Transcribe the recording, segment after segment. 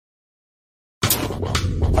สวั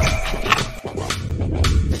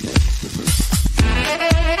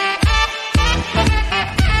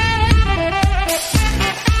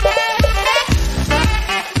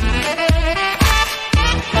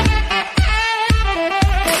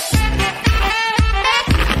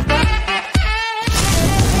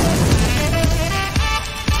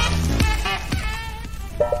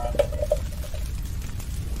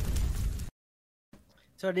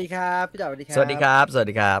สดีครับพี่จ๋าสวัสดีครับสวัสดีครับสวัส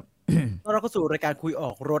ดีครับต้อนรับเข้าสู่รายการคุยอ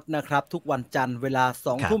อกรถนะครับทุกวันจันทร์เวลา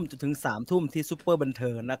 20:00 นจนถึง 3:00 นที่ซุปเปอร์บันเ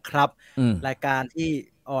ทิงนะครับรายการที่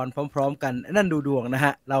ออนพร้อมๆกันนั่นดูดวงนะฮ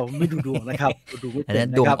ะเราไม่ดูดวงนะครับดูไม่เป็น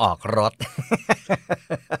นะครับดวงออกรถ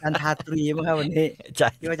อาจารย์ทาตรีมั้งครับวันนี้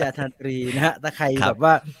ที่ว่าอาจารย์ทาตรีนะฮะถ้าใครแบบ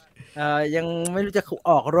ว่ายังไม่รู้จะ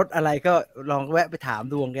ออกรถอะไรก็ลองแวะไปถาม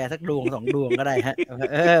ดวงแกสักดวง2ดวงก็ได้ฮะ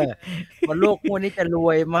ว่าโลกงวดนี้จะร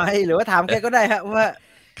วยไหมหรือว่าถามแกก็ได้ฮะว่า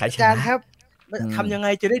อาจารย์ครับทำยังไง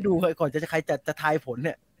จะได้ดูก่อนจะใครจะทายผลเ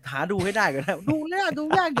นี่ยหาดูให้ได้ก่อนนะดูแล้วดู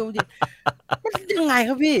ยากอยู่จริงมันยังไงค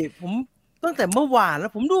รับพี่ผมตั้งแต่เมื่อวานแล้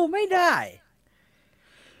วผมดูไม่ได้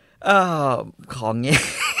ของนี้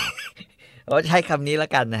ใช้คำนี้แล้ว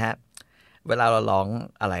กันนะฮะเวลาเราร้อง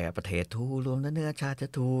อะไรประเทศทูรวมเนื้อชาติ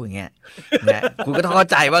ทูอย่างเงี้ยนะคุณก็ต้องเข้า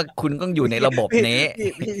ใจว่าคุณต้องอยู่ในระบบนี้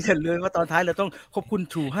พี่ฉันเลยว่าตอนท้ายเราต้องขอบคุณ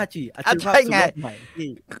True 5G อัจฉริยะสู่โลกใหม่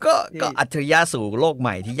ก็อัจฉริยะสู่โลกให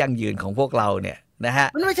ม่ที่ยั่งยืนของพวกเราเนี่ยนะฮะ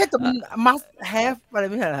มันไม่ใช่แต่ must have อะไร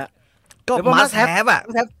ไม่ใช่เหรอฮะก็ must have อ่ะ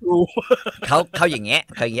เขาอย่างเงี้ย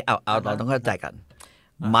เอาเราต้องเข้าใจกัน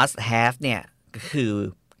must have เนี่ย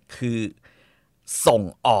คือส่ง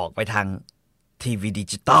ออกไปทางทีวีดิ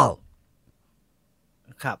จิตอล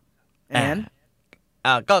ครับ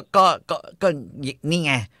ก็นี่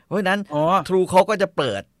ไงเพราะฉะนั้น True เขาก็จะเ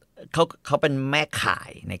ปิดเขาเป็นแม่ข่า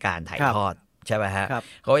ยในการถ่ายทอดใช่ไหมฮะ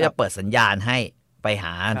เขาจะเปิดสัญญาณให้ไปห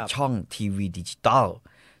าช่องทีวีดิจิตอล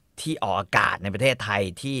ที่ออกอากาศในประเทศไทย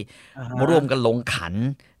ที่ร่วมกันลงขัน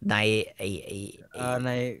ในใ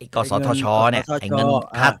นกสทชเนี่ยไอ้เงิน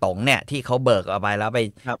ค่าตรงเนี่ยที่เขาเบิกเอาไปแล้ว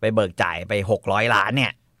ไปเบิกจ่ายไป600 ล้านเนี่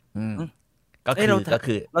ยก็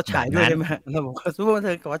คือเราฉายด้วยได้ไหมเราบอกว่าซูเปอร์บันเ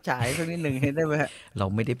ทิงขอฉายสักนิดหนึ่งได้ไหมเรา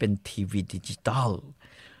ไม่ได้เป็นทีวีดิจิตอล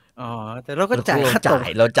แต่เราก็จ่าย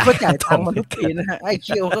เราจ่ายตังค์มาทุกปีนะฮะไอ้เ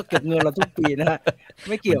คียวก็เก็บเงินเราทุกปีนะฮะไ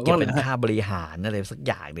ม่เกี่ยวกับเป็นค่าบริหารอะไรสัก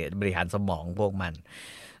อย่างเนี่ยบริหารสมองพวกมัน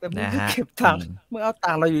แต่มึงเก็บตังค์เมื่อเอา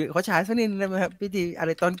ตังค์เราอยู่ขอฉายสักนิดได้ไหมครับพี่ดีอะไร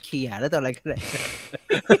ตอนเขี่ยแล้วตอนอะไรก็ได้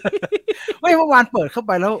ไม่เมื่อวานเปิดเข้าไ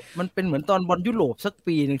ปแล้วมันเป็นเหมือนตอนบอลยุโรปสัก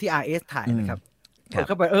ปีนึงที่ RS ถ่ายนะครับเปิดเ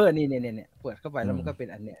ข้าไปนี่เปิดเข้าไปแล้วมันก็เป็น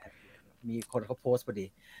อันเนี้ยมีคนเขาโพสต์พอดี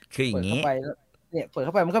คืออย่างนี้เนี่ยเปิดเ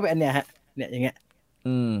ข้าไปมันก็เป็นอันเนี้ยฮะเนี่ยอย่างเงี้ย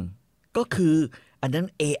ก็คืออันนั้น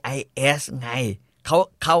AIS ไงเ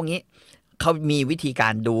ขางี้เขามีวิธีกา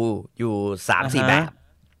รดูอยู่ 3-4 แบบ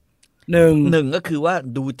หนึ่งก็คือว่า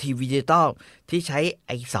ดูทีวีดิจิตอลที่ใช้ไ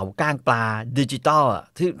อเสาก้างปลาดิจิตอลอ่ะ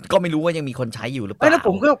ที่ก็ไม่รู้ว่ายังมีคนใช้อยู่หรือเปล่าแล้วผ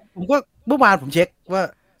มก็เมื่อวานผมเช็คว่า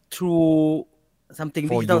True something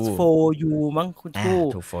digital for you มั้งคุณ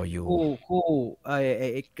True for you คู่ไอ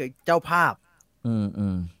เจ้าภาพ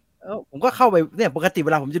ผมก็เข้าไปเนี่ยปกติเว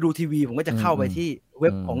ลาผมจะดูทีวีผมก็จะเข้าไปที่เว็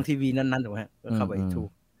บของทีวีนั้นๆถูกไหมก็เข้าไป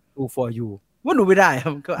True for you ว่าดูไม่ได้ครั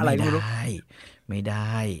บก็อะไรไม่รู้ไม่ไ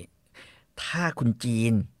ด้ถ้าคุณจี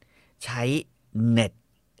นใช้เน็ต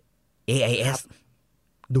AIS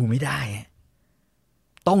ดูไม่ได้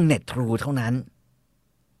ต้องเน็ต True เท่านั้น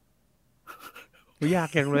ยาก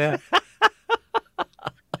จังเลย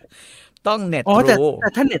ต้องเน็ต True แต่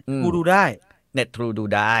ถ้าเน็ต True ดูได้เน็ต True ดู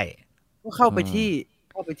ได้ก็เข้าไปที่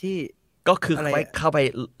ก็คือเข้าไป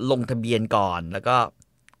ลงทะเบียนก่อนแล้วก็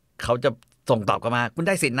เขาจะส่งตอบกลับมาคุณไ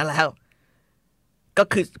ด้สิทธิ์นั้นแล้วก็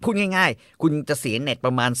คือพูดง่ายๆคุณจะเสียเน็ตป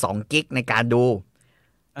ระมาณ2 กิกในการดู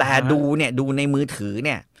แต่ดูในมือถือเ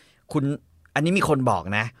นี่ยคุณอันนี้มีคนบอก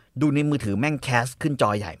นะดูในมือถือแม่งแคสขึ้นจอ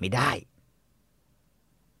ใหญ่ไม่ได้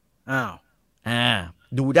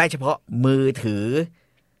ดูได้เฉพาะมือถือ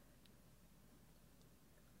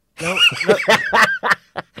แล้ว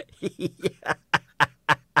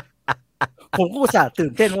ผมก็อุตส่าห์ตื่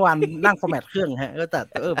นเต้นเมื่อวานนั่งฟอร์แมตเครื่องฮะก็แต่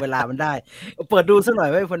เวลามันได้เปิดดูสักหน่อย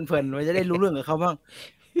ไว้เพลินๆมันจะได้รู้เรื่องกับเขาบ้าง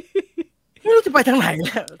ไม่รู้จะไปทางไหนแ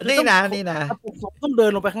ล้วนี่นะผมต้องเดิ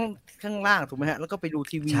นลงไปข้างล่างถูกไหมฮะแล้วก็ไปดู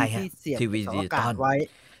ทีวีที่เสียบอากาศไว้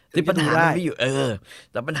ที่ปัญหาไม่อยู่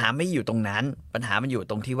แต่ปัญหาไม่อยู่ตรงนั้นปัญหามันอยู่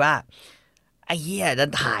ตรงที่ว่าไอ้เหี้ยดั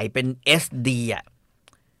นถ่ายเป็น SD อ่ะ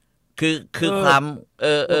คือความ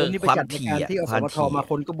ความถี่ที่อสมทมา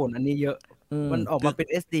คนก็บ่นอันนี้เยอะมันออกมาเป็น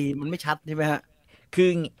SD มันไม่ชัดใช่ไหมฮะ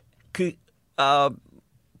คือ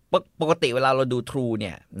ปกติเวลาเราดู True เ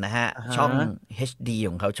นี่ยนะฮะช่อง HD ข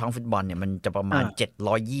องเขาช่องฟุตบอลเนี่ยมันจะประมาณ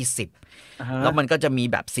720แล้วมันก็จะมี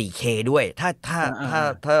แบบ 4K ด้วยถ้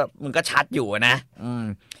ามันก็ชัดอยู่นะ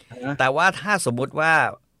แต่ว่าถ้าสมมุติว่า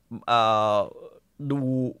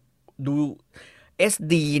ดู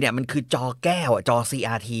SD เนี่ยมันคือจอแก้วจอ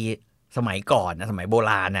CRT สมัยก่อนนะสมัยโบ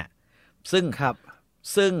ราณน่ะ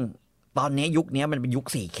ซึ่งตอนนี้ยุคนี้มันเป็นยุค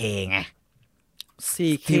 4K ไง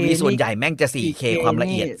 4K ทีวีส่วนใหญ่แม่งจะ 4K ความละ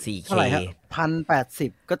เอียด 4K เท่าไหร่ฮะ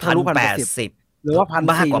1080ก็ทะลุ1080หรือว่า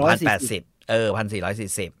มากกว่า1080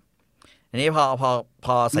 1440อันนี้พ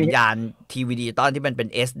อสัญญาณทีวีดิจิตอลที่มันเป็น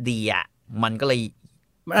SD อ่ะมันก็เลย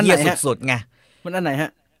เหี้ยสุดๆไงมันอันไหนฮ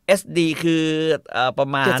ะ SD คือประ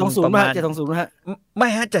มาณ720ฮะไม่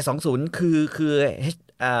ฮะ720คือ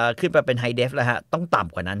ขึ้นไปเป็นไฮเดฟแล้วฮะต้องต่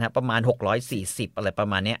ำกว่านั้นฮะประมาณ640อะไรประ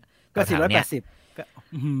มาณเนี้ยก็480ก็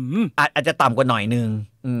อาจจะต่ำกว่าหน่อยนึง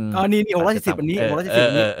นี่640อันนี้640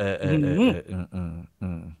นี้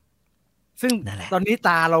ซึ่งตอนนี้ต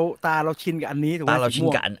าเราชินกับอันนี้ถูกไหมตาเราชิน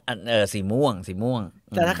กับอันสีม่วง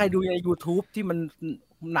แต่ถ้าใครดูใน YouTube ที่มัน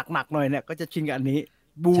หนักๆหน่อยเนี่ยก็จะชินกับอันนี้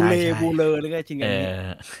บูเลอแล้วก็ชินกับอันนี้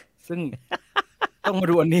ซึ่งต้องมา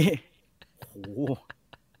ดูอันนี้โอ้โห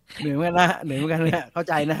เหนื่อยเหมือนกันนะเข้า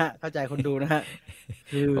ใจนะฮะเข้าใจคนดูนะฮะ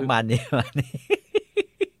คือประมาณนี้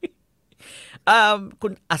คุ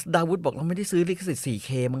ณอัสดาวุฒิบอกเราไม่ได้ซื้อลิขสิทธิ์ 4K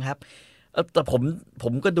มั้งครับแต่ผ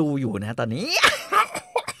มก็ดูอยู่นะตอนนี้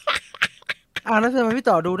แล้วทำไมพี่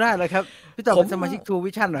ต่อดูได้เลยครับพี่ต่อเป็นสมาชิก True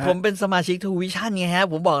Vision เหรอผมเป็นสมาชิก True Vision ไงฮะ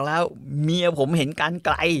ผมบอกแล้วเมียผมเห็นการไก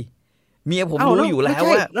ลเมียผมรู้อยู่แล้ว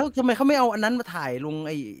ว่าแล้วทำไมเขาไม่เอาอันนั้นมาถ่ายลงไ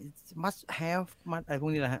อ้ must have อะไรพว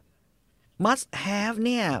กนี้ล่ะฮะ must have เ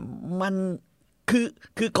นี่ยมัน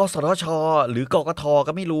คือกสทช.หรือกกท.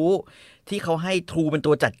ก็ไม่รู้ที่เขาให้ True เป็น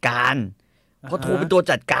ตัวจัดการเพราะ True เป็นตัว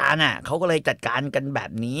จัดการอ่ะเขาก็เลยจัดการกันแบ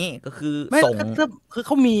บนี้ก็คือส่งคือเ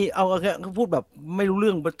ขามีเขาพูดแบบไม่รู้เรื่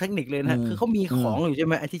องเทคนิคเลยนะคือเขามีของอยู่ใช่ไ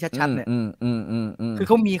หมไอ้ที่ชัดๆเนี่ยคือเ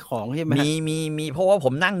ขามีของใช่ไหมมีเพราะว่าผ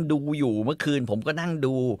มนั่งดูอยู่เมื่อคืนผมก็นั่ง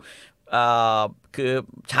ดูคือ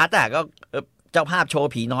ชัดอ่ะก็เจ้าภาพโชว์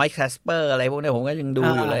ผีน้อยแคสเปอร์อะไรพวกนี้ผมก็ยังดู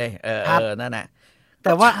อยู่เลยนั่นแหละแ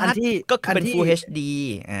ต่ว่าอันที่ก็คือเป็น Full HD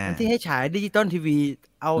อันที่ให้ฉายดิจิตอลทีวี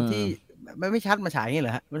เอาที่ไม่ชัดมาฉายอย่างนี้เหร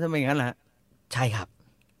อฮะมันทำไมอย่างนั้นล่ะฮะใช่ครับ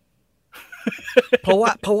เพราะว่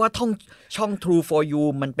าช่อง True for You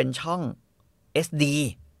มันเป็นช่อง SD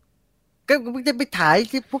ก็จะไปถ่าย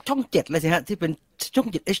ที่พวกช่อง7เลยสิฮะที่เป็นช่อง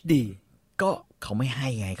7 HD ก็เขาไม่ให้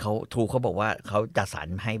ไงเขา True เขาบอกว่าเขาจัดสรร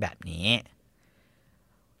ให้แบบนี้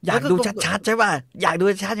อยากดูชัดๆใช่ป่ะอยากดู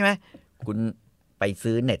ชัดใช่ไหมคุณไป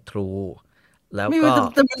ซื้อเน็ต True แล้วก็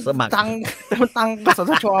สมัครตังค์กส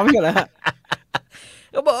ทช.ไม่ใช่เหรอ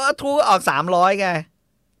ก็บอกว่า True ออก300ไง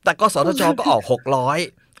แต่กสทช.ก็ออก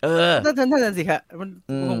600นั่นสิครับมัน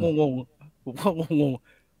งงผมก็งง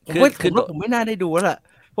ผมไม่น่าได้ดูแล้วล่ะ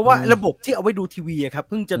เพราะว่าระบบที่เอาไว้ดูทีวีครับ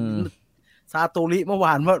เพิ่งจะซาโตริเมื่อว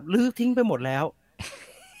านว่าลื้อทิ้งไปหมดแล้ว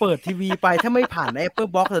เปิดทีวีไปถ้าไม่ผ่าน Apple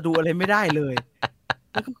Box จะดูอะไรไม่ได้เลย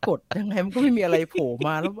แล้วก็กดยังไงมันก็ไม่มีอะไรโผล่ม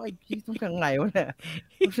าแล้วไอ้ที่ต้องยังไงวะเนี่ย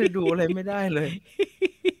จะดูอะไรไม่ได้เลย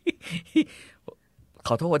ข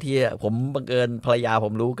อโทษทีผมบังเอิญภรรยาผ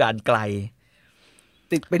มรู้การไกล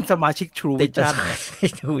ติดเป็นสมาชิก True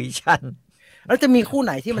Vision แล้วจะมีคู่ไห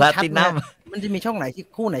นที่มันชัดนะมันจะมีช่องไหนที่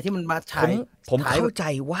คู่ไหนที่มันมาฉายผมเข้าใจ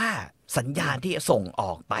ว่าสัญญาณที่ส่งอ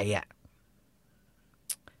อกไปอ่ะ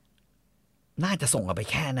น่าจะส่งออกไป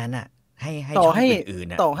แค่นั้นน่ะให้ช่องอื่น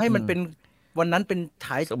ๆต่อให้มันเป็นวันนั้นเป็น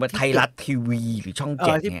ถ่ายไทยรัฐทีวีหรือช่อง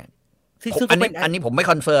7เนี่ยอันนี้ผมไม่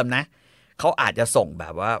คอนเฟิร์มนะเขาอาจจะส่งแบ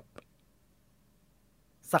บว่า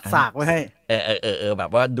สากๆไว้ให้แบ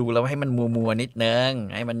บว่าดูแล้วให้มันมัวนิดนึง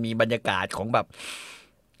ให้มันมีบรรยากาศของแบบ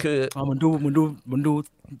คือเหมือน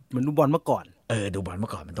ดูบอลเมื่อก่อนดูบอลเมื่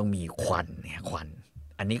อก่อนมันต้องมีควันเนี่ยควัน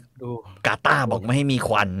อันนี้กาตาร์บอกไม่ให้มีค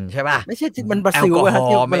วันใช่ป่ะไม่ใช่มันบราซิลอะ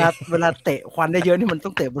ที่เวลาเตะควันได้เยอะนี่มันต้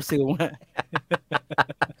องเตะบราซิลฮะ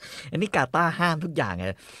อันนี้กาตาร์ห้ามทุกอย่างไง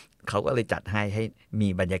เขาก็เลยจัดให้มี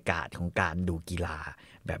บรรยากาศของการดูกีฬา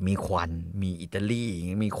แบบมีควันมีอิตาลี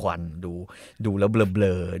มีควันดูแล้วเบล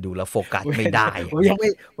อดูแล้วโฟกัสไม่ได้ผมยั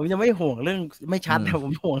งไม่ห่วงเรื่องไม่ชัดนะผ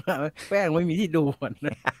มห่วงแป้งไม่มีที่ดู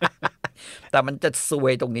แต่มันจะซว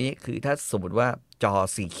ยตรงนี้คือถ้าสมมติว่าจอ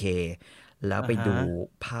 4K แล้วไปดู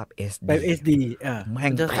ภาพ SD แม่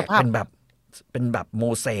งเป็นแบบโม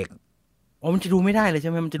เสกมันจะดูไม่ได้เลยใช่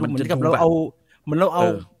ไหมมันจะดูเหมือนกับเราเอา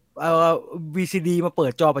VCD มาเปิ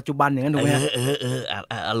ดจอปัจจุบันอย่างนั้นถูกไหม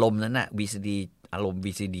อารมณ์นั้นน่ะ VCD อารมณ์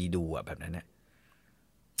VCD ดูอ่ะแบบนั้นน่ะ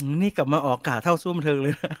นี่กลับมาออกอากาศเท่าซุ้มเธอเล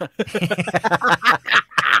ย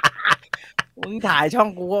มึงถ่ายช่อง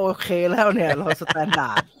กูก็โอเคแล้วเนี่ยเราสแตนดา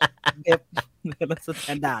ร์ดเดฟเราสแต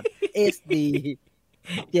นดาร์ด SD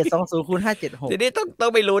 720คูณ576ทีนี้ต้อ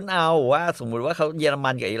งไปลุ้นเอาว่าสมมุติว่าเขาเยอรมั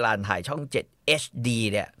นกับอิหร่านถ่ายช่อง7 HD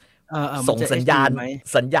เนี่ยส่งสัญญ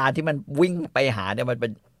าณที่มันวิ่งไปหาเนี่ยมันเป็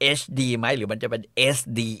น HD ไหมหรือมันจะเป็น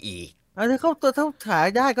SD อีกถ้าเขาถ่าย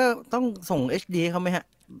ได้ก็ต้องส่ง HD เขาไหมฮะ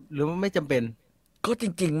หรือไม่จำเป็นก็จ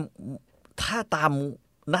ริงๆถ้าตาม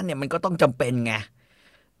นั่นเนี่ยมันก็ต้องจำเป็นไง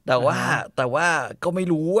แต่ว่าก็ไม่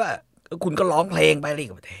รู้ว่าคุณก็ร้องเพลงไปเลย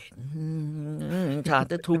กับประเทศชา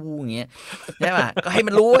ติทูอย่างเงี้ยใช่ป่ะก็ให้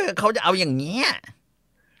มันรู้ว่าเขาจะเอาอย่างเงี้ย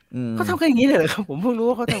เขาทำกันอย่างนี้เลยเหรอครับผมเพิ่งรู้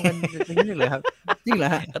ว่าเขาทำกันอย่างนี้เลยครับจริงเหรอ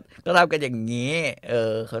ฮะก็ทำกันอย่างนี้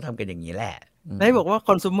เขาทำกันอย่างนี้แหละไหนบอกว่า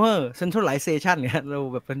consumer centralization เนี่ยเรา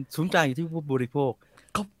แบบเป็นศูนย์กลางอยู่ที่ผู้บริโภค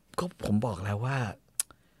ก็ผมบอกแล้วว่า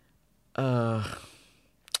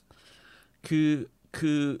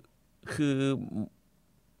คือ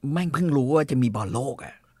แม่งเพิ่งรู้ว่าจะมีบอลโลก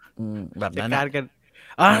อ่ะแบบนั้นกัน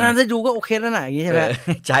นั่นจะดูก็โอเคแล้วนะอย่างนี้ใช่ไหม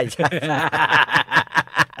ใช่ใช่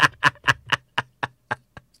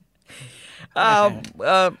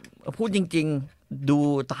พูดจริงๆดู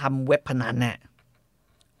ตามเว็บพนันเนี่ย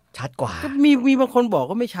ชัดกว่าก็มีบางคนบอก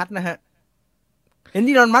ก็ไม่ชัดนะฮะเห็น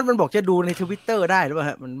ที่รอนมัสมันบอกจะดูใน Twitter ได้หรือเปล่า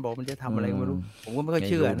ฮะมันบอกมันจะทำอะไรไม่รู้ผมก็ไม่ค่อย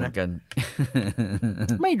เชื่อนะ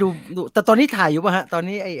ไม่ดูแต่ตอนนี้ถ่ายอยู่ป่ะฮะตอน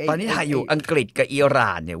นี้ตอนนี้ถ่ายอยู่อังกฤษกับอิหร่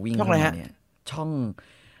านเนี่ยวิ่งเข้ามาเนี่ยช่อง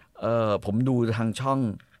ผมดูทางช่อง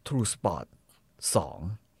True Sport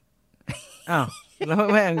 2แล้ว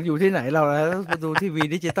แม่งอยู่ที่ไหนเราแล้วดูทีวี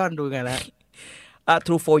ดิจิตอลดูไงแล้ว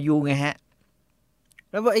True for You ไงฮะ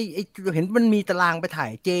แล้วว่าไอ้เห็นมันมีตารางไปถ่า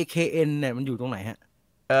ย JKN เนี่ยมันอยู่ตรงไหนฮะ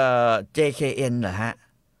JKN เหรอฮะ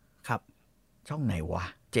ครับช่องไหนวะ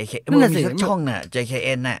JKN มันมีสักช่องน่ะ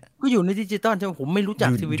JKN น่ะก็อยู่ในดิจิตอลใช่ไหมผมไม่รู้จัก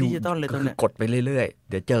ทีวีดิจิตอลเลยตอนนี้กดไปเรื่อยๆ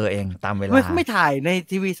เดี๋ยวเจอเองตามเวลาไม่ถ่ายใน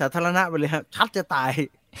ทีวีสาธารณะไปเลยครับชัดจะตาย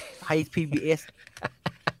ไทย PBS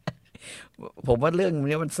ผมว่าเรื่อง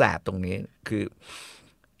นี้มันแสบตรงนี้คือ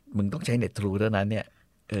มึงต้องใช้เน็ตทรูเท่านั้นเนี่ย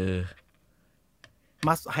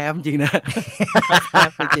must have จริงนะ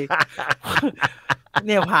จริงเ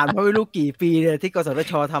นี่ยผ่านมาไม่รู้กี่ปีเนี่ยที่กสท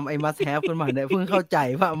ช.ทำไอ้ must have ขึ้นมาเนี่ยเพิ่งเข้าใจ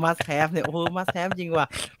ว่า must have เนี่ยโอ้โห must have จริงว่ะ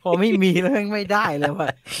พอไม่มีแล้วไม่ได้เลยว่ะ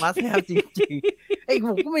must have จริงๆไอ้ผ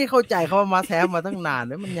มก็ไม่เข้าใจเขาว่า must have มาตั้งนาน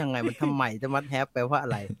แล้วมันยังไงมันทำไมจะ must have แปลว่าอะ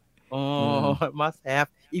ไรmust have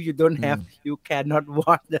if you don't have you cannot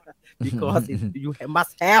watch because you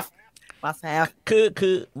must have คื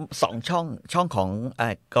อ2ช่องของ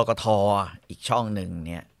กกท.อีกช่องหนึ่ง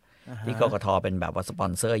เนี่ยที่กกท.เป็นแบบว่าสปอ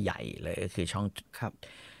นเซอร์ใหญ่เลยก็คือช่องครับ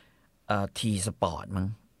ทีสปอร์ตมั้ง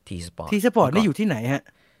ทีสปอร์ตนี่อยู่ที่ไหนฮะ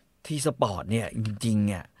ทีสปอร์ตเนี่ยจริงๆ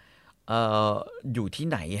เนี่ยอยู่ที่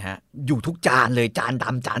ไหนฮะอยู่ทุกจานเลยจานด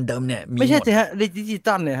ำจานเดิมเนี่ยไม่ใช่สิฮะดิจิต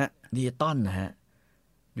อลเนี่ยฮะดิจิตอลนะฮะ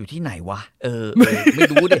อยู่ที่ไหนวะไม่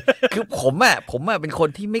รู้ดิคือผมเป็นคน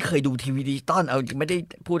ที่ไม่เคยดูทีวีดิจิตอลเอาไม่ได้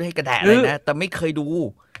พูดให้กระแดะเลยนะแต่ไม่เคยดู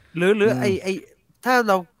หรือไอถ้า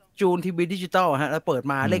เราจูนทีวีดิจิตอลฮะแล้วเปิด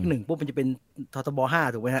มาเลข1ปุ๊บมันจะเป็นททบ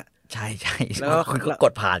5ถูกไหมฮะใช่ๆแล้วคุณก็ก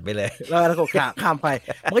ดผ่านไปเลยแล้วก็ข้ามไป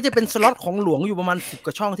มันก็จะเป็นสล็อตของหลวงอยู่ประมาณ10ก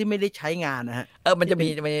ว่าช่องที่ไม่ได้ใช้งานนะฮะมันจะมี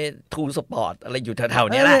ทูสปอร์ตอะไรอยู่แถว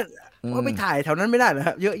ๆนี้แหละก็ไปถ่ายแถวนั้นไม่ได้เหรอค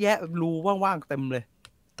รับเยอะแยะรูว่างๆเต็มเลย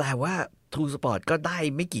แต่ว่าทูสปอร์ตก็ได้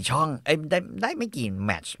ไม่กี่ช่องได้ไม่กี่แ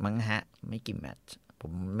มตช์มั้งฮะไม่กี่แมตช์ผ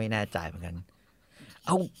มไม่แน่ใจเหมือนกันเ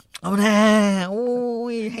อานะโอ้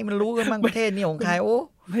ยให้มันรู้กันบ้างประเทศนี้ของใครโอ้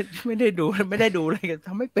ไม่ได้ดูอะไรกันท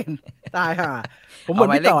ำไม่เป็นตายห่าผมเหมือน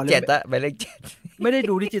พี่ต่อเลยไปเลข7ไม่ได้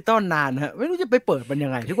ดูดิจิตอลนานฮะไม่รู้จะไปเปิดมันยั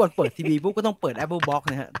งไงทุกคนเปิดทีวีปุ๊บก็ต้องเปิด Apple Box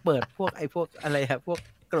นะฮะเปิดพวกอะไรฮะพวก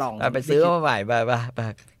กล่องไปซื้อมาใหม่ไป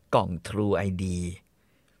กล่อง True ID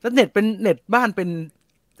แล้วเน็ตเป็นเน็ตบ้านเป็น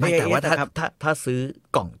ไม่แต่ว่าถ้าซื้อ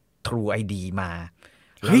กล่อง True ID มา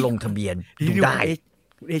แล้วลงทะเบียนดูได้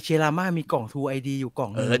เอเชียราม่ามีกล่อง True ID อยู่กล่อ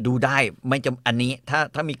งดูได้ไม่จำอันนี้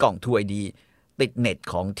ถ้ามีกล่อง True ID ติดเน็ต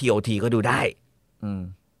ของ TOT ก็ดูได้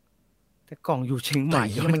แต่กล่องอยู่เชียงใหม่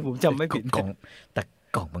ผมจำไม่ผิดกล่องแต่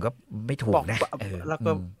กล่องมันก็ไม่ถูกนะแล้ว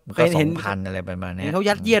ก็เห็น2,000อะไรประมาณนี้เขา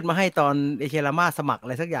ยัดเยียดมาให้ตอนเอเชียราม่าสมัครอะ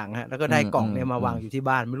ไรสักอย่างฮะแล้วก็ได้กล่องเนี่ยมาวางอยู่ที่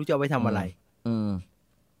บ้านไม่รู้จะเอาไว้ทำอะไร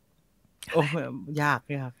โอ้ยาก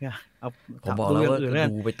เอาผมบอกแล้วว่า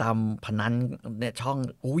ดูไปตามพนันเนี่ยช่อง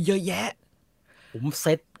โอ้เยอะแยะผมเซ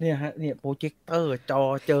ตเนี่ยฮะเนี่ยโปรเจคเตอร์จอ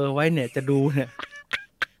เจอไว้เนี่ยจะดูเนี่ย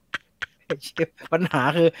ปัญหา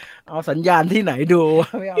คือเอาสัญญาณที่ไหนดู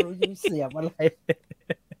ไม่เอายูเสียบอะไร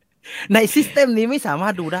ในซิสเต็มนี้ไม่สามา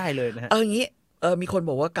รถดูได้เลยนะฮะอย่างนี้มีคน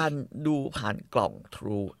บอกว่าการดูผ่านกล่อง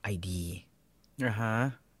True ID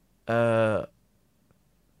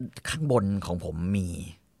ข้างบนของผมมี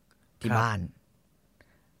ที่บ้าน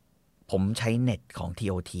ผมใช้เน็ตของ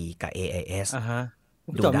TOT กับ AIS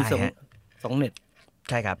ดูได้ฮะ2 เน็ต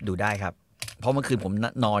ใช่ครับดูได้ครับ เพราะเมื่อคืนผม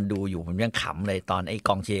นอนดูอยู่ผมยังขำเลยตอนไอ้ก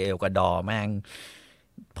องเชียร์เอลกวาดอร์แม่ง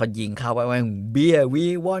พอยิงเข้าไปแม่งเบียร์วี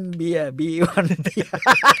วอนเบียร์บีวอนเบียร์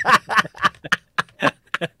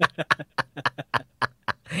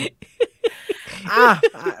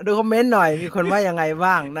ดูคอมเมนต์หน่อยมีคนว่ายังไง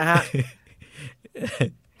บ้างนะฮะ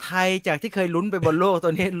ไทยจากที่เคยลุ้นไปบนโลกต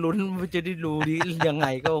อนนี้ลุ้นจะได้ดูดียังไง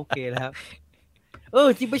ก็โอเคแล้วครับ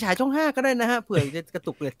จริงไปฉายช่อง 5ก็ได้นะฮะเผื่อจะกระ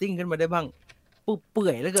ตุกเรตติ้งขึ้นมาได้บ้างปุ๊บเปื่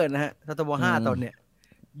อยเหลือเกินนะฮะททบ5ตอนเนี้ย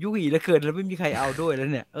ยุ่ยเหลือเกินแล้วไม่มีใครเอาด้วยแล้ว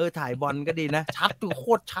เนี่ยถ่ายบอลก็ดีนะชัดตัวโค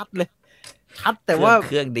ตรชัดเลยชัดแต่ว่าเ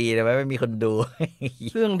ครื่องดีเลยไม่มีคนดู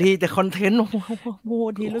เครื่องดีแต่คอนเทนต์โอ้โห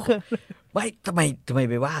ดีเหลือเกินไม่ทำไม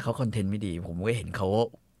ไปว่าเขาคอนเทนต์ไม่ดีผมก็เห็นเขา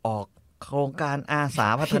ออกโครงการอาสา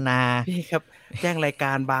พัฒนาพี่ครับแจ้งรายก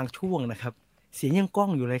ารบางช่วงนะครับเสียงยังก้อง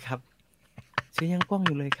อยู่เลยครับเสียงยังก้องอ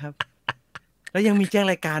ยู่เลยครับแล้วยังมีแจ้ง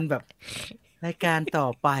รายการแบบรายการต่อ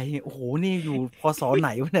ไปโอ้โหนี่อยู่พศไหน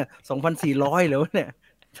วะเนี่ย2400แล้วเนี่ย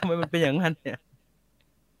ทำไมมันเป็นอย่างนั้นเนี่ย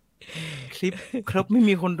คลิปครับไม่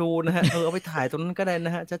มีคนดูนะฮะเอาไปถ่ายตรงนั้นก็ได้น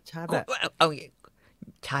ะฮะชัดๆเอา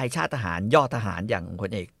ชายชาติทหารยอดทหารอย่างพล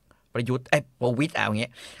เอกประยุทธ์ประวิตรเอาเงี้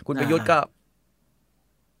ยคุณประยุทธ์ก็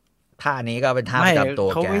ท่านี้ก็เป็นท่าประจำตัว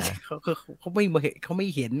แกเขาไม่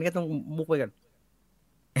เห็นก็ต้องมุกไปกัน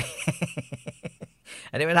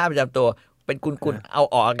อันนี้ไม่ท่าประจำตัวเป็นคุณเอา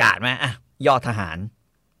ออกอากาศไหมยอดทหาร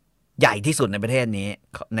ใหญ่ที่สุดในประเทศนี้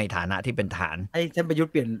ในฐานะที่เป็นทหารท่านประยุท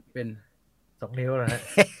ธ์เปลี่ยนเป็น2 นิ้วแล้วฮะ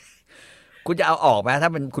คุณจะเอาออกไหมถ้า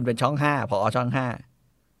เป็นคุณเป็นช่อง5ผอช่อง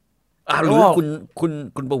5หรือ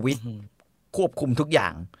คุณประวิตรควบคุมทุกอย่า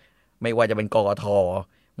งไม่ว่าจะเป็นกกต.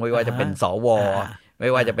ไม่ว่าจะเป็นสว.ไม่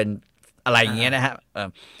ว่าจะเป็นอะไรอย่างเงี้ยนะฮะ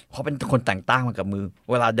เพราะเป็นคนแต่งตั้งมากับมือ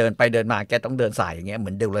เวลาเดินไปเดินมาแกต้องเดินสายอย่างเงี้ยเหมื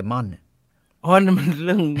อนเดลมอนนั่นมันเ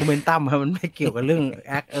รื่องโมเมนตัมครับมันไม่เกี่ยวกับเรื่อง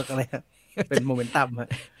แอคอะไรเป็นโมเมนตัมฮะ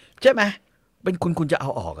ใช่ไหมเป็นคุณจะเอา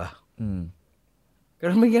ออกก็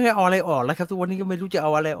ไม่ยังให้เอาอะไรออกแล้วครับทุกวันนี้ก็ไม่รู้จะเอ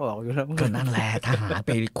าอะไรออกอยู่แล้วก็นั่นแหละทหารไป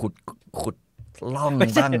ขุดล่องบ้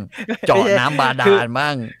างเจาะน้ำบาดาลบ้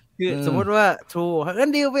างคือสมมติว่าทรูงั้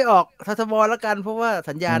นดีลไปออกททบแล้วกันเพราะว่า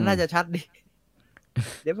สัญญาณน่าจะชัดดี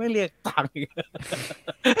เดี๋ยวไม่เรียกตังค์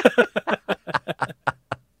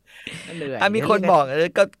มีคนบอก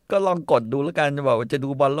ก็ลองกดดูแล้วกันจะบอกว่าจะดู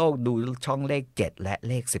บอลโลกดูช่องเลข7และ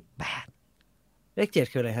เลข18เลข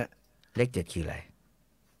7คืออะไรฮะเลข7คืออะไร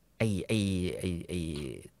ไอ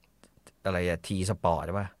อะไรทีสปอร์ตใ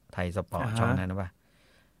ช่ป่ะไทยสปอร์ตช่องนั้นป่ะ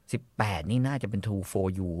18นี่น่าจะเป็น True for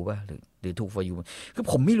You ป่ะหรือ True for You คือ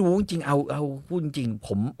ผมไม่รู้จริงเอาพูดจริงผ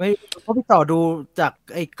มไม่เพราะพี่ต่อดูจาก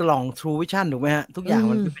ไอ้กล่อง True Vision ถูกไหมฮะทุกอย่าง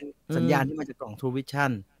มันเป็นสัญญาณที่มาจากกล่อง True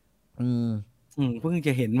Vision เพิ่งจ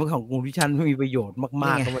ะเห็นว่าของ True Vision ไม่มีประโยชน์ม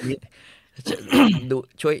ากๆวันนี้ดู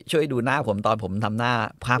ช่วยดูหน้าผมตอนผมทำหน้า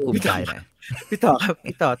ภาคภูมิใจหน่อยพี่ต่อครับ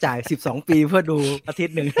พี่ต่อจ่าย12 ปีเพื่อดูอาทิต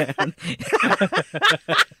ย์หนึ่ง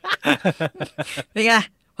นี่ไง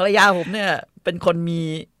ภรรยาผมเนี่ยเป็นคนมี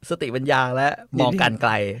สติปัญญาและมองการไก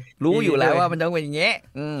ลรู้อยู่แล้วว่ามันต้องเป็นอย่างเงี้ย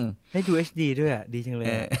ให้ดู HD ด้วยดีจังเลย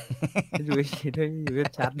ให้ดู HD ด้วยอยู่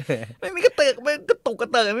ชัดเลยไม่มีกระเติกไม่กระตุกกระ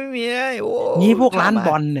เติกไม่มีโอ้นี่พวกร้านบ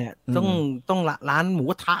อลเนี่ยต้องร้านหมู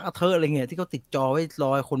กระทะกระเทอะอะไรเงี้ยที่เขาติดจอไว้รอ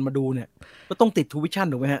คนมาดูเนี่ยก็ต้องติดทูวิชั่น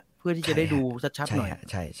ถูกไหมฮะเพื่อที่จะได้ดูชัดๆหน่อย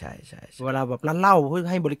ใช่เวลาแบบร้านเหล้าเพื่อ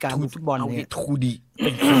ให้บริการฟุตบอลเนี่ยทูดีเป็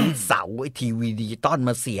นเสาไอ้ทีวีดิจิตอลม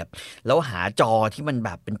าเสียบแล้วหาจอที่มันแบ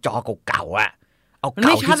บเป็นจอเก่าๆอ่ะเอาเก่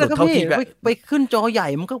าที่สุดเท่าที่ไปขึ้นจอใหญ่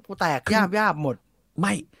มันก็แตกย่าบหมดไ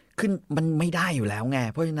ม่ขึ้นมันไม่ได้อยู่แล้วไง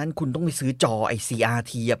เพราะฉะนั้นคุณต้องไปซื้อจอไอ้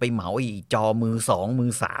CRT ไปเหมาไอ้จอมือ2มื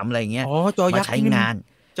อ3อะไรเงี้ยจอยักษ์ใช้งาน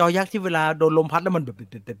จอยักษ์ที่เวลาโดนลมพัดแล้วมันแบบ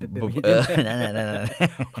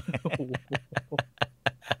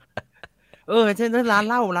นั่นใช่ร้าน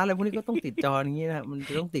เหล้าร้านอะไรพวกนี้ก็ต้องติดจออย่างนี้นะมันจ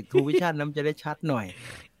ะต้องติดทูวิชั่นนะมันจะได้ชัดหน่อย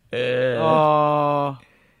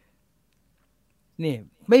นี่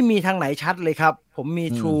ไม่มีทางไหนชัดเลยครับผมมี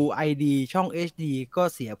True ID ช่อง HD ก็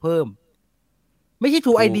เสียเพิ่มไม่ใช่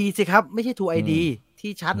True ID สิครับไม่ใช่ True ID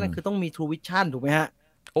ที่ชัดนั่นคือต้องมี True Vision ถูกไหมฮะ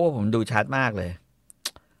ผมดูชัดมากเลย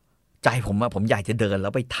ใจผมอยากจะเดินแล้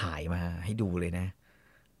วไปถ่ายมาให้ดูเลยนะ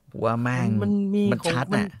ว่าแม่งมันชัด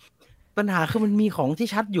น่ะปัญหาคือมันมีของที่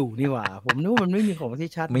ชัดอยู่นี่หว่าผมนึกว่ามันไม่มีของที่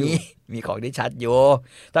ชัดมีของที่ชัดอยู่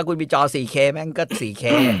ถ้าคุณมีจอ 4K แม่งก็ 4K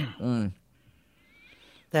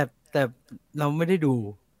แต่เราไม่ได้ดู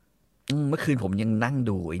เมื่อคืนผมยังนั่ง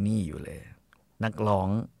ดูไอ้นี่อยู่เลยนักร้อง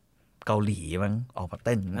เกาหลีมั้งออกมาเ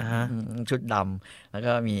ต้นชุดดำแล้ว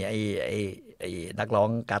ก็มีไอ้นักร้อง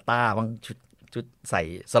กาตาร์มั้งชุดใส่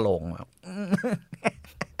สโลง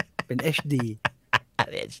เป็น HD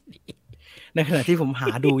ในขณะที่ผมหา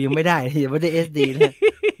ดูยังไม่ได้ยังไม่ได้ SD เลย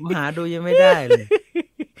ผมหาดูยังไม่ได้เลย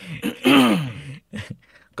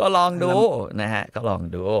ก็ลองดูนะฮะก็ลอง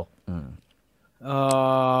ดู เอ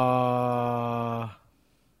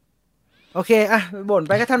โอเคอ่ะบ่นไ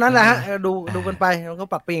ปก็เท่านั้นแหละฮะดูกันไปเราก็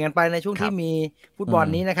ปรับเปลี่ยนกันไปในช่วงที่มีฟุตบอล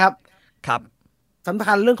นี้นะครับครับสำ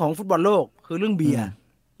คัญเรื่องของฟุตบอลโลกคือเรื่องเบียร์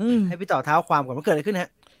ให้พี่ต่อเท้าความก่อนมันเกิดอะไรขึ้นฮ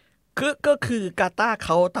ะก็คือกาตาร์เข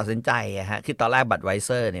าตัดสินใจฮะคือตอนแรกบัตไวเซ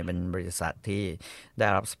อร์เนี่ยเป็นบริษัทที่ได้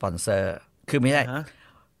รับสปอนเซอร์คือไม่ได้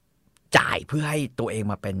จ่ายเพื่อให้ตัวเอง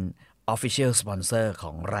มาเป็น Official Sponsor ข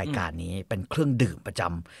องรายการนี้เป็นเครื่องดื่มประจ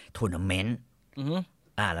ำทัวร์นาเมนต์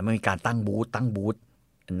แล้วมันมีการตั้งบูธ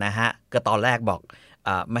นะฮะก็ตอนแรกบอก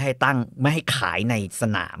ไม่ให้ขายในส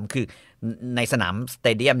นามคือในสนามสเต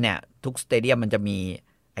เดียมเนี่ยทุกสเตเดียมมันจะมี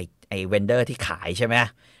ไอเวนเดอร์ที่ขายใช่ไหม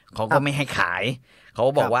เขาก็ไม่ให้ขายเขา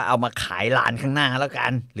บอกว่าเอามาขายลานข้างหน้าแล้วกั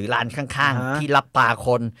นหรือลานข้างๆที่รับตาค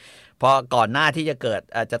นพอก่อนหน้าที่จะเกิด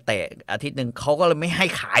จะเตะอาทิตย์หนึ่งเขาก็เลยไม่ให้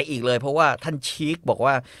ขายอีกเลยเพราะว่าท่านชีคบอก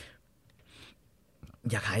ว่า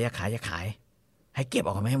อย่าขายให้เก็บอ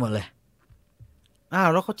อกมาให้หมดเลย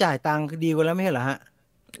แล้วเขาจ่ายตังค์ดีกว่าแล้วไม่ใช่เหรอฮะ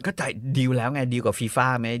ก็จ่ายดีลแล้วไงดีกว่าฟีฟ่า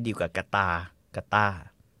ไม่ได้ดีกว่ากาตาร์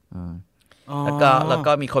แล้ว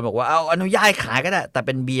ก็มีคนบอกว่าเอาอนุญาตขายก็ได้แต่เ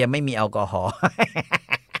ป็นเบียร์ไม่มีแอลกอฮอล์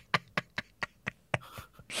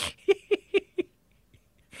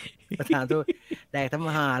ประธานทุกแดกทำอ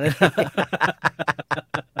าหารเลย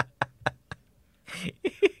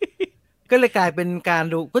ก็เลยกลายเป็นการ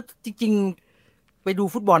ดูก็จริงๆไปดู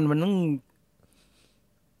ฟุตบอลมันต้อง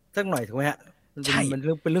สักหน่อยถูกไหมฮะใช่มัน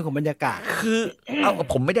เป็นเรื่องของบรรยากาศคือ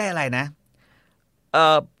ผมไม่ได้อะไรนะ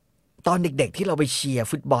ตอนเด็กๆที่เราไปเชียร์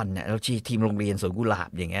ฟุตบอลเนี่ยเราเชียร์ทีมโรงเรียนสวนกุหลาบ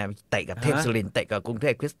อย่างเงี้ยเตะกับเทพสุรินทร์เตะกับกรุงเท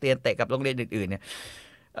พคริสเตียนเตะกับโรงเรียนอื่นๆเนี่ย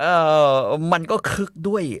มันก็คึก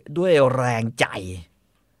ด้วยแรงใจ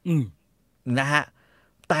นะฮะ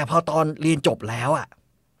แต่พอตอนเรียนจบแล้วอ่ะ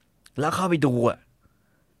แล้วเข้าไปดูอ่ะ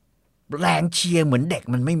แรงเชียร์เหมือนเด็ก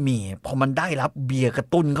มันไม่มีพอมันได้รับเบียร์กระ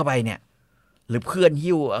ตุ้นเข้าไปเนี่ยหรือเพื่อน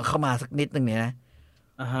หิ้วเข้ามาสักนิดนึงเนี่ยนะ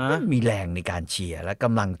มีแรงในการเชียร์และก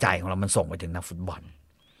ำลังใจของเรามันส่งไปถึงนักฟุตบอล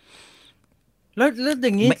แล้วอ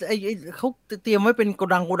ย่างนี้เขาเตรียมไว้เป็นโก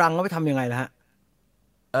ดังแล้วไปทำยังไงล่ะฮะ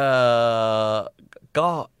ก็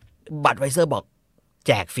บัตรไวเซอร์บอกแ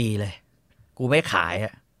จกฟรีเลยกูไม่ขายอ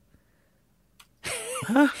ะ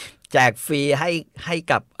แจกฟรีให้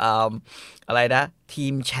กับอะไรนะที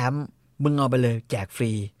มแชมป์มึงเอาไปเลยแจกฟ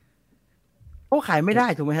รีเขาขายไม่ได้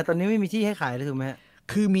ถูกไหมฮะตอนนี้ไม่มีที่ให้ขายเลยถูกไหมฮะ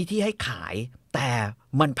คือมีที่ให้ขายแต่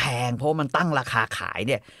มันแพงเพราะมันตั้งราคาขาย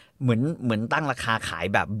เนี่ยเหมือนตั้งราคาขาย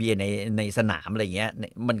แบบเบียร์ในสนามอะไรเงี้ย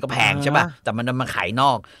มันก็แพงใช่ป่ะแต่มันมาขายน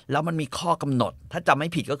อกแล้วมันมีข้อกำหนดถ้าจำไม่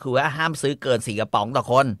ผิดก็คือว่าห้ามซื้อเกิน4 กระป๋องต่อ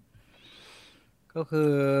คนก็คื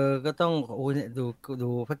อก็ต้องโอ้เนี่ยดู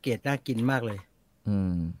แพ็กเกจน่ากินมากเลย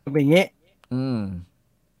เป็นอย่างงี้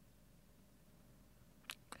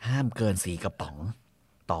ห้ามเกิน4 กระป๋อง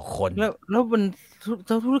ต่อคนแล้วมัน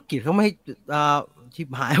ธุรกิจเขาไม่ชิบ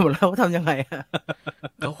หายหมดแล้วเขาทำยังไง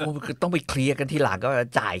เขาคงคือต้องไปเคลียร์กันทีหลังก็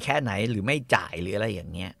จ่ายแค่ไหนหรือไม่จ่ายหรืออะไรอย่า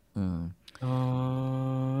งเงี้ย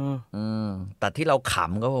แต่ที่เราข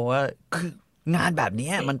ำก็เพราะว่าคืองานแบบ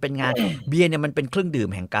นี้มันเป็นงานเบียร์เนี่ยมันเป็นเครื่องดื่ม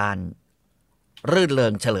แห่งการรื่นเริ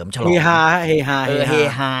งเฉลิมฉลองเฮ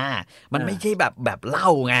ฮามันไม่ใช่แบบเหล้า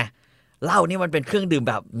ไงเหล้านี่มันเป็นเครื่องดื่ม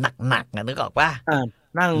แบบหนักๆนึกออกป่ะ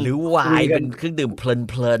หรือไวน์เป็นเครื่องดื่มเพ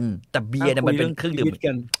ลินๆแต่เบียร์เนี่ยมันเป็นเครื่องดื่ม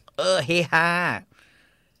เฮฮา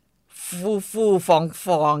ฟูฟ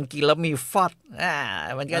องกินแล้วมีฟอด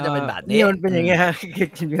มันก็จะเป็นแบบนี้มันเป็นอย่างเงี้ย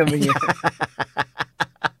กินเบียร์เป็นอย่างเงี้ย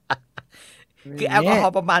คือแอลกอฮอ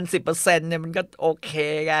ล์ประมาณ 10% เนี่ยมันก็โอเค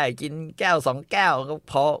ไงกินแก้ว2 แก้วก็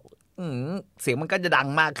พอเสียงมันก็จะดัง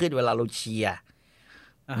มากขึ้นเวลาเราเชียร์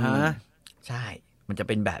ใช่มันจะเ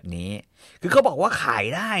ป็นแบบนี้คือเขาบอกว่าขาย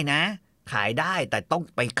ได้นะขายได้แต่ต้อง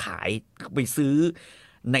ไปซื้อ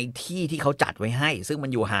ในที่เขาจัดไว้ให้ซึ่งมั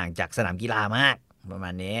นอยู่ห่างจากสนามกีฬามากประมา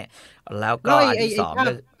ณนี้แล้วก็อันที่2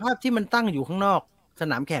ก็ภาพที่มันตั้งอยู่ข้างนอกส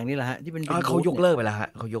นามแข่งนี่แหละฮะที่เป็นเขายกเลิกไปแล้วฮะ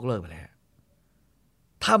เขายกเลิกไปแล้ว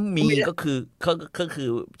ถ้ามีก็คือ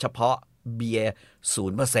เฉพาะเบียร์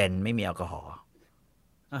 0% ไม่มีแอลกอฮอล์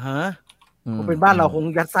เป็นบ้านเราคง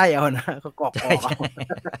ยัดไส้เอานะเขากรอกเอา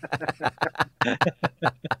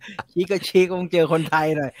ชี้ก็ชี้คงเจอคนไทย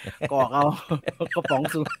หน่อยกรอกเอากระป๋อง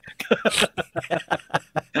สูง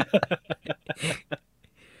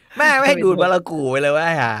แม่ไม่ให้ดูดบาลากูไปเลยว่า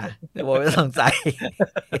ฮะเดี๋ยวผมไม่สงสัย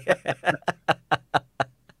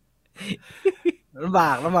ลำบ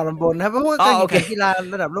ากลำบนนะเพราะว่าการแข่งกีฬา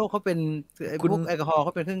ระดับโลกเขาเป็นพวกแอลกอฮอล์เข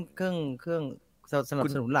าเป็นเครื่องสนับ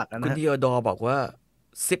สนุนหลักนะคุณดิโอดอบอกว่า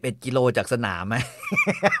11 กิโลจากสนามไหม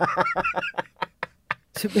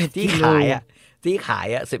ที่ขาย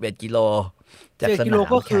อ่ะ11 กิโลจากสนาม11 กิโล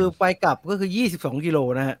ก็คือไปกลับก็คือ22 กิโล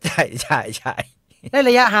นะฮะใช่ได้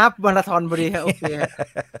ระยะฮาล์ฟมาราธอนพอดีฮะโอเค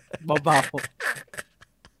เบา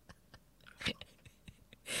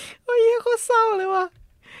เศร้าเลยว่ะ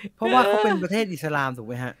เพราะว่าเขาเป็นประเทศอิสลามถูกไ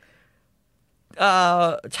หมฮะ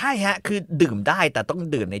ใช่ฮะคือดื่มได้แต่ต้อง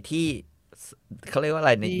ดื่มในที่เขาเรียกว่าอะไ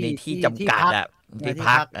รในที่จำกัดอะที่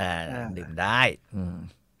พักดื่มได้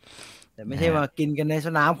แต่ไม่ใช่มากินกันในส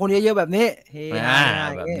นามคนเยอะๆแบบนี้แบบ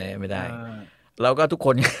นี้ไม่ได้แล้วก็ทุกค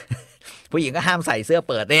นผู้หญิงก็ห้ามใส่เสื้อ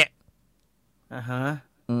เปิดเนี่ยฮะ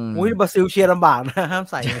อุ้ยบราซิลเชียร์ลำบากนะห้าม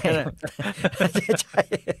ใส่ใช่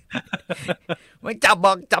ไม่จับบ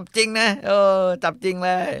อกจับจริงนะจับจริงเล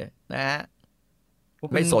ยนะฮะ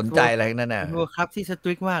ไม่สนใจอะไรนั่นน่ะดูครับที่สต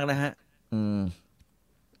ริกมากนะฮะ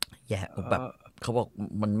แย่แบบเขาบอก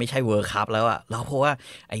มันไม่ใช่เวิร์คคัพแล้วอะแล้วเพราะว่า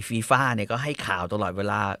ไอ้ฟีฟ่าเนี่ยก็ให้ข่าวตลอดเว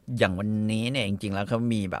ลาอย่างวันนี้เนี่ยจริงๆแล้วเขา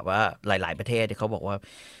มีแบบว่าหลายๆประเทศที่เขาบอกว่า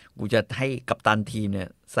กูจะให้กัปตันทีมเนี่ย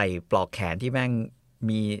ใส่ปลอกแขนที่แม่ง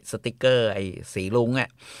มีสติกเกอร์ไอ้สีลุงอะ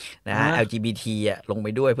นะฮะ LGBT อะลงไป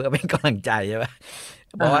ด้วยเพื่อเป็นกำลังใจใช่ไหม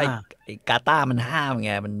เพราะว่าไอ้กาตาร์มันห้ามไ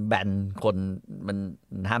งมันแบนคนมัน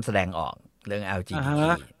ห้ามแสดงออกเรื่อง LGBT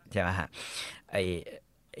ใช่ไหมฮะไ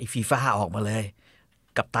อ้ฟีฟ่าออกมาเลย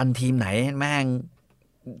กัปตันทีมไหนแม่ง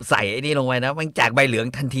ใส่ไอ้นี่ลงไปนะแม่งแจกใบเหลือง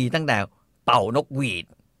ทันทีตั้งแต่เป่านกหวีด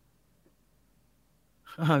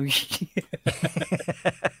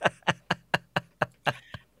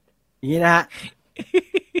อย่างนี้นะฮะ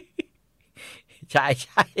ใช่ใ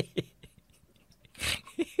ช่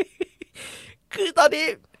คือตอนนี้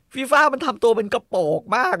ฟีฟ่ามันทำตัวเป็นกระโปง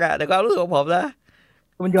มากอะแต่ความรู้สึกของผมนะ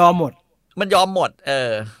มันยอมหมดมันยอมหมด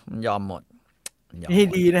มันยอมหมดนี่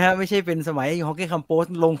ดีนะฮะไม่ใช่เป็นสมัยฮอกเก้คัมโปส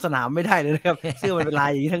ลงสนามไม่ได้เลยนะครับเสื้อมันเป็นลาย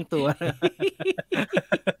อย่างนี้ทั้งตัว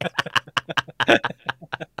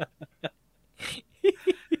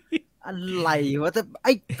อะไรวะแต่ไ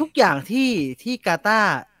อ้ทุกอย่างที่กาตา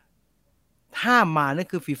ร์ห้ามมานั่น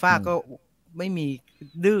คือฟีฟ่าก็ไม่มี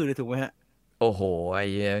ดื้อเลยถูกไหมฮะโอ้โหไอ้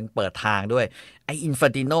เปิดทางด้วยไอ้อินฟา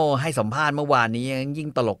นติโนให้สัมภาษณ์เมื่อวานนี้ยิ่ง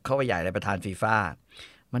ตลกเข้าไปใหญ่เลยประธานฟีฟ่า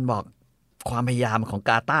มันบอกความพยายามของ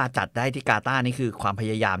กาตาร์จัดได้ที่กาตาร์นี่คือความพ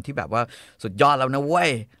ยายามที่แบบว่าสุดยอดแล้วนะเว้ย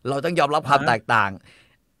เราต้องยอมรับความแตกต่าง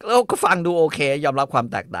เราก็ฟังดูโอเคยอมรับความ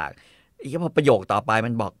แตกต่างอีกพอประโยคต่อไปมั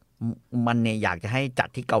นบอกมันเนี่ยอยากจะให้จัด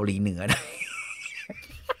ที่เกาหลีเหนือนะ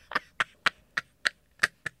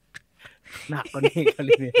หนักกว่านี้เกาห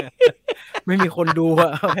ลีเหนือไม่มีคนดูอ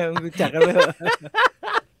ะรู้จักกันเลย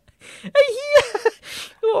ไอ้เหี้ย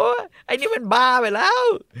โอ้ยไอ้นี่มันบ้าไปแล้ว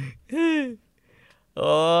โ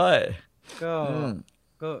อ้ยก็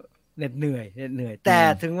เหน็ดเหนื่อยแต่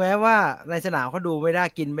ถึงแม้ว่าในสนามเขาดูไม่ได้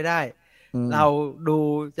กินไม่ได้เราดู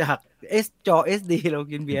จากจอ SD เรา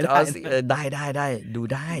กินเบียร์ได้ดู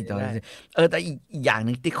ได้จอแต่อีกอย่างห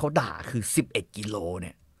นึ่งที่เขาด่าคือ11 กิโลเ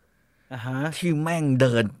นี่ยที่แม่งเ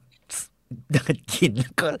ดินกิน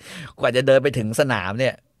ก็กว่าจะเดินไปถึงสนามเนี่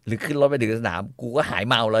ยหรือขึ้นรถไปถึงสนามกูก็หาย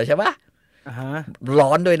เมาเลยใช่ปะร้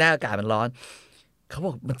อนด้วยนะอากาศมันร้อนเขาบ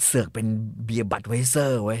อกมันเสือกเป็นเบียร์บัดไวเซอ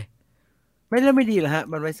ร์เว้ยไม่เล่นไม่ดีเหรอฮะ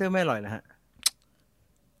บัดไวเซอร์ไม่อร่อยเหรอฮะ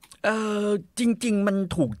จริงๆมัน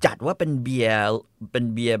ถูกจัดว่าเป็นเบีย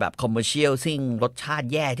ร์แบบคอมเมอร์เชียลซึ่งรสชาติ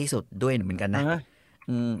แย่ที่สุดด้วยเหมือนกันนะ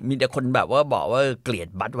มีแต่คนแบบว่าบอกว่าเกลียด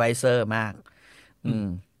บัดไวเซอร์มาก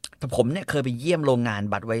แต่ผมเนี่ยเคยไปเยี่ยมโรงงาน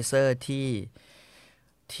บัดไวเซอร์ที่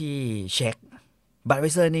เช็กบัดไว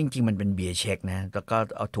เซอร์นี่จริงๆมันเป็นเบียร์เช็กนะแล้วก็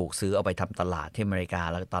เอาถูกซื้อเอาไปทำตลาดที่อเมริกา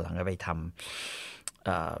แล้วตอนหลังก็ไป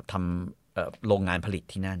ทำโรงงานผลิต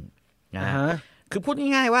ที่นั่นนะคือพูด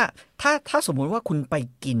ง่ายๆว่าถ้าสมมุติว่าคุณไป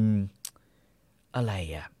กินอะไร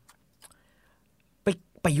อะ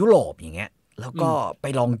ไปยุโรปอย่างเงี้ยแล้วก็ไป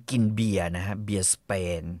ลองกินเบียร์นะฮะเบียร์สเป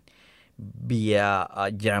นเบียร์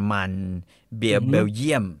เยอรมันเบียร์เบลเ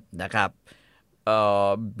ยียมนะครับ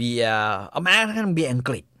เบียร์แม้กระทั่งเบียร์อัง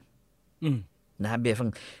กฤษนะเบียร์ฝ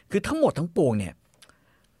รั่งคือทั้งหมดทั้งปวงเนี่ย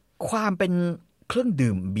ความเป็นเครื่อง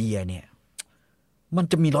ดื่มเบียร์เนี่ยมัน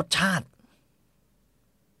จะมีรสชาติ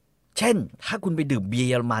เช่นถ้าคุณไปดื่มเบียร์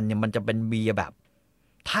เยอรมันเนี่ยมันจะเป็นเบียร์แบบ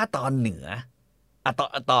ถ้าตอนเหนือ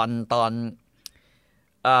ตอน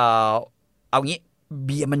เอางี้เ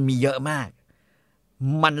บียร์มันมีเยอะมาก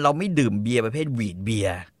เราไม่ดื่มเบียร์ประเภทวีทเบีย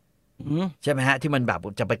ร์ใช่ไหมฮะที่มันแบบ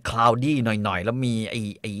จะไปคลาวดี้หน่อยๆแล้วมี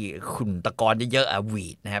ไอ้ขุ่นตะกอนเยอะๆวี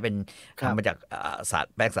ทนะฮะเป็นทำมาจาก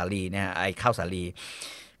แป้งสาลีเนี่ยไอ้ข้าวสาลี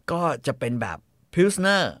ก็จะเป็นแบบพิลสเน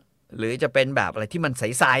อร์หรือจะเป็นแบบอะไรที่มันใ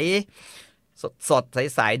สๆสดใ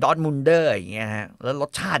สๆดอร์ทมุนเดอร์อย่างเงี้ยฮะแล้วร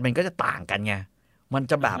สชาติมันก็จะต่างกันไงมัน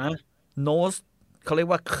จะแบบโนสเขาเรียก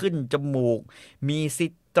ว่าขึ้นจมูกมีซิ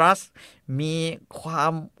ตรัสมีควา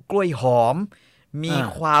มกล้วยหอมมี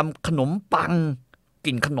ความขนมปังก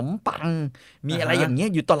ลิ่นขนมปังมีอะไรอย่างเงี้ย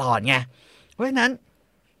อยู่ตลอดไงเพราะฉะนั้น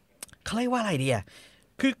เขาเรียกว่าอะไรดีอ่ะ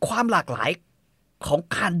คือความหลากหลายของ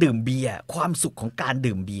การดื่มเบียร์ความสุขของการ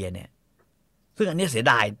ดื่มเบียร์เนี่ยซึ่งอันนี้เสีย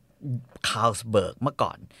ดาย คาร์ลสเบิร์กเมื่อก่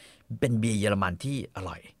อนเป็นเบียร์เยอรมันที่อ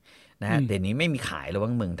ร่อยนะฮะเดี๋ยวนี้ไม่มีขายแล้วว่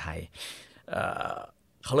าเมืองไทย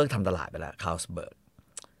เขาเลิกทำตลาดไปแล้วคาร์ลสเบิร์ก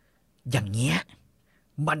อย่างเงี้ย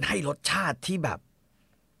มันให้รสชาติที่แบบ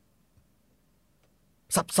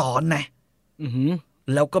ซับซ้อนนะ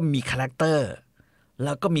แล้วก็มีคาแรคเตอร์แ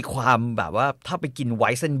ล้วก็มีความแบบว่าถ้าไปกินไว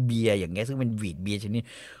เซนเบียร์อย่างเงี้ยซึ่งเป็นวีทเบียร์ชนิด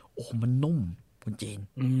โอ้มันนุ่มคุณจีน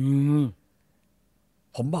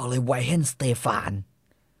ผมบอกเลยไวเฮนสเตฟาน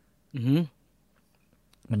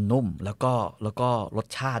มันนุ่มแล้วก็รส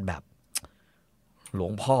ชาติแบบหลว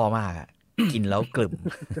งพ่อมากอะ กินแล้วกลึ่ม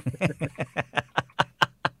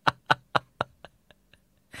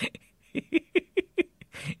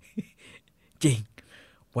จริง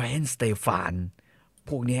ไวเฮนสเตฟานพ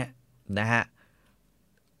วกเนี้ยนะฮะ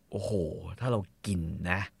โอ้โหถ้าเรากิน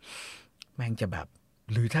นะแม่งจะแบบ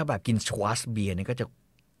หรือถ้าแบบกินชวาสเบียร์เนี่ยก็จะ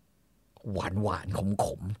หวานขมหวานข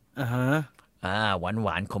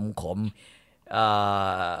ม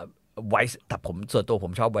ไวส์แต่ผมส่วนตัวผ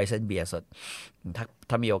มชอบไวเซนเบียร์สด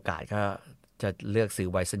ถ้ามีโอกาสก็จะเลือกซื้อ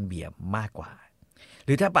ไวเซนเบียร์มากกว่าห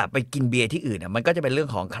รือถ้าแบบไปกินเบียร์ที่อื่นมันก็จะเป็นเรื่อง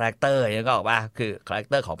ของคาแรคเตอร์นี่ก็บอกว่าคือคาแรค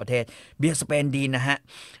เตอร์ของประเทศเบียร์สเปนดีนะฮะ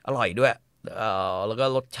อร่อยด้วยแล้วก็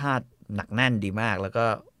รสชาติหนักแน่นดีมากแล้วก็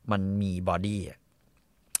มันมีบอดี้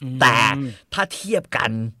แต่ถ้าเทียบกั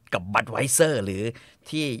นกับบัดไวเซอร์หรือ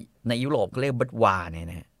ที่ในยุโรปเขาเรียกบัดวาเนี่ย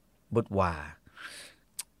นะบัดวา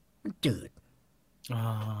มันจืด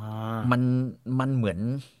มันเหมือ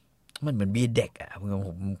นเบียร์เด็กอ่ะผ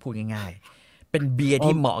มพูดง่ายๆเป็นเบียร์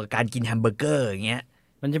ที่เหมาะกับการกินแฮมเบอร์เกอร์อย่างเงี้ย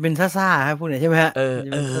มันจะเป็นซ่าๆครับพูดหน่อยใช่ไหมฮะ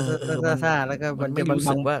ซ่าแล้วก็มันจะรู้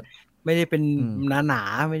สึกว่าไม่ได้เป็นหนา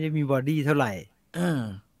ไม่ได้มีบอดี้เท่าไหร่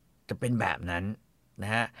จะเป็นแบบนั้นน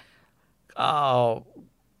ะฮะ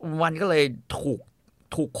มันก็เลย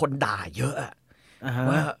ถูกคนด่าเยอะ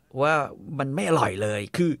ว่ามันไม่อร่อยเลย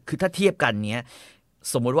คือถ้าเทียบกันเนี้ย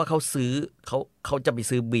สมมติว่าเขาจะไป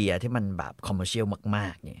ซื้อเบียร์ที่มันแบบคอมเมอร์เชียลมา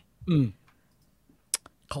กๆเนี่ย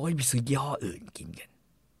เขาก็ไปซื้อยี่ห้ออื่นกินกัน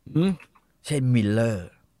เช่นมิลเลอร์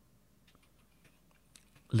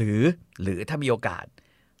หรือถ้ามีโอกาส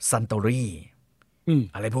ซันโตรี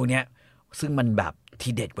อะไรพวกเนี้ยซึ่งมันแบบที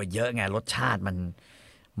เด็ดกว่าเยอะไงรสชาติมั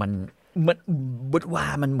นบุดว่า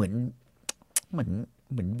มันเหมือ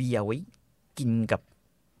นเบียร์ไว้กินกับ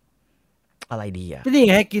อะไรดีอ่ะนี่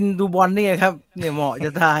ไงกินดูบอลนี่ไงครับเนี่ยเหมาะจะ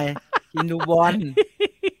ตายกินดูบอล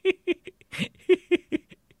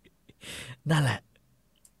นั่นแหละ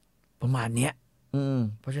ประมาณเนี้ย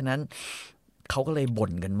เพราะฉะนั้นเขาก็เลยบ่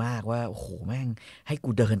นกันมากว่าโอ้โหแม่งให้กู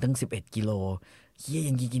เดินตั้ง11 กิโลเฮีย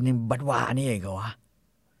ยังกินบัดวานี่เองเหรอวะ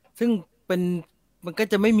ซึ่งมันก็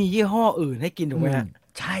จะไม่มียี่ห้ออื่นให้กินถูกไหมฮะ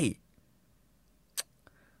ใช่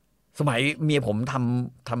สมัยเมียผม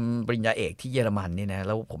ทำปริญญาเอกที่เยอรมันนี่นะแ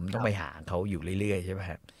ล้วผมต้องไปหาเขาอยู่เรื่อยๆใช่ไหม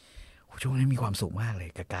ครับช่วงนั้นมีความสุขมากเลย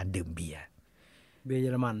กับการดื่มเบียร์เย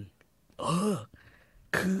อรมัน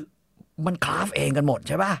คือมันคราฟเองกันหมดใ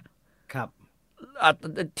ช่ป่ะครับ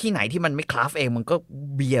ที่ไหนที่มันไม่คราฟเองมันก็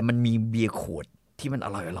เบียร์มันมีเบียร์ขวดที่มันอ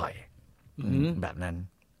ร่อยแบบนั้น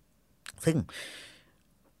ซึ่ง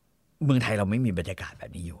เมืองไทยเราไม่มีบรรยากาศแบ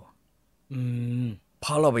บนี้อยู่พ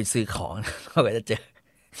อเราไปซื้อของเราก็จะเจอ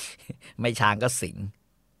ไม่ช้างก็สิง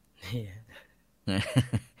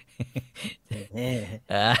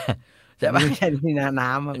ใช่ป่ะไม่ใช่ที่น้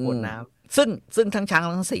ำขวดน้ำซึ่งทั้งช้าง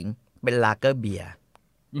ทั้งสิงเป็นลาเกอร์เบียร์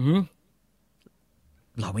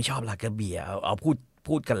เราไม่ชอบลาเกอร์เบียร์เอา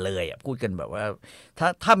พูดกันเลยอ่ะพูดกันแบบว่า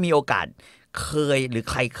ถ้ามีโอกาสเคยหรือ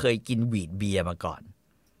ใครเคยกินวีทเบียร์มาก่อน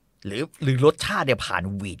หรือรสชาติเนี่ยผ่าน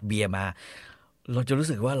วีทเบียร์มาเราจะรู้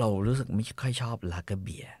สึกว่าเรารู้สึกไม่ค่อยชอบลาเกอร์เ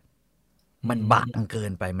บียร์มันบางเกิ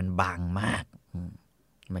นไปมันบางมาก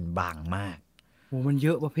มันบางมากโอ้มันเย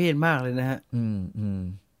อะประเภทมากเลยนะฮะ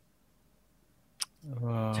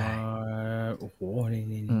ใช่โอ้โหนี่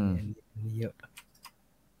เยอะ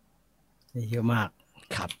นี่เยอะมาก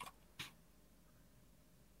ครับ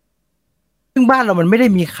ซึ่งบ้านเรามันไม่ได้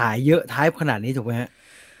มีขายเยอะท้ายขนาดนี้ถูกไหมฮะ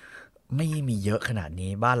ไม่มีเยอะขนาด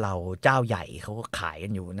นี้บ้านเราเจ้าใหญ่เขาก็ขายกั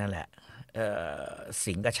นอยู่นั่นแหละ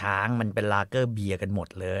สิงห์กับช้างมันเป็นลาเกอร์เบียร์กันหมด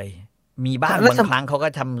เลยมีบ้างบางครั้งเขาก็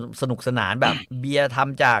ทำสนุกสนานแบบเบียร์ท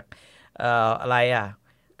ำจากอะไรอ่ะ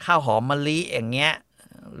ข้าวหอมมะลิอย่างเงี้ย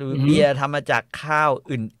หรือเบียร์ทำมาจากข้าว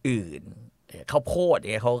อื่นๆข้าวโพด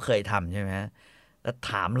เนี่ยเขาเคยทำใช่ไหมแล้ว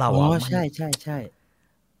ถามเราอ๋อใช่ใช่ใช่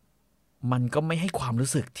มันก็ไม่ให้ความรู้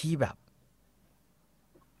สึกที่แบบ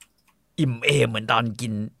อิ่มเอมเหมือนตอนกิ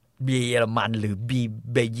นเบียร์เยอรมันหรือ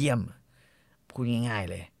เบลเยียมพูดง่ายๆ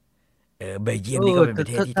เลยเบลเยียมนี่ก็เป็นประ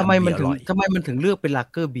เทศที่ทำเบียร์อร่อยทำไมมันถึงเลือกเป็นลา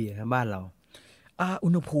เกอร์เบียร์บ้านเราอุ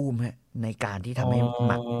ณหภูมิในการที่ทำให้ห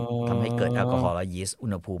มักทำให้เกิดแอลกอฮอล์และยีสต์อุ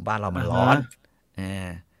ณหภูมิบ้านเรามันร้อน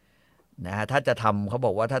นะฮะถ้าจะทำเขาบ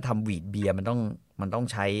อกว่าถ้าทำวีทเบียร์มันต้อง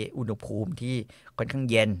ใช้อุณหภูมิที่ค่อนข้าง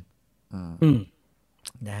เย็น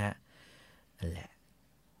นะฮะนั่นแหละ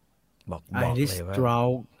บอกเลยว่า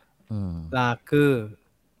ลาเกอร์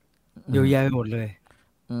เยอะแยะไปหมดเลย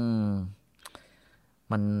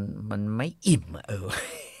มันไม่อิ่ม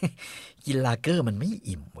กินลาเกอร์มันไม่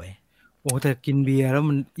อิ่มเว้ยโอ้แต่กินเบียร์แล้ว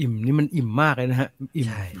มันอิ่มนี่มันอิ่มมากเลยนะฮะอิ่ม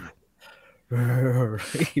ใช่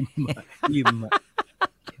อิ่ม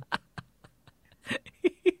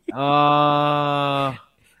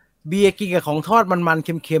เบียร์กินกับของทอดมันๆเ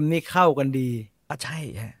ค็มๆนี่เข้ากันดีใช่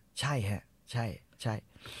ฮะใช่ฮะใช่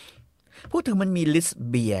พูดถึงมันมีลิสต์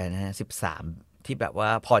เบียร์นะฮะ13ที่แบบว่า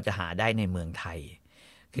พอจะหาได้ในเมืองไทย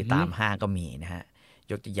คือตามห้างก็มีนะฮะ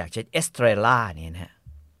ยกตัวอย่างเช่นเอสเตรล่าเนี่ยนะฮะ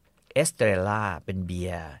เอสเตรล่าเป็นเบี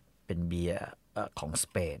ยร์ของส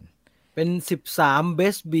เปนเป็น13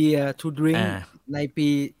 best beer to drink ในปี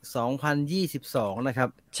2022นะครับ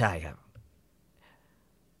ใช่ครับ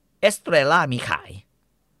เอสเตรล่ามีขาย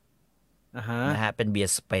นะฮะเป็นเบีย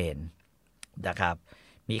ร์สเปนนะครับ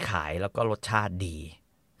มีขายแล้วก็รสชาติดี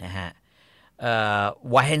นะฮะ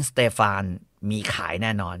ไวเฮนสเตฟานมีขายแ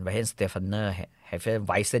น่นอนไวเฮนสเตฟานเนอร์ไฮเฟนไ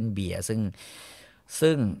วเซนเบียร์ซึ่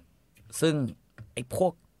งไอ้พว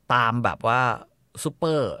กตามแบบว่าซูเป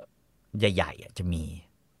อร์ใหญ่ๆจะมี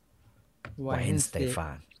ไวเฮนสเตฟา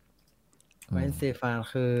น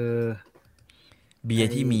คือเบียร์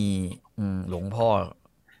ที่มีหลวงพ่อ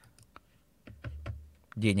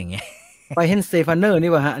ยืนอย่างเงี้ยไวเฮนสเตฟานเนอร์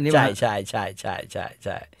นี่ป่ะฮะอันนี้ใช่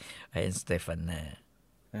ไวเฮนสเตฟานเนอร์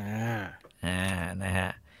นะฮ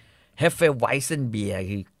ะเฮฟเฟไวเซนเบียร์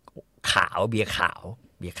คือขาวเบียร์ขาว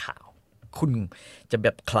คุณจะแบ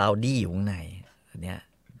บคลาวดี้อยู่ข้างในอันเนี้ย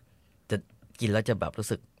จะกินแล้วจะแบบรู้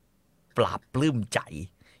สึกปราบปลื้มใจ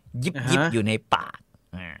ยิบอยู่ในปาก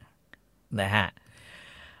นะฮะ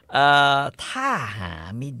ถ้าหา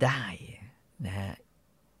ไม่ได้นะฮะ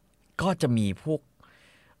ก็จะมีพวก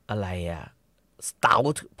อะไรสเตา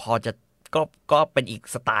ท์พอจะก็เป็นอีก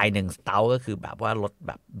สไตล์หนึ่งสเตาท์ก็คือแบบว่ารสแ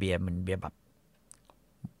บบเบียร์มันเบียร์แบบ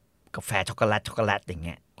กาแฟช็อกโกแลตอย่างเ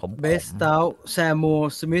งี้ยเบสสเตาท์แซมโม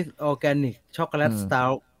สมิธออร์แกนิกช็อกโกแลตสเตา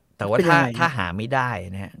ท์แต่ว่าถ้าหาไม่ได้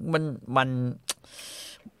นะฮะ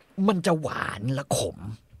มันจะหวานและขม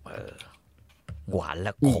หวานแล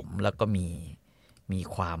ะขมแล้วก็มี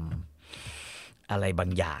ความอะไรบา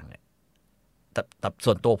งอย่างแต่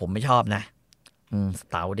ส่วนตัวผมไม่ชอบนะส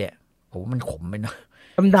เตาท์เนี่ยผมว่ามันขมไปเนาะ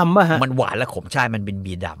ดำป่ะฮะมันหวานและขมใช่มันเป็นเ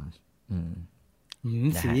บียร์ด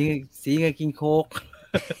ำสีไงกินโค้ก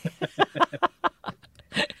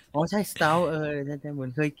อ๋อใช่สเตาท์ใช่เหมือ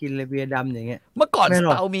นเคยกินเลยเบียร์ดำอย่างเงี้ยเมื่อก่อนส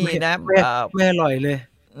เตาท์มีนะไม่อร่อยเลย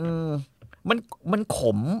มันข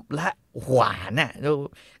มและหวานน่ะ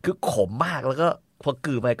คือขมมากแล้วก็พอ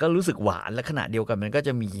กือไปก็รู้สึกหวานและขณะเดียวกันมันก็จ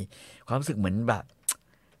ะมีความรู้สึกเหมือนแบบ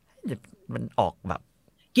มันออกแบบ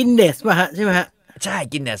กินเนสป่ะฮะใช่ไหมฮะใช่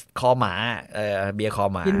กินเนสคอหมาเบียร์คอ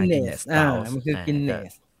หมากินเนสมันคือกินเน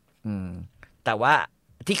สแต่ว่า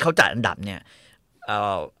ที่เขาจัดอันดับเนี่ย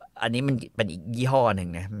อันนี้มันเป็นอีกยี่ห้อหนึ่ง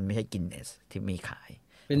นะมันไม่ใช่กินเนสที่มีขาย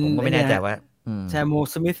ผมก็ไม่แน่ใจว่าแซมโม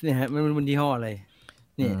สมิธเนี่ยฮะมันยี่ห้ออะไร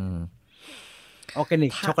นี่ออร์แกนิ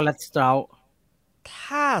กช็อกโกแลตสเตาท์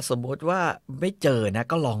ถ้าสมมติว่าไม่เจอนะ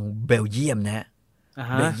ก็ลองเบลเยียมนะฮะ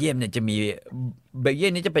เบลเยียมเนี่ยจะมีเบลเยีย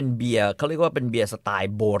มนี่จะเป็นเบียร์เขาเรียกว่าเป็นเบียร์สไต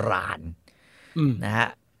ล์โบราณนะฮะ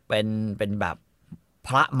เป็นแบบพ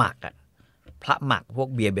ระหมักพวก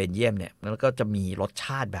เบียร์เบลเยียมเนี่ยแล้วก็จะมีรสช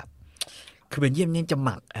าติแบบคือเบลเยียมนี่จะห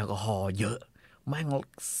มักแอลกอฮอล์เยอะมาก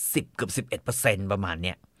10 เกือบ 11% ประมาณเ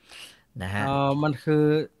นี้ยนะฮะมันคือ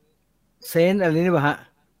เซนอะไรนี่ป่ะฮะ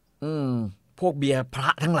พวกเบียร์พระ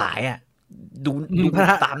ทั้งหลายอ่ะดู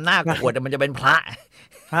ตามหน้าขวดมันจะเป็นพระ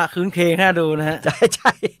คืนเคงน่าดูนะฮะใ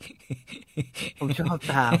ช่ผมชอบ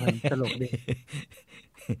ตามันตลกดี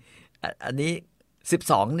อันนี้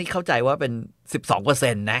12นี่เข้าใจว่าเป็น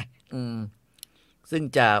 12% นะซึ่ง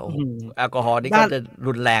จะแอลกอฮอล์นี่ก็จะ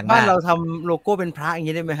รุนแรงมากบ้านเราทำโลโก้เป็นพระอย่าง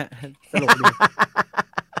นี้ได้ไหมฮะตลกดี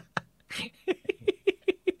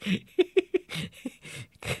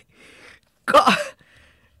ก็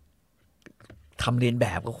ทำเรียนแบ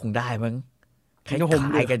บก็คงได้มั้งคล้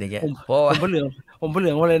ายกันอย่างเงี้ยเพราะว่าผมเหลื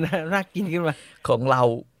องมาเลยนะน่ากินขึ้นมาของเรา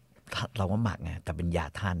ก็หมักไงแต่เป็นยา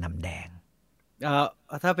ท่าน้ำแดง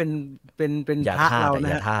ถ้าเป็นพระเราน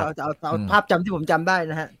ะฮะเอาภาพจำที่ผมจำได้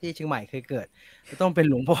นะฮะที่เชียงใหม่เคยเกิดต้องเป็น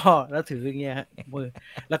หลวงพ่อแล้วถืออย่างเงี้ยฮะมือ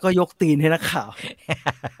แล้วก็ยกตีนให้นักข่าว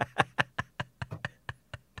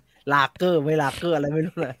ลาเกอร์ไม่ลาเกอร์อะไรไม่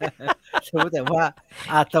รู้เลยรู้แต่ว่า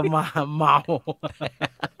อาตมาเมา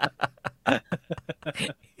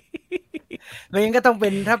ไม่งั้นก็ต้องเป็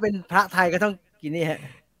นถ้าเป็นพระไทยก็ต้องกินนี่ฮะ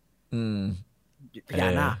พญา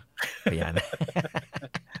นา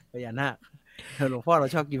ค พญานาคหลวงพ่อเรา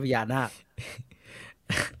ชอบกินพญานาค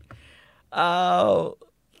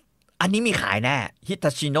อันนี้มีขายแน่ฮิต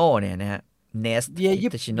าชิโน่เนี่ยนะฮะเนสฮิ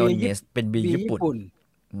ตาชิโน่เนสเป็นเบียร์ญี่ปุ่น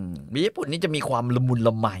เบียร์ญี่ปุ่นนี่จะมีความละมุนล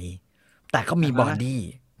ะไมแต่ก็มีบอดี้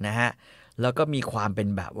นะฮะแล้วก็มีความเป็น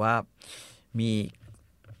แบบว่า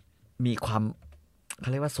มีความเขา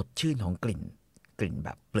เรียกว่าสดชื่นของกลิ่นแบ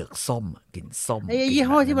บเปลือกส้มกลิ่นส้มไอ้ยี่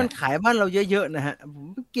ห้อที่มันขายบ้านเราเยอะๆนะฮะผม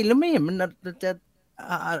กินแล้วไม่เห็นมันจะ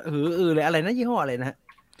เลยอะไรนะยี่ห้ออะไรนะฮะ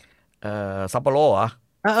ซัปโปโร่เหรอ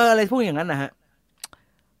อะไรพวกอย่างนั้นนะฮะ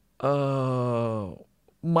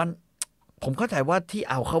มันผมเข้าใจว่าที่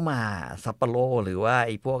เอาเข้ามาซัปโปโร่หรือว่าไ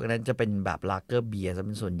อ้พวกนั้นจะเป็นแบบลาเกอร์เบียร์ซะเ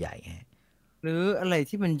ป็นส่วนใหญ่หรืออะไร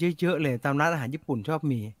ที่มันเยอะๆเลยตามร้านอาหารญี่ปุ่นชอบ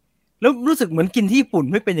มีแล้วรู้สึกเหมือนกินที่ญี่ปุ่น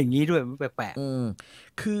ไม่เป็นอย่างนี้ด้วยแปลก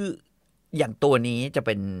ๆคืออย่างตัวนี้จะเ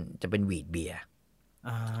ป็นวีทเบียร์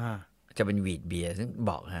จะเป็นวีทเบียร์ซึ่ง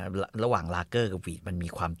บอกฮะระหว่างลาเกอร์กับวีทมันมี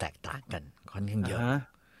ความแตกต่างกันค่อนข้างเยอะ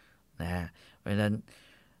นะฮะเพราะฉะนั้น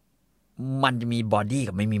มันจะมีบอดี้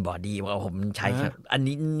กับไม่มีบอดี้ว่าผมใช้อัน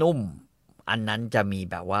นี้นุ่มอันนั้นจะมี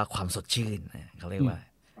แบบว่าความสดชื่นเขาเรียกว่า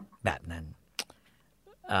แบบนั้น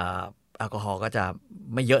แอลกอฮอล์ก็จะ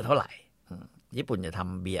ไม่เยอะเท่าไหร่ญี่ปุ่นจะท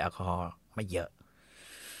ำเบียร์แอลกอฮอล์ไม่เยอะ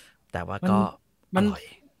แต่ว่าก็อร่อย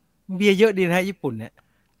เบียร์เยอะดีนะญี่ปุ่นเนี่ย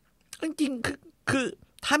จริงๆคือ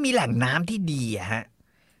ถ้ามีแหล่งน้ำที่ดีฮะ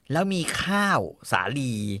แล้วมีข้าวสา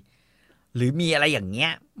ลีหรือมีอะไรอย่างเงี้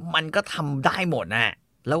ยมันก็ทำได้หมดนะ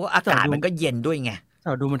แล้วก็อากาศมันก็เย็นด้วยไง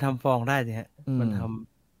ดูมันทำฟองได้สิฮะมันท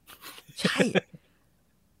ำใช่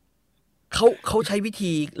เขาใช้วิ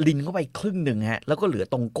ธีลินเข้าไปครึ่งหนึ่งฮะแล้วก็เหลือ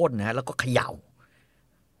ตรงก้นนะฮะแล้วก็เขย่า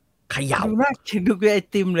ดูน่ากินดูเป็นไอ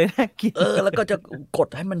ติมเลยน่ากินแล้วก็จะกด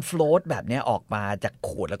ให้มันโฟลตแบบนี้ออกมาจากข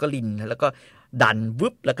วดแล้วก็ลินแล้วก็ดันวึ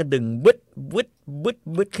บแล้วก็ดึง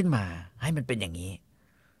วึดขึ้นมาให้มันเป็นอย่างนี้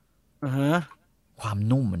ความ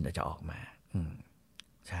นุ่มมันจะออกมา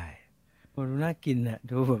ใช่ดูน่ากินอ่ะ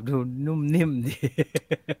ดูแบบดูนุ่มนิ่มดี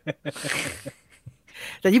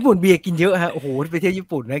แต่ญี่ปุ่นเบียร์กินเยอะฮะโอ้โหไปเที่ยวญี่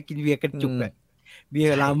ปุ่นนะกินเบียร์กันจุกเลยเบีย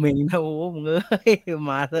ร์ราเมงนะโอ้มึง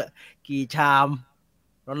มาเถอะกี่ชาม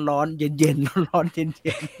ร้อนเย็นร้อนเย็น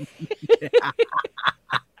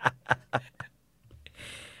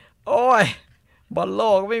โอ้ยบอลโล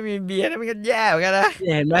กไม่มีเบียร์นะมันก็แย่เหมือนกันนะเ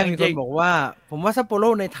ห็นไหมมีคนบอกว่าผมว่าซัปโปโร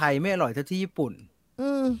ในไทยไม่อร่อยเท่าที่ญี่ปุ่น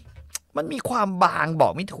มันมีความบางบอ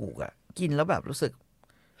กไม่ถูกอ่ะกินแล้วแบบรู้สึก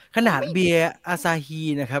ขนาดเบียร์อาซาฮี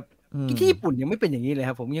นะครับที่ญี่ปุ่นยังไม่เป็นอย่างนี้เลยค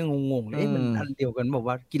รับผมยังงงๆเลยมันอันเดียวกันบอก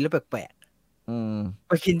ว่ากินแล้วแปลกไ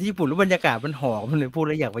ปกินที่ญี่ปุ่นแล้วบรรยากาศมันหอมเลยพูดแ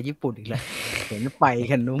ล้วอยากไปญี่ปุ่นอีกแล้วเห็นไป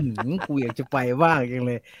กันนุ่มกูอยากจะไปบ้างจังเ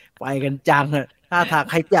ลยไปกันจังอะถ้า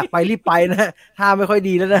ใครอยากไปรีบไปนะถ้าไม่ค่อย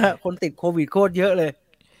ดีแล้วนะคนติดโควิดโคตรเยอะเลย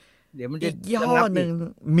เดี๋ยวมันจะยี่ห้อหนึ่ง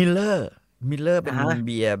มิลเลอร์เป็นเ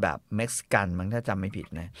บียร์แบบเม็กซิกันมั้งถ้าจำไม่ผิด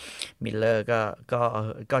นะมิลเลอร์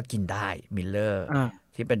ก็กินได้มิลเลอร์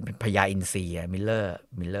ที่เป็นพญาอินทรีย์มิลเลอ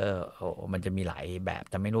ร์โอ้มันจะมีหลายแบบ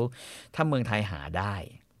แต่ไม่รู้ถ้าเมืองไทยหาได้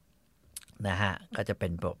นะฮะก็จะเป็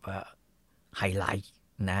นแบบว่าไฮไลท์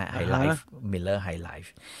นะฮะไฮไลท์มิลเลอร์ไฮไล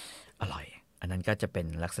ท์อร่อยอันนั้นก็จะเป็น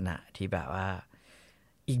ลักษณะที่แบบว่า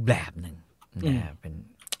อีกแบบหนึ่งนะเป็น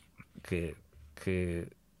คือ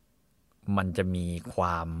มันจะมีคว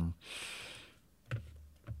าม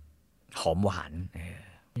หอมหวาน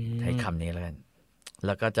ใช้คำนี้แล้วกันแ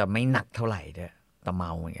ล้วก็จะไม่หนักเท่าไหร่ด้วยตะเม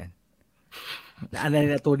าเหมือนกันอันนั้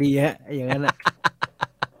นตัวดีฮะอย่างนั้นนะ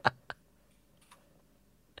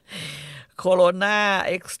โคโรนา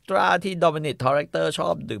เอ็กซ์ตร้าที่โดมินิกทอร์เรคเตอร์ชอ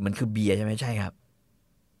บดื่มมันคือเบียร์ใช่ไหมใช่ครับ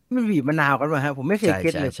มันบีบมะนาวกันมาฮะผมไม่เคยเก็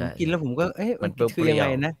ตเลยผมกินแล้วผมก็มันคือยังไง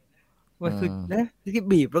นะมันคือนะที่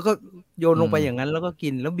บีบแล้วก็โยนลงไปอย่างนั้นแล้วก็กิ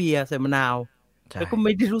นแล้วเบียร์ใส่มะนาวแล้วก็ไ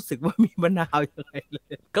ม่ได้รู้สึกว่ามีมะนาวยังไงเล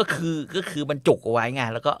ยก็คือมันจุกเอาไว้ไง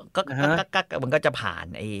แล้วก็มันก็จะผ่าน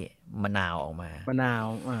ไอ้มะนาวออกมามะนาว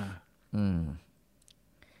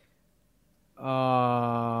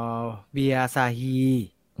เบียร์ซาฮี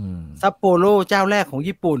ซัปโปโรเจ้าแรกของ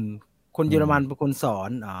ญี่ปุ่นคนเยอรมันเป็นคนสอ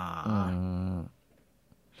น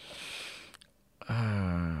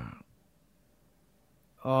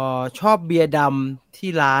ชอบเบียร์ดำที่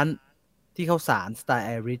ร้านที่เขาสารสไตล์ไ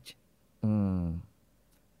อริช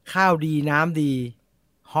ข้าวดีน้ำดี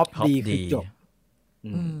ฮอปดีคือจบ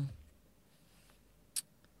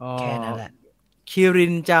แค่นั้นแหละคิริ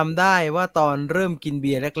นจำได้ว่าตอนเริ่มกินเ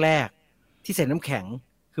บียร์แรกๆที่ใส่น้ำแข็ง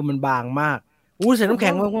คือมันบางมากใส่น้ำแข็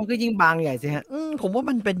งมันก็ยิ่งบางใหญ่สิฮะผมว่า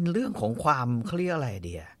มันเป็นเรื่องของความเขาเรียกอะไรเ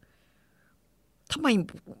ดียทำไม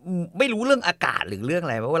ไม่รู้เรื่องอากาศหรือเรื่องอะ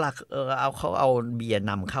ไรเวลาเขาเอาเบียร์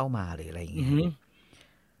นำเข้ามาหรืออะไรอย่างเงี้ย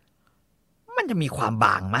มันจะมีความบ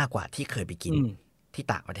างมากกว่าที่เคยไปกินที่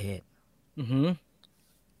ต่างประเทศ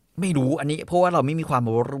ไม่รู้อันนี้เพราะว่าเราไม่มีความ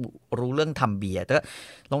รู้เรื่องทำเบียร์แต่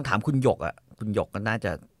ลองถามคุณหยกอ่ะคุณหยกก็น่าจ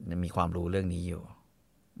ะมีความรู้เรื่องนี้อยู่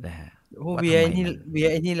นะฮะโอ้เบียร์ไอ้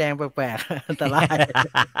นี่แรงแปลกๆอันตราย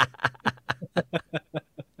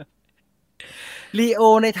ลีโอ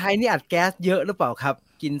ในไทยนี่อัดแก๊สเยอะหรือเปล่าครับ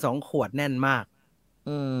กิน2 ขวดแน่นมาก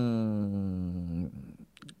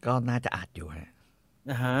ก็น่าจะอัดอยู่ฮะ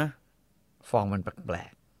ฟองมันแปล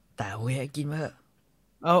กๆแต่เว้ยกินมา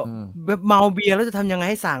เอาแบบเมาเบียร์แล้วจะทำยังไง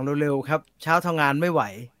ให้สั่งเร็วๆครับเช้าทำงานไม่ไหว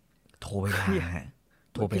โทรไป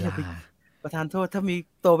ลาประธานโทษถ้ามี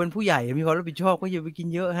โตเป็นผู้ใหญ่มีความรับผิดชอบก็อย่าไปกิน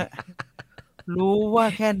เยอะฮะรู้ว่า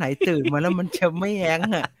แค่ไหนตื่นมาแล้วมันจะไม่แห้ง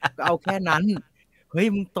อ่ะก็เอาแค่นั้นเฮ้ย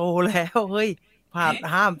มึงโตแล้วเฮ้ยผ่าน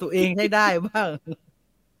ห้ามตัวเองให้ได้บ้าง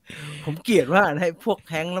ผมเกลียดว่าให้พวก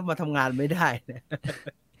แฮงแล้วมาทำงานไม่ได้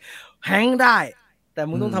แฮงได้แต่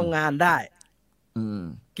มึงต้องทำงานได้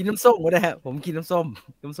กินน้ำส้มก็ได้ฮะผมกินน้ำส้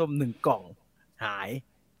ม1 กล่องหาย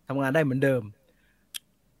ทำงานได้เหมือนเดิม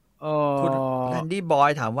คุณแลนดี้บอย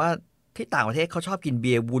ถามว่าที่ต่างประเทศเขาชอบกินเ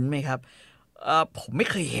บียร์วุ้นไหมครับผมไม่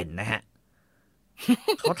เคยเห็นนะฮะ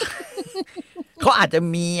เขาอาจจะ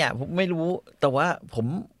มีอ่ะผมไม่รู้แต่ว่าผม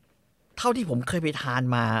เท่าที่ผมเคยไปทาน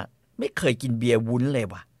มาไม่เคยกินเบียร์วุ้นเลย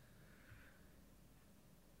ว่ะ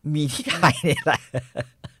มีที่ไทยนี่แหละ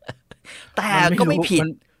แต่ก็ไม่ผิด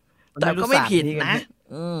นะ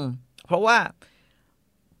เพราะว่า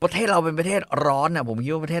ประเทศเราเป็นประเทศร้อนอ่ะผมคิ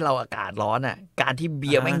ดว่าประเทศเราอากาศร้อนอ่ะการที่เ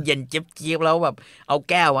บียร์แม่งเย็นเจี๊ยบแล้วแบบเอา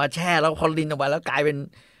แก้วมาแช่แล้วพอลินออกมาแล้วกลายเป็น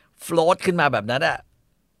โฟลตขึ้นมาแบบนั้นอ่ะ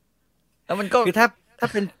แล้วมันก็คือถ้า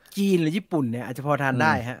เป็นจีนหรือญี่ปุ่นเนี่ยอาจจะพอทานไ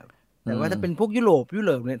ด้ฮะแต่ว่าถ้าเป็นพวกยุโรปเ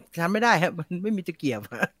นี่ยทานไม่ได้ฮะมันไม่มีตะเกียบ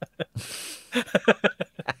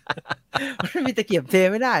มันไม่มีตะเกียบเท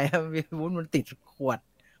ไม่ได้ครับวุ้นมันติดขวด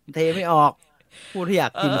มันเทไม่ออกพูดที่อยา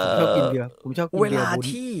กกินผมชอบกินเบียร์ผมชอบกินเบียร์วุ้น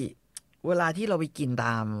เวลาที่เราไปกินต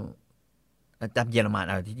ามเยอรมัน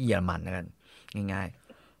ที่เยอรมันกันง่าย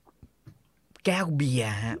ๆแก้วเบียร์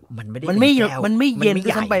ฮะมันไม่เย็น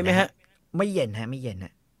ขึ้นไปไหมฮะไม่เย็นฮะไม่เย็นฮ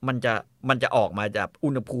ะมันจะออกมาจากอุ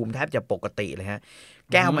ณหภูมิแทบจะปกติเลยฮะ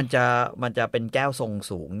แก้วมันจะเป็นแก้วทรง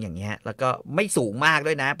สูงอย่างเงี้ยแล้วก็ไม่สูงมาก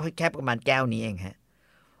ด้วยนะเพราะแค่ประมาณแก้วนี้เองฮะ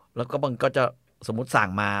แล้วก็มันก็จะสมมุติสั่ง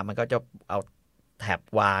มามันก็จะเอาแถบ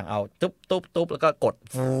วางเอาตุ๊บแล้วก็กด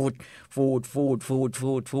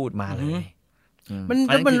ฟูดมาเลย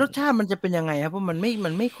มันรสชาติมันจะเป็นยังไงครับเพราะมัน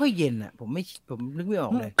ไม่ค่อยเย็นอ่ะผมนึกไม่ออ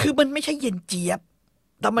กเลยคือมันไม่ใช่เย็นเจี๊ยบ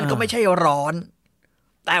แต่มันก็ไม่ใช่ร้อน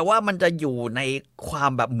แต่ว่ามันจะอยู่ในควา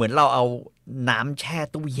มแบบเหมือนเราเอาน้ำแช่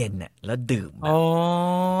ตู้เย็นเนี่ยแล้วดื่ม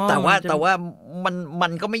แต่ว่ามั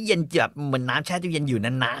นก็ไม่เย็นจับเหมือนน้ำแช่ตู้เย็นอยู่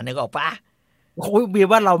นานๆนึกออกปะโอ้ยเบียร์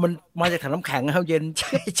บ้านเรามันมาจากถังน้ำแข็งครับเย็นใ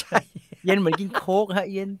ช่เย็นเหมือนกินโค้กฮะ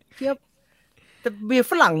เย็นเจี๊ยบแต่เบียร์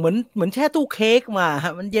ฝรั่งเหมือนแช่ตู้เค้กมาฮ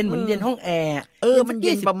ะมันเย็นเหมือนเย็นห้องแอร์มันเ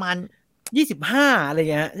ย็นประมาณ25อะไร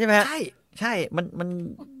เงี้ยใช่ไหมใช่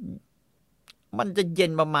มันจะเย็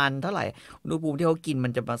นประมาณเท่าไหร่อุณหภูมิที่เขากินมั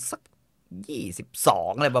นจะมาสัก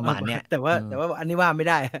22อะไรประมาณเนี้ยแต่ว่าอันนี้ว่าไม่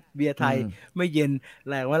ได้เบียร์ไทยไม่เย็น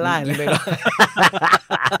แรงว่าไล่เลย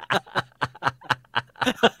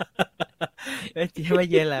ไม่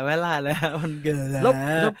เย็นแหละไม่ล่าแล้วมันเกินแ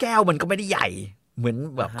ล้วแก้วมันก็ไม่ได้ใหญ่เหมือน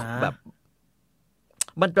แบบ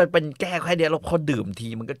มันเป็นแก้วแค่เดียวแล้วพอดื่มที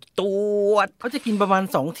มันก็ตัวเขาจะกินประมาณ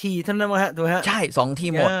2 ทีเท่านั้นมั้งฮะถูกไหมฮะใช่2 ที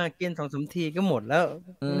หมดกิน2-3 ทีก็หมดแล้ว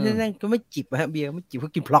นั่นก็ไม่จิบฮะเบียร์ไม่จิบเข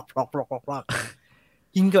ากินพลอก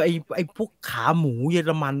กินกับไอ้พวกขาหมูเยอ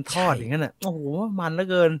รมันทอดอย่างนั้นอ่ะโอ้โหมันเหลือ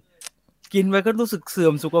เกินกินไปก็รู้สึกเสื่อ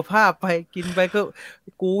มสุขภาพไปกินไปก็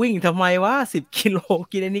กูวิ่งทำไมวะ10 กิโล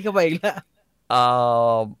กินอันนี้เข้าไปอีกแล้ว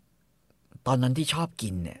ตอนนั้นที่ชอบกิ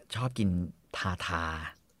นเนี่ยชอบกินทา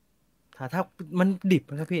มันดิบ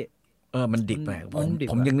นะครับพี่มันดิบไป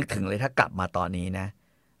ผมยังนึกถึงเลยถ้ากลับมาตอนนี้นะ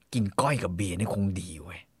กินก้อยกับเบียร์นี่คงดีเ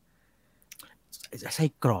ว้ยไส้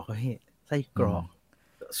กรอกพี่ไส้กรอก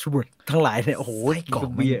สูตรทั้งหลายเนี่ยโอ้โหไส้กรอ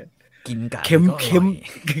กเบียร์กินกับเค็ม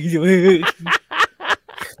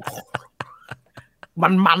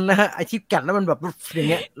มันนะฮะไอที่กัดแล้วมันแบบอย่าง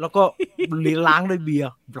เงี้ยแล้วก็ล้างด้วยเบียร์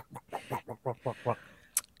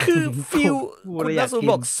คือฟิลคุณนักสูตร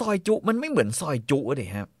บอกซอยจุมันไม่เหมือนซอยจุเลย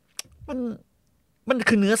ครับมัน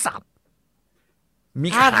คือเนื้อสับมี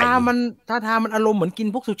ไข่ท่ามันอารมณ์เหมือนกิน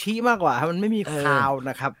พวกซูชิมากกว่ามันไม่มีคาว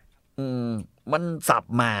นะครับมันสับ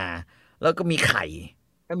มาแล้วก็มีไข่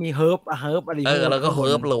ก็มีเฮิร์บอะไรแล้วก็เฮิ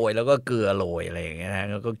ร์บโรยแล้วก็เกลือโรยอะไรอย่างเงี้ยนะ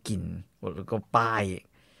แล้วก็กินแล้วก็ป้าย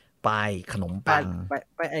ขนมปัง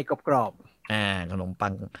ไปไอ้กรอบขนมปั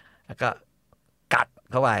งแล้วก็กัด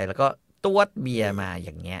เข้าไปแล้วก็ตวดเบียร์มาอ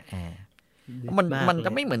ย่างเงี้ยมันจ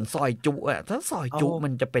ะไม่เหมือนซอยจุอ่ะถ้าซอยจุมั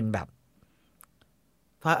นจะเป็นแบบ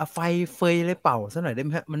ไฟเฟยเลยเป่าซะหน่อยได้ไห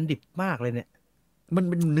มฮะมันดิบมากเลยเนี่ยมัน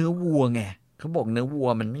เป็นเนื้อวัวไง เขาบอกเนื้อวัว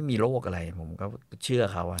มันไม่มีโรคอะไรผมก็เชื่อ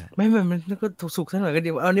เขาอะไม่มันก็สุกๆสักหน่อยก็ดี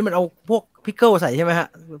อันนี้มันเอาพวกพิกเกิลใส่ใช่ไหมฮะ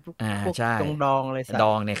พวกใช่ดองอะไรใส่ด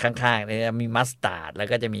องในข้างๆเนี่ยมีมัสตาร์ดแล้ว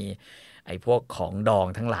ก็จะมีไอ้พวกของดอง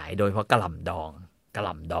ทั้งหลายโดยเฉพาะกะหล่ำดอง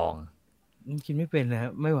กินไม่เป็นน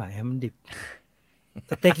ะไม่ไหวมันดิบ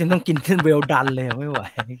สเต็กยังต้องกินขึ้นเวลดันเลยไม่ไหว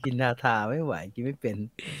กินทาไม่ไหวกินไม่เป็น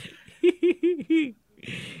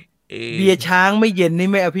เบียร์ช้างไม่เย็นนี่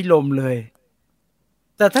ไม่อภิรมเลย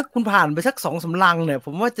แต่ถ้าคุณผ่านไปสัก2-3 ลังเนี่ยผ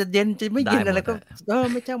มว่าจะเย็นจะไม่เย็นอะไรก็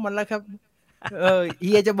ไม่เจ้ามันแล้วครับเ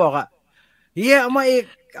ฮียจะบอกเฮียเอามา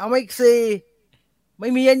อีก4ไม่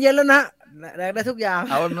มีเย็นแล้วนะแดกได้ทุกอย่าง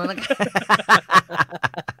เอามัน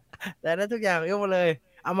แดกได้ทุกอย่างยกมาเลย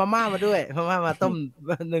เอามาม่ามาด้วยมาต้ม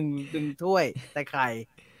1ถ้วยแต่ไข่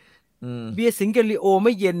เบียร์สิงเกลิโอไ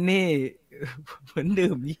ม่เย็นนี่เหมือน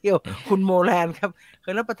ดื่มเยี่ยวคุณโมแลนครับเค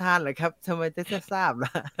ยรับประทานเหรอครับทำไมจะทราบล่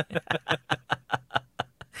ะ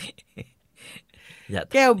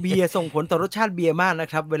แก้วเบียร์ส่งผลต่อรสชาติเบียร์มากนะ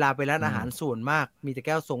ครับเวลาไปร้านอาหารส่วนมากมีแต่แ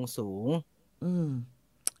ก้วทรงสูง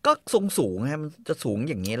ก็ทรงสูงฮะมันจะสูง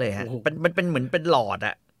อย่างนี้เลยฮะมันเป็นเหมือนเป็นหลอดอ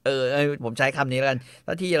ะผมใช้คำนี้แล้วกัน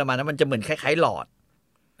ถ้าที่เยอรมันนั้นมันจะเหมือนคล้ายๆหลอด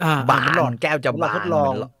บานหลอดแก้วจะบาน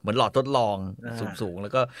เหมือนหลอดทดลองสูงๆแล้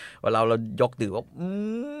วก็เวลาเรายกดื่มว่า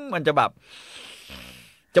มันจะแบบ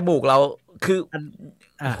จมูกเราคือ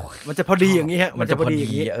มันจะพอดีอย่างนี้ฮะมันจะพอดีอย่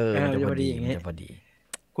างนี้มันจะพอดีอย่างนี้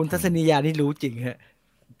คุณทัศนียานี่รู้จริงฮะ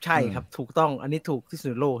ใช่ครับถูกต้องอันนี้ถูกที่สุด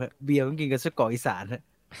ในโลกฮะเบียร์ต้องกินกับไส้กรอกอีสานฮะ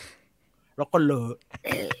แล้วก็เลอะ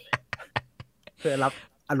เพื่อรับ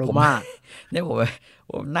อารมาเนี่ยผม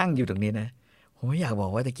นั่งอยู่ตรงนี้นะผมไม่อยากบอ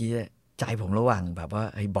กว่าตะกี้ใจผมระหว่างแบบว่า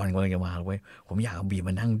ไอ้บอลกำลังจะมาเว้ยผมอยากเอาเบียร์ม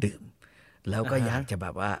านั่งดื่มแล้วก็อยากจะแบ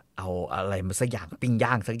บว่าเอาอะไรมาสักอย่างปิ้งย่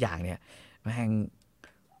างสักอย่างเนี่ยแม่ง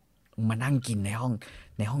มานั่งกินในห้อ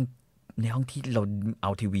งที่เราเอ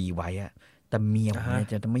าทีวีไว้อะแต่เมียผมเนี่ย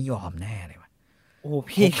จะไม่ยอมแน่เลยวะโอ้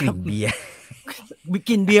พี่กลิ่นเบียร์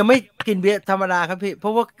กินเบียร์ไม่กินเบียร์ธรรมดาครับพี่เพรา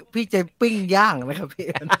ะว่าพี่จะปิ้งย่างนะครับพี่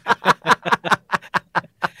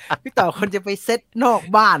พี่ต่อคนจะไปเซตนอก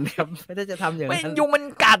บ้านครับไม่ได้จะทำอย่างนั้นยุงมัน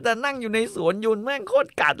กัดแต่นั่งอยู่ในสวนยุงแม่งโคตร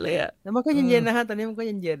กัดเลยอะแล้วมันก็เย็นๆนะฮะตอนนี้มันก็เ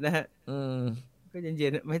ย็นๆนะฮะก็เย็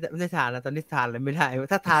นๆไม่ได้ทานนะตอนนี้ทานเลยไม่ได้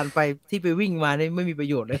ถ้าทานไปที่ไปวิ่งมานี่ไม่มีประ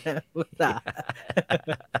โยชน์เลยนะอุตส่าห์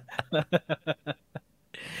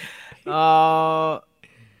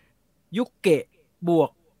ยุเกะบว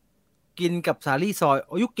กกินกับสาลี่ซอย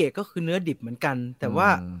ยุเกะก็คือเนื้อดิบเหมือนกันแต่ว่า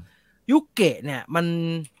ยุเกะเนี่ยมัน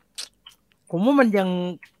ผมว่ามันยั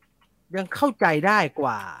งเข้าใจได้ก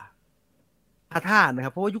ว่าพาท่านะครั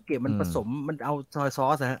บเพราะว่ายุเกะมันผสมมันเอาซอยซอ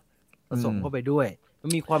สฮะผสมเข้าไปด้วยมั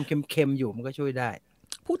นมีความเค็มๆอยู่มันก็ช่วยได้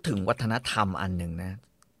พูดถึงวัฒนธรรมอันหนึ่งนะ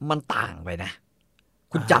มันต่างไปนะ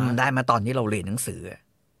คุณจำได้มาตอนที่เราเรียนหนังสือ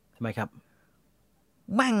ทำไมครับ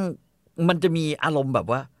มั่งมันจะมีอารมณ์แบบ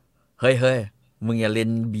ว่าเฮ้ยมึงอย่าเล่น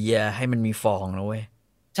เบียร์ให้มันมีฟองนะเว้ย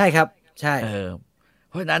ใช่ครับใช่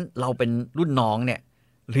เพราะฉะนั้นเราเป็นรุ่นน้องเนี่ย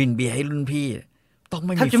ลินเบียร์ให้รุ่นพี่ต้องไ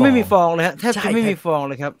ม่มีฟองแทบจะไม่มีฟองเลยฮะแทบจะไม่มีฟอง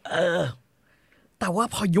เลยครับแต่ว่า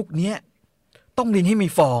พอยุคนี้ต้องลินให้มี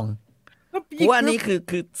ฟองเพราะว่านี่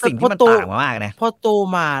คือสิ่งที่มันต่างมากนะพอโต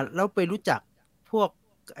มาแล้วไปรู้จักพวก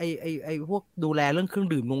ไอพวกดูแลเรื่องเครื่อง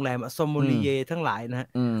ดื่มโรงแรมซอมโมลีเยทั้งหลายนะฮะ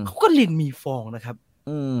เขาก็ลินมีฟองนะครับ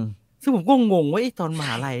ซึ่งผมก็งงว่าตอนมห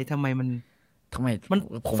าลัยทำไมมัน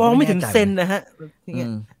ฟองไม่ถึงเซนนะฮะอย่างเงี้ย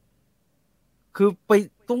คือไป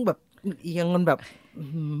ต้องแบบเอียงมันแบบ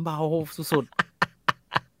เบาสุด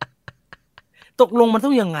ๆตกลงมันต้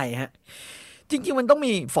องยังไงฮะจริงๆมันต้อง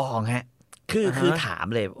มีฟองฮะคือถาม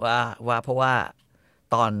เลยว่าเพราะว่า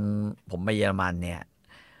ตอนผมไปเยอรมันเนี่ย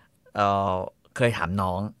เคยถาม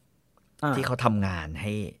น้องที่เขาทำงานใ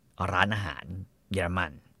ห้ร้านอาหารเยอรมั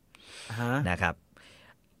นนะครับ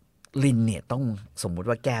ลินเนี่ยต้องสมมุติ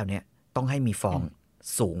ว่าแก้วเนี่ยต้องให้มีฟอง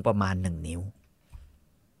สูงประมาณ1 นิ้ว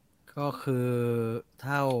ก็คือเ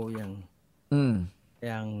ท่าอย่าง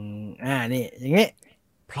นี่อย่างงี้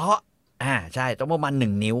เพราะใช่ต้องประมาณ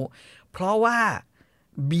1 นิ้วเพราะว่า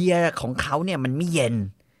เบียร์ของเขาเนี่ยมันไม่เย็น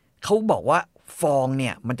เขาบอกว่าฟองเนี่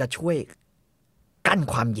ยมันจะช่วยกั้น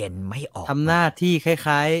ความเย็นไม่ออกทำหน้าที่ค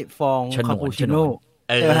ล้ายๆฟองคาปูชิโน่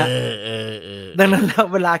ดังนั้นแล้ว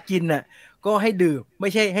เวลากินน่ะก็ให้ดื่มไม่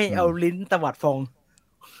ใช่ให้เอาลิ้นตวัดฟอง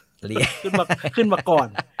ขึ้นมาก่อน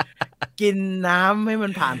กินน้ำให้มั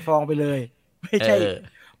นผ่านฟองไปเลยไม่ใช่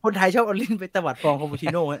คนไทยชอบเอาลิ้นไปตวัดฟองคาปูชิ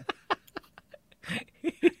โน่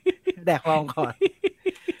แดกฟองก่อน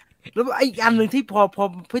แล้วไอ้อันหนึ่งที่พอ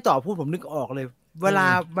พี่ต่อพูดผมนึกออกเลยเวลา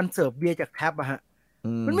มันเสิร์ฟเบียร์จากแท็บอะฮะ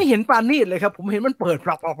มันไม่เห็นปานนีดเลยครับผมเห็นมันเปิดป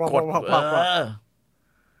ลัก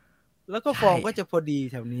แล้วก็ฟองก็จะพอดี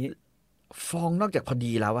แถวนี้ฟองนอกจากพอ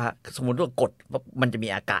ดีแล้วว่าสมมติว่ากดมันจะมี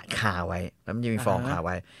อากาศคาไว้แล้วมันจะมีฟองคาไ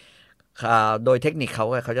ว้ โดยเทคนิคเ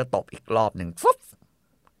ขาจะตบอีกรอบหนึ่งฟุ๊บ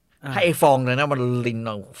ให้ไอ้ฟองเลยนะมันลิน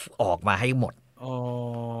ออกมาให้หมดอ๋อ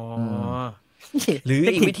หรือ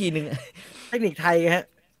อีกวิธีหนึ่งเทคนิคไทยฮะ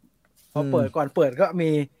พอก่อนเปิดก็มี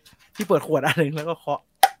ที่เปิดขวดอันนึงแล้วก็เคาะ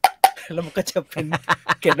แล้วมันก็จะเป็น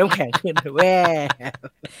เกล็ดน้ำแข็งขึ้นแว่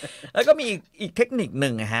แล้วก็มีอีกเทคนิคห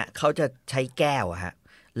นึ่งฮะเขาจะใช้แก้วฮะ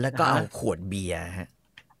แล้วก็เอาขวดเบียร์ฮะ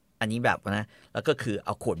อันนี้แบบนะแล้วก็คือเอ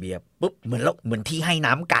าขวดเบียร์ปุ๊บเหมือนที่ให้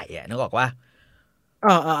น้ำไก่นึกออกว่า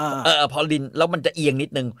พอลินแล้วมันจะเอียงนิด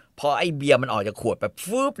นึงพอไอ้เบียร์มันออกจากขวดแบบ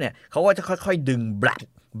ฟืบเนี่ยเขาก็จะค่อยๆดึงแบล็บ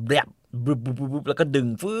แล้วก็ดึง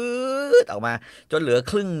ฟืดออกมาจนเหลือ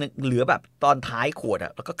ครึ่งเหลือแบบตอนท้ายขวด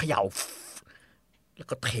แล้วก็เขย่าแล้ว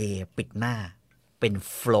ก็เทปิดหน้าเป็น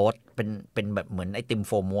โฟลตเป็นแบบเหมือนไอติมโ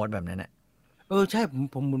ฟมอสแบบนั้นใช่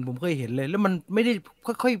ผมเคยเห็นเลยแล้วมันไม่ได้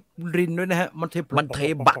ค่อยๆรินด้วยนะฮะมันเท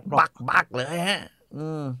บักเลยฮะ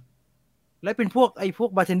แล้วเป็นพวก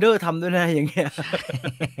บาร์เทนเดอร์ทำด้วยนะอย่างเงี้ย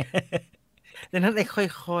ดังนั้น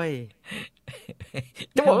ค่อย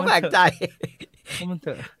ๆจะบอกว่าแปลกใจมันเถ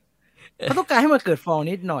อะเขาต้องการให้มันเกิดฟอง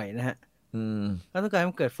นิดหน่อยนะฮะเขาต้องการให้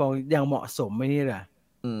มันเกิดฟองอย่างเหมาะสมไม่นี่แหละ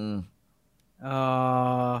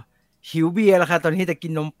หิวเบียร์แล้วค่ะตอนนี้แต่กิ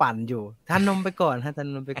นนมปั่นอยู่ทานนมไปก่อนทาน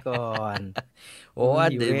นมไปก่อนโอ้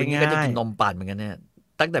เดี๋ยววันนี้ก็จะกินนมปั่นเหมือนกันเนี่ย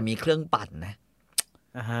ตั้งแต่มีเครื่องปั่นนะ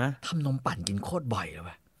ทำนมปั่นกินโคตรบ่อยเลย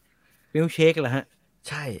ว่ะมิลค์เชคเหรอฮะ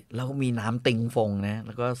ใช่แล้วมีน้ำติงฟงนะแ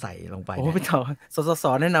ล้วก็ใส่ลงไปโอ้ไปต่อส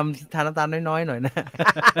แนะนำทานน้ำตาลน้อยๆหน่อยนะ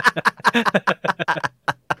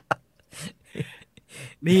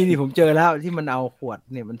นี่ผมเจอแล้วที่มันเอาขวด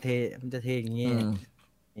เนี่ยมันจะเทอย่างงี้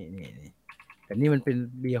นี่แต่นี่มันเป็น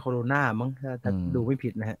เบียร์โคโรนามั้งถ้าดูไม่ผิ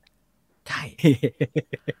ดนะฮะใช่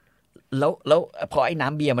แล้วพอไอ้น้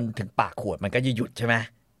ำเบียร์มันถึงปากขวดมันก็จะหยุดใช่ไหม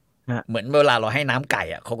เหมือนเวลาเราให้น้ำไก่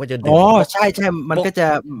เขาก็จะดึงใช่มันก็จะ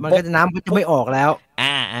น้ำก็จะไม่ออกแล้ว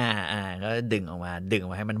ก็ดึงออกม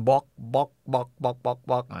าให้มันบล็อ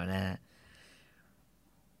กนะ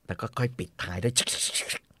แต่ก็ค่อยปิดท้ายด้วย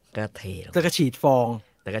ก็เทแล้วก็ฉีดฟอง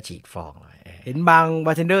เลยเห็นบางบ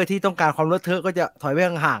าร์เทนเดอร์ที่ต้องการความเลอะเทอะก็จะถอยไป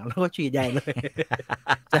ห่างๆแล้วก็ฉีดใหญ่เลย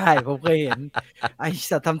ใช่ผมเคยเห็นไอ้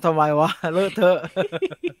สัตว์ทำไมวะเลอะเทอะ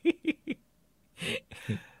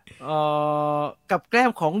กับแกล้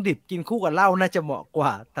มของดิบกินคู่กับเหล้าน่าจะเหมาะกว่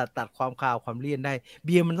าตัดความคาวความเลี่ยนได้เ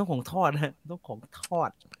บียร์มันต้องของทอดนะต้องของทอด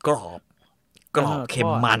กรอบเค็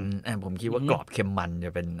มมันผมคิดว่ากรอบเค็มมันจ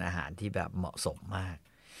ะเป็นอาหารที่แบบเหมาะสมมาก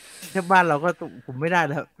ถ้าบ้านเราก็ผมไม่ได้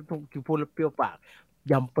แล้วต้องพูดแล้วเปรี้ยวปาก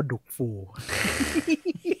ยำปลาดุกฟู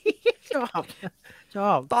ชอ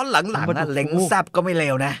บตอนหลังๆนะเล้งแซบก็ไม่เล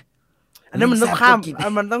วนะอันนั้นมันต้องข้าม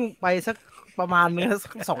มันต้องไปสักประมาณเนื้อสั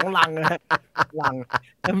ก2 ลังนะลัง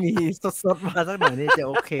ถ้ามีสดมาสักหน่อยนี่จะ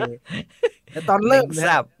โอเคแต่ตอนเริ่มแซ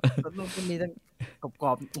บตอนเริ่มก็มีทั้งกร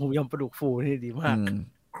อบหูยำปลาดุกฟูนี่ดีมาก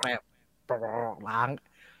แบบล้าง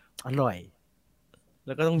อร่อยแ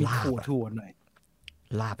ล้วก็ต้องมีถั่วหน่อย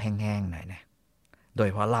ลาบแห้งๆหน่อยนะโดยเ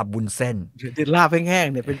ฉพาะลาบบุญเส้นลาบแห้ง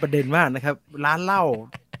ๆเนี่ยเป็นประเด็นมากนะครับร้านเหล้า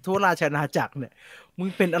ทั่วราชอาณาจักรเนี่ยมึง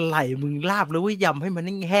เป็นอะไรมึงลาบหรือว่ายำให้มัน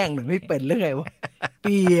แห้งๆหน่อยไม่เป็นหรือไงวะเ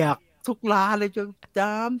ปียกทุกร้านเลยจน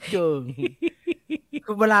จ้ำเจิง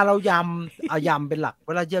คือเวลาเรายำเอายำเป็นหลักเ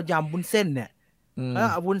วลาจะยำวุ้นเส้นเนี่ยแล้ว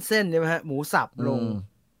เอาวุ้นเส้นใช่ไหมฮะหมูสับลง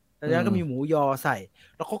แล้วก็มีหมูยอใส่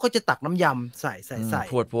แล้วเขาก็จะตักน้ำยำใส่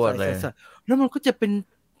พวดเลยแล้วมันก็จะเป็น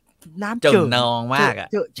น้ำเจิ่งนองมาก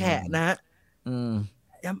เจอแฉะนะฮะ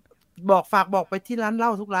ฝากบอกไปที่ร้านเหล้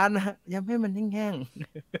าทุกร้านนะฮะยำให้มันแห้ง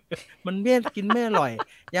ๆมันกินไม่อร่อย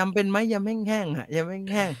ยำเป็นไหมยำแห้งๆฮะย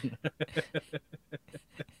ำแห้ง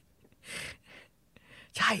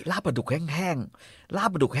ใช่ลาบปลาดุกแห้งๆลาบ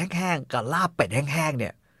ปลาดุกแห้งๆกับลาบเป็ดแห้งๆเนี่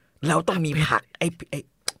ยแล้วต้องมีผักไอ้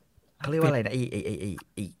เขาเรียกว่าอะไรนะไ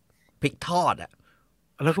อ้พริกทอด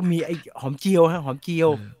แล้วก็มีไอ้หอมเจียวฮะหอมเจียว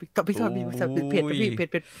พริกทอดมีเผ็ดพี่เ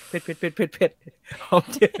ผ็ดหอม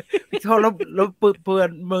เจียวพริกทอดแล้วเปื้อน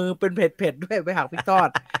มือเป็นเผ็ดด้วยไปหักพริกทอด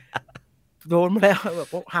โดนมาแล้วแบบ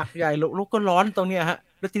หักใหญ่ลูกก็ร้อนตรงเนี้ยฮะ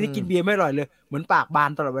แล้วทีนี้กินเบียร์ไม่อร่อยเลยเหมือนปากบาน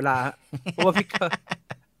ตลอดเวลาเพราะว่าพริก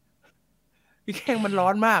แห้งมันร้อ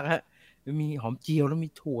นมากฮะมีหอมเจียวแล้วมี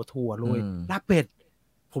ถั่วโรยลาบเป็ด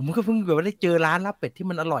ผมก็เพิ่งแบบว่าได้เจอร้านลาบเป็ดที่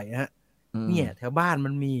มันอร่อยฮะเนี่ยแถวบ้านมั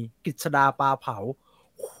นมีกฤษดาปลาเผา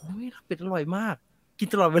โอ้ยลาบเป็ดอร่อยมากกิน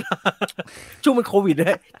ตลอดเวลาช่วงเป็นโควิดเล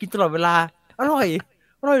ยกินตลอดเวลาอร่อย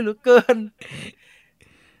เหลือเกิน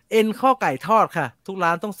เอ็นข้อไก่ทอดค่ะทุกร้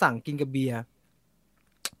านต้องสั่งกินกับเบียร์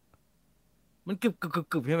มันก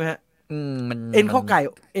รึบใช่ไหมฮะเอ็นข้อไก่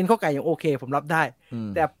ยังโอเคผมรับได้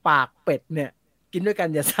แต่ปากเป็ดเนี่ยกินด้วยกัน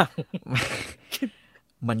อย่าสั่ง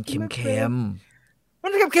มันเค็มมั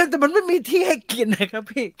นเค็มแต่มันไม่มีที่ให้กินนะครับ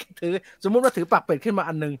พี่ถือสมมุติว่าถือปากเป็ดขึ้นมา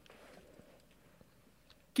อันนึง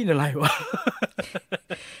กินอะไรวะ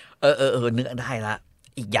เนื้อได้ละ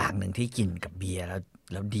อีกอย่างหนึ่งที่กินกับเบียร์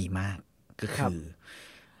แล้วดีมากก็คือ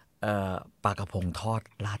ปลากระพงทอด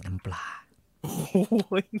ราดน้ำปลาโ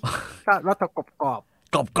อ้ยแล้ว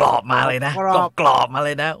กรอบมาเลยนะกรอบมาเล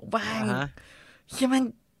ยนะว้างใช่มัน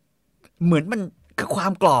เหมือนมันคือควา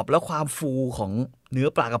มกรอบแล้วความฟูของเนื้อ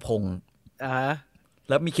ปลากระพง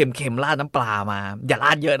แล้วมีเค็มๆราดน้ำปลามาอย่าร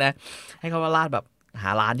าดเยอะนะให้เขาว่าราดแบบหา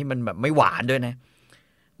ร้านที่มันแบบไม่หวานด้วยนะ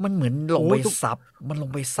มันเหมือนลงไป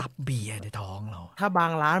ซับเบียร์ในท้องเราถ้าบา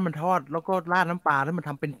งร้านมันทอดแล้วก็ราดน้ำปลาแล้วมันท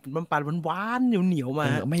ำเป็นน้ำปลาหวานๆเหนียวๆมา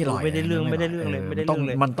ไม่อร่อยไม่ได้เรื่องเลยไม่ได้เรื่องเลยมันต้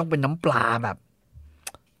องเป็นน้ำปลาแบบ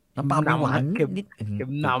น้ำปลาหวานนิดเ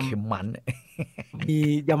ค็มมันมี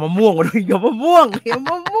ยำมะม่วงมาด้วยยำมะม่วง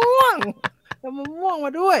ม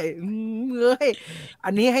าด้วยเอ้ยอั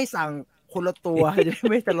นนี้ให้สั่งคนละตัวจะ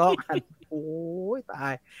ไม่ทะเลาะกันโอ้ยตา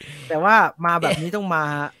ยแต่ว่ามาแบบนี้ต้องมา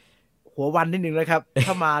หัววันนิดนึงนะครับ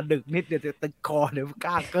ถ้ามาดึกนิดเดี๋ยวติดคอเดี๋ยวก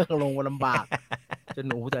ล้าเกิ้งลงลำบากจน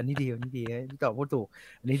หนูแต่อันนี้ดีพี่ต่อพูดถูก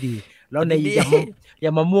อันนี้ดีแล้วในย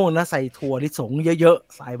ำมะม่วงนะใส่ถั่วลิสงเยอะ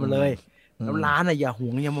ๆใส่มาเลยแล้วร้านน่ะอย่าห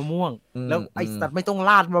วงยำมะม่วงแล้วไอ้สัตว์ไม่ต้อง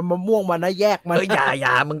ราดมะม่วงมานะแยกมันอ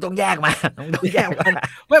ย่ามึงต้องแยกมา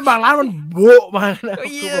ไม่บางร้านมันโบ๊ะมา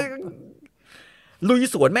ลุย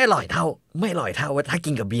สวนไม่อร่อยเท่าว่าถ้า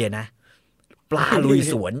กินกับเบียร์นะปลาลุย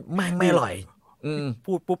สวนไม่อร่อย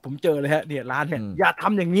พูดปุ๊บผมเจอเลยฮะเนี่ยร้านเนี่ยอย่าท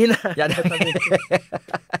ำอย่างนี้นะอย่าทำอย่าง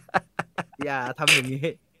นี้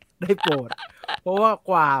ได้โปรดเพราะว่า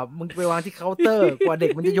กว่ามึงไปวางที่เคาน์เตอร์กว่าเด็ก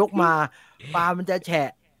มันจะยกมาปลามันจะแฉะ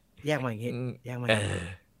แยกมาอย่างงี้แยกมาอย่า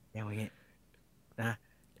งงี้นะ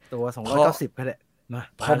ตัว290ก็ได้มา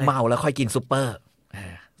พอเมาแล้วค่อยกินซุปเปอร์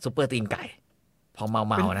ตีนไก่พอเมา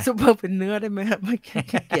นะซุปเปอร์เป็นเนื้อได้ไหมครับไม่เก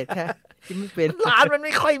ลียดแค่ที่ไม่เป็นร้านมันไ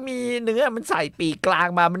ม่ค่อยมีเนื้อมันใส่ปีกกลาง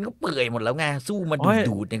มามันก็เปื่อยหมดแล้วไงสู้มัน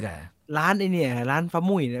ดูดนี่ไงร้านไอ้เนี่ยร้านฟ้า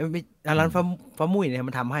มุ้ยเนี่ยร้านฟ้ามุ้ยเนี่ย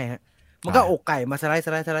มันทำให้ฮะมันก็อกไก่มาสไลด์แ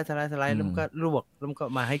ล้วมันก็ลวกแล้วมันก็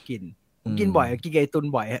มาให้กินกินบ่อยกินไก่ตุน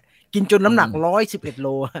บ่อยฮะกินจนน้ำหนัก111 โล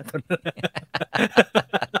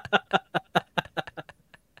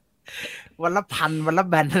วันละพันวันละ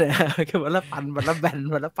แบนเลยวันละพันวันละแบน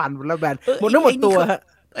หมดทั้งหมดตัว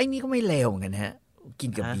ไอ้นี่ก็ไม่เลวเหมือนกันฮะกิน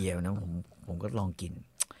กับเบียร์นะผมก็ลองกิน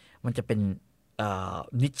มันจะเป็น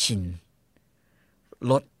นิชชิน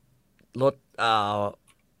รส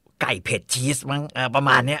ไก่เผ็ดชีสมั้งประม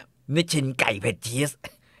าณเนี้ยนิชชินไก่เผ็ดชีส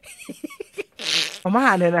ประมา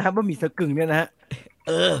ณเนี่ยนะครับบะหมี่สกึ่งเนี่ยนะฮะ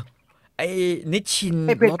ไอ้นิชชินไ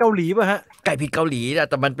ก่เผ็ดเกาหลีป่ะฮะไก่เผ็ดเกาหลี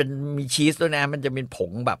แต่มันเป็นมีชีสด้วยนะมันจะเป็นผ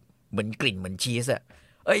งแบบเหมือนกลิ่นเหมือนชีสอะ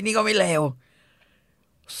นี่ก็ไม่เลว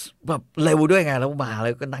แบบเร็วด้วยไงแล้วมาแล้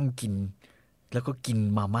วก็นั่งกินแล้วก็กิน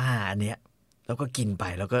มาม่าอันเนี้ยแล้วก็กินไป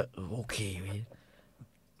แล้วก็โอเค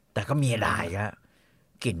แต่ก็มีได้ก็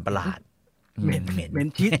กลิ่นประหลาดเหม็น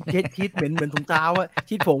ชีสเหม็นถุงเท้าอะ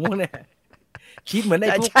ชีสผงพวกเนี่ยชีสเหมือน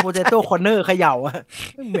ไอ้พวกโปเตโต้คอร์เนอร์เขย่าอะ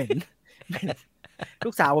เหม็นลู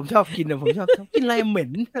กสาวผมชอบกินอะผมชอบกินอะไรเหม็น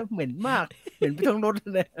มากเหม็นไปทั้งรถ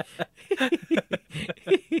เลย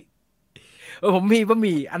ผมมีบะห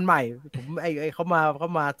มี่อันใหม่ผมไอ้เขา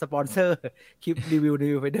มาสปอนเซอร์คลิปรีวิว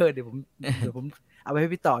ไฟเดอร์เดี๋ยวผมเอาไปให้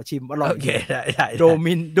พี่ต่อชิมอร่อยโอเคได้โด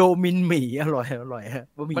มินหมี่อร่อยฮะ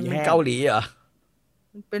บะหมี่มันเกาหลีเหรอ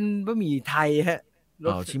มันเป็นบะหมี่ไทยฮะ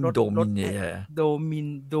ชิมโดมินเนี่ยโด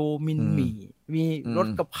มินหมี่มีรส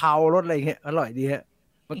กะเพรารสอะไรเงี้ยอร่อยดีฮะ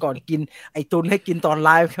เมื่อก่อนกินไอ้ตุนให้กินตอนไล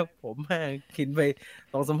ฟ์ครับผมกินไป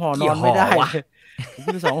2-3 ห่อนอนไม่ได้ผมกิ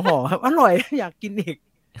นไป2 ห่อครับอร่อยอยากกินอีก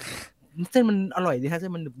เส้นมันอร่อยดีฮะเส้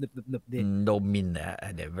นมันหนึบดีโดมิน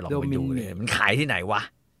เดี๋ยวไปลองไปดูเลยมันขายที่ไหนวะ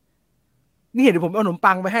นี่เดี๋ยวผมเอาขนม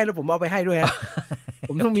ปังไปให้แล้วผมเอาไปให้ด้วยฮะ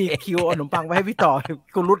ผมต้องมีคิวเอาขนมปังไปให้พี่ต่อ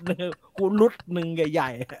กูรุดนึงใหญ่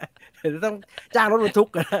ๆเดี๋ยวต้องจ้างรถบรรทุก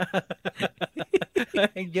กัน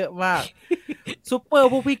เยอะมากซุปเปอร์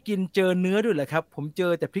พวกพี่กินเจอเนื้อด้วยเหรอครับผมเจ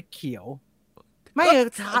อแต่พริกเขียวไม่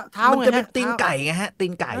เท้ามันจะเป็นตีนไก่ไงฮะตี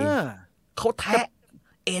นไก่เขาแทะ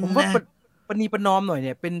เอ็นนะปณีประนอมหน่อยเ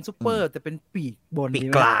นี่ยเป็นซุปเปอร์แต่เป็นปีกบนปีก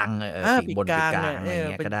กลางปีกกลาง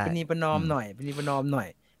เป็นปณีประนอมหน่อย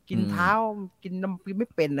กินเท้ากินน้ำไม่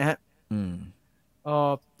เป็นนะฮะ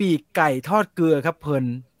ปีกไก่ทอดเกลือครับเพลิน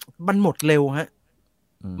มันหมดเร็วฮะ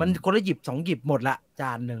มันคนละหยิบ2 หยิบหมดละจ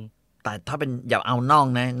านนึงแต่ถ้าเป็นอย่าเอาน่อง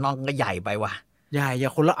นะน่องก็ใหญ่ไปว่ะใหญ่อย่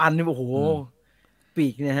าคนละอันนี่โอ้โหปี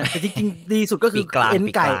กเนี่ยฮะแต่จริงๆดีสุดก็คือเอ็น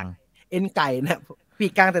ไก่นะปี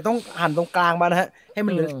กกลางแต่ต้องหั่นตรงกลางมานะฮะให้มั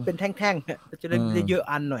นเหลือเป็นแท่งๆจะได้เยอะ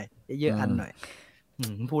อันหน่อย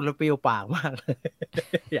พูดแล้วเปรี้ยวปากมาก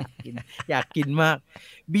อยากกินมาก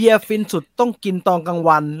เบียร์ฟินสุดต้องกินตอนกลาง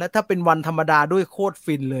วันและถ้าเป็นวันธรรมดาด้วยโคตร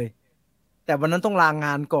ฟินเลย แต่วันนั้นต้องลาง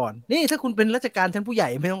านก่อนนี่ถ้าคุณเป็นราชการชั้นผู้ใหญ่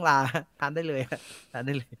ไม่ต้องลาทานได้เลยทานไ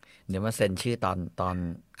ด้เลยเดี๋ยวมาเซ็นชื่อตอน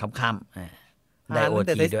ค่ำๆได้โอ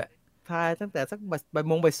ทีด้วยทายตั้งแต่สักบ่ายโ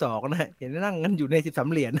มงบ่ายสองนะเห็นนั่งกันอยู่ใน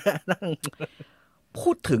13 เหรียญนั่งพู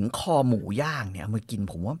ดถึงคอหมูย่างเนี่ยมากิน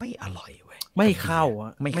ผมว่าไม่อร่อยเว้ยไม่เข้าอ่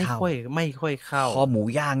ะไม่ค่อยเข้าคอหมู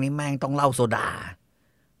ย่างนี่แม่งต้องเหล้าโซดา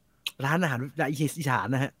ร้านอาหารอีสาน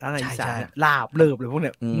นะฮะร้านอาหารอีสานลาบเลิบเลยพวกเ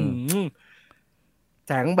นี้ยแ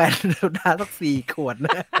สงแบนโซดาสัก4 ขวดน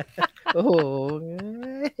ะโอ้โห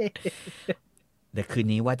เดี๋ยวคืน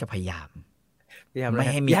นี้ว่าจะพยายามไม่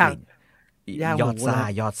ให้มีกลิ่นยอด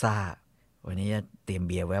ซ่าวันนี้จะเตรียมเ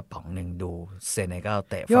บียร์ไว้ป๋องหนึ่งดูเซเนกัล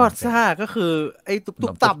เตะยอดซ่าก็คือไอ้ตุ๊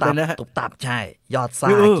บตับเลยนะฮะตุ๊บตับใช่ยอดซ่า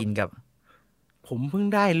กินกับผมเพิ่ง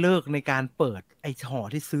ได้เลิกในการเปิดไอ้ห่อ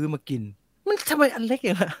ที่ซื้อมากินมันทำไมอันเล็กอ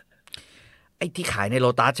ย่างนั้นไอ้ที่ขายในโล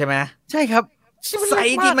ตัสใช่ไหมใช่ครับไซ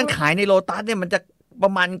ส์ที่มันขายในโลตัสเนี่ยมันจะปร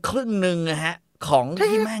ะมาณครึ่งนึงฮะของ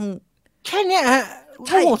ที่แม่งแค่เนี้ยฮะ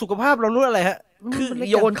ห่วงสุขภาพเรารู้อะไรฮะคือ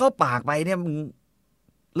โยนเข้าปากไปเนี่ยมึง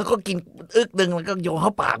แล้วก็กินอึกนึงแล้วก็โยนเข้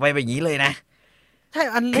าปากไปแบบนี้เลยนะใช่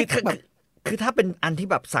อันเล็กแบบคือถ้าเป็นอันที่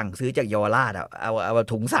แบบสั่งซื้อจากเยาวราชเอา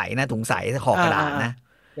ถุงใสนะถุงใสห่อกระดาษนะ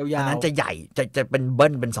อันนั้นจะใหญ่จะเป็นเบิ้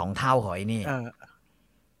ลเป็น2 เท่าของไอ้นี่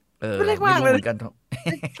ไม่เล็กมากเลย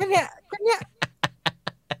แค่เนี้ย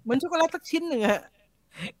เหมือนช็อกโกแลตสักชิ้นหนึ่งฮะ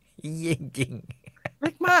จริงเ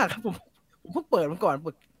ล็กมากครับผมเพิ่งเปิดมันก่อน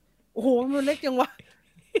โอ้โหมันเล็กจังวะ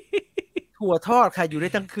ถั่วทอดค่ะอยู่ได้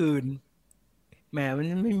ทั้งคืนแหมมัน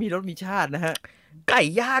ไม่มีรสมีชาตินะฮะไก่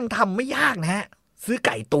ย่างทำไม่ยากนะฮะซื้อไ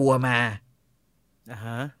ก่ตัวมา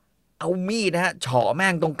เอามีดนะฮะเฉาะแม่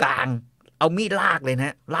งตรงกลางเอามีดลากเลยน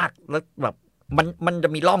ะลากแล้วแบบมันจะ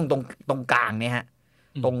มีร่องตรงกลางเนี่ยฮะ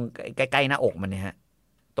ตรงใกล้ๆหน้าอกมันเนี่ยฮะ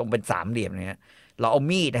ตรงเป็น3 เหลี่ยมเนี่ยเราเอา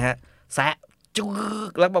มีดนะฮะแซะจึ๊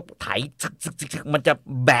กแล้วแบบไถมันจะ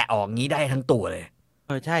แบะออกงี้ได้ทั้งตัวเลย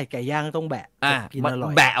ใช่ไก่ย่างต้องแบะกินอร่อ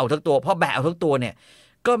ยแบะเอาทั้งตัวเพราะแบะเอาทั้งตัวเนี่ย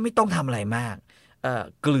ก็ไม่ต้องทำอะไรมาก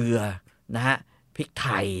เกลือนะฮะพริกไท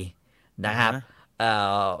ยนะครับ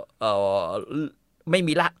ไม่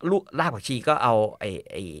มีรากผักชีก็เอาไ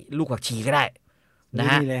อ้ลูกผักชีก็ได้นะ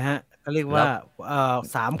ฮะนี่เลยฮะก็เรียกว่า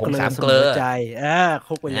3 เกลือใจค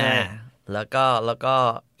รบไปเลยแล้วก็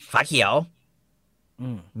ฝาเขียว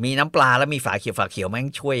มีน้ำปลาแล้วมีฝาเขียวแม่ง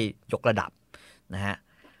ช่วยยกระดับนะฮะ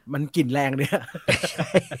มันกลิ่นแรงเนี่ย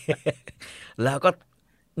แล้วก็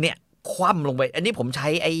เนี่ยคว่ำลงไปอันนี้ผมใช้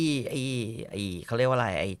ไอ้เขาเรียกว่าอะไร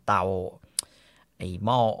ไอ้เตาไอ้ห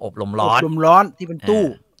ม้ออบลมร้อนที่เป็นตู้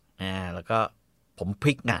แล้วก็ผมพ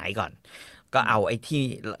ลิกหงายก่อนก็เอาไอ้ที่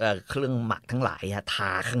เครื่องหมักทั้งหลายทา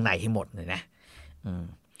ข้างในให้หมดเลยนะ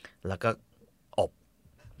แล้วก็อบ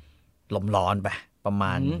ลมร้อนไปประม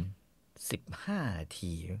าณ15 นา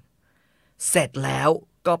ทีเสร็จแล้ว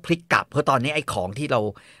ก็พลิกกลับเพราะตอนนี้ไอ้ของที่เร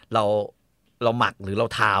าหมักหรือเรา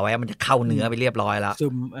ทาไว้มันจะเข้าเนื้อไปเรียบร้อยแล้ว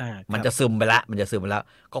มันจะซึมไปแล้ว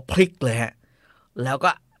ก็พลิกเลยฮะแล้วก็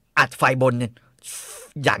อัดไฟบนเนี่ย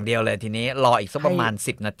อย่างเดียวเลยทีนี้รออีกสักประมาณ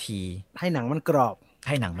10 นาทีให้หนังมันกรอบ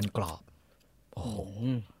โอ้โห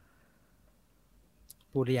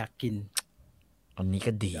พูดอยากกินอันนี้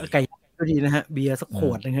ก็ดีไก่ก็ดีนะฮะเบียร์สักข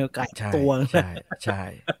วดนึงไก่ตัวใช่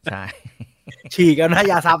ฉีกกันนะ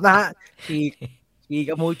อย่าซับนะฮะฉีก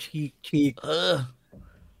กับมูฉีก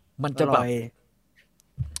มันจะแบบ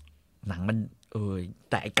หนังมัน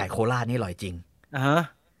แต่ไก่โคราชนี่อร่อยจริง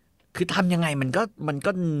คือทำยังไงมัน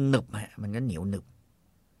ก็หนึบฮะมันก็เหนียวหนึบ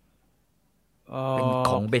เป็น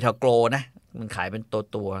ของเบทาโกรนะมันขายเป็น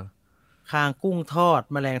ตัวคางกุ้งทอด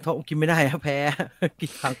แมลงทอดกินไม่ได้ครับแพ้กิ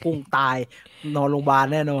นคางกุ้งตายนอนโรงพยาบาล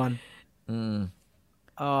แน่นอน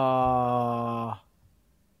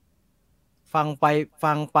ฟังไ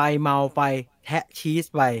ปเมาไปแทะชีส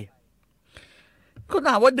ไปก็ถ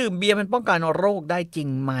ามว่าดื่มเบียร์มันป้องกันโรคได้จริง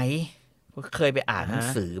ไหมเคยไปอ่านหนัง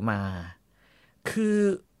สือมาคือ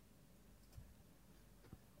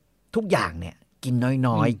ทุกอย่างเนี่ยกิน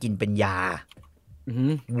น้อยๆกินเป็นยา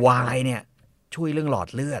วายเนี่ยช่วยเรื่องหลอด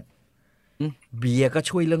เลือดเบียร์ก็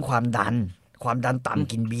ช่วยเรื่องความดันต่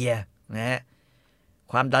ำกินเบียร์นะฮะ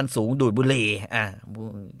ความดันสูงดูดบุหรี่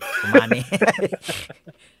ประมาณนี้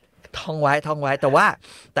ท่องไว้แต่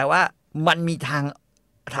ว่ามันมีทาง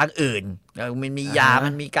อื่นมันมียา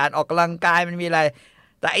มันมีการออกกำลังกายมันมีอะไร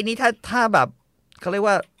แต่อันนี้ถ้าแบบเขาเรียก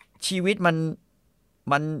ว่าชีวิต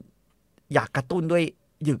มันอยากกระตุ้นด้วย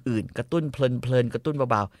อย่างอื่นกระตุ้นเพลินกระตุ้น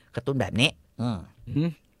เบาๆกระตุ้นแบบนี้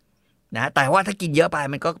นะแต่ว่าถ้ากินเยอะไป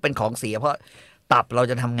มันก็เป็นของเสียเพราะตับเรา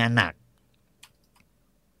จะทำงานหนัก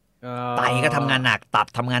ไตก็ทำงานหนักตับ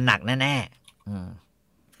ทำงานหนักแน่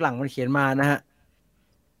ฝรั่งมันเขียนมานะฮะ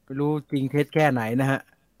ไม่รู้จริงเท็จแค่ไหนนะฮะ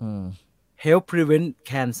help prevent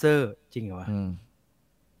cancer จริงเหรอวะ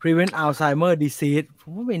prevent Alzheimer disease ผ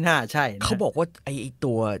มว่าไม่น่าใช่นะเขาบอกว่าไอ้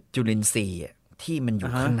ตัวจุลินทรีย์ที่มันอยู่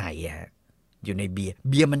ข้างในอยู่ในเ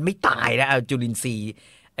บียร์มันไม่ตายนะจุลินทรีย์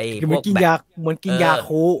ไอ้พวกแบบเหมือนกินยา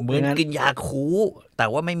คูเหมือนกินยาคูแต่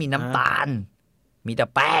ว่าไม่มีน้ำตาลมีแต่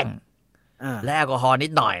แป้งและแอลกอฮอล์นิ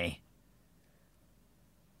ดหน่อย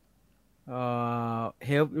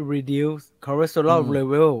help reduce cholesterol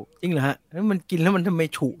level จริงเหรอฮะแล้วมันกินแล้วมันทำไม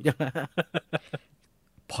ฉุจัง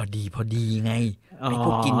พอดีไงไอ้พ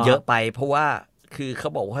วกกินเยอะไปเพราะว่าคือเขา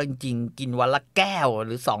บอกว่าจริงๆกินวันละแก้วห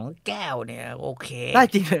รือ2 แก้วเนี่ยโอเคได้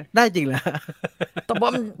จริงเหรอแต่ว่า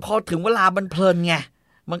พอถึงเวลามันเพลินไง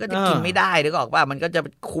มันก็จะกินไม่ได้หรือบอกว่ามันก็จะ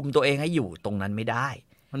คุมตัวเองให้อยู่ตรงนั้นไม่ได้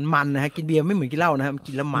มันนะฮะกินเบียร์ไม่เหมือนกินเหล้านะฮะ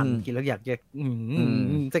กินแล้วมันกินแล้วอยากจะ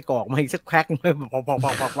ใส่กรอกมาอีกสักแคร็กเลยพอ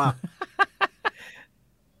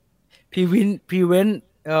prevent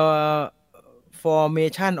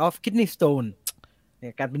formation of kidney stone เนี่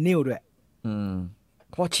ยการเป็นนิ่วด้วย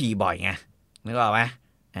เพราะฉี่บ่อยไงนึกออกไหม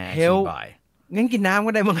ฉี่บ่อยงั้นกินน้ำ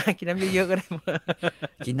ก็ได้มั้งกินน้ำเยอะๆก็ได้มั้ง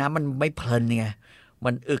กินน้ำมันไม่เพลินไงมั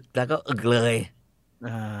นอึกแล้วก็อึกเลย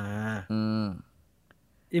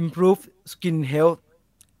improve skin health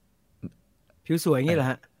ผิวสวยงี้เหรอ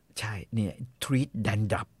ฮะใช่เนี่ย treat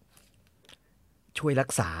dandruff ช่วยรัก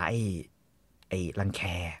ษาไอ้รังแค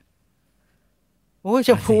โอ้ยแช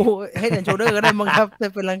มพูให้แอนโชเดอร์ก็ได้มั้งครับถ้า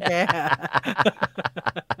เป็นรังแค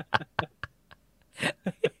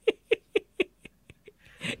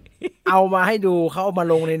เอามาให้ดูเขาเอามา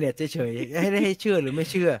ลงในเน็ตเฉยๆให้เชื่อหรือไม่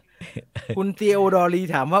เชื่อคุณเทียโอดอรี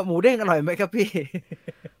ถามว่าหมูเด้งอร่อยไหมครับพี่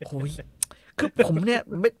โอ้ยคือผมเนี่ย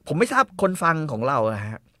ผมไม่ทราบคนฟังของเราอะฮ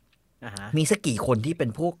ะมีสักกี่คนที่เป็น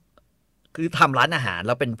พวกคือทำร้านอาหารแ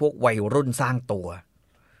ล้วเป็นพวกวัยรุ่นสร้างตัว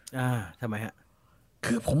ทำไมฮะ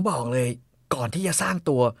คือผมบอกเลยก่อนที่จะสร้าง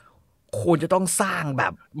ตัวควรจะต้องสร้างแบ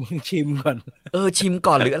บมึงชิมก่อนชิม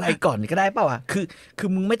ก่อนหรืออะไรก่อนก็ได้เปล่าวะคือ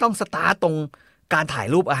มึงไม่ต้องสตาร์ตตรงการถ่าย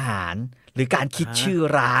รูปอาหารหรือการคิดชื่อ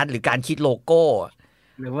ร้านหรือการคิดโลโก้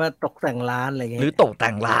หรือว่าตกแต่งร้านอะไรเงี้ยหรือตกแ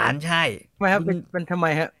ต่งร้านใช่ไม่ครับเป็นทำไม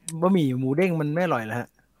ฮะบะหมี่หมูเด้งมันไม่อร่อยเหรอฮะ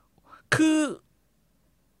คือ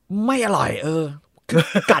ไม่อร่อยคือ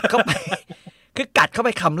กัดเข้าไปคือกัดเข้าไป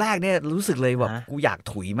คำแรกเนี่ยรู้สึกเลยแบบกูอยาก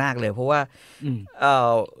ถุยมากเลยเพราะว่า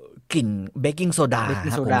กลิ่นเบกกิ้งโซดา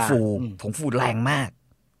ผงฟูแรงมาก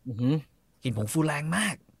กลิ่นผงฟูแรงมา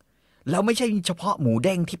กแล้วไม่ใช่เฉพาะหมูเ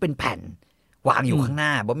ด้งที่เป็นแผ่นวางอยู่ข้างหน้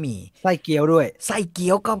าบะหมี่ไส้เกี๊ยวด้วยไส้เกี๊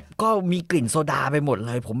ยวก็มีกลิ่นโซดาไปหมดเ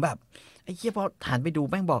ลยผมแบบไอ้เหี้ยพอหันไปดู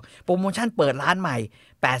แม่งบอกโปรโมชั่นเปิดร้านใหม่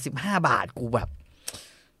85 บาทกูแบบ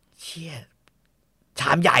เชี่ยช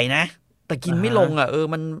ามใหญ่นะแต่กินไม่ลงอ่ะ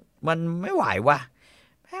มันไม่ไหวว่ะ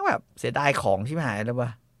แม่งแบบเสียดายของที่หายแล้วว่ะ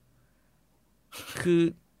คือ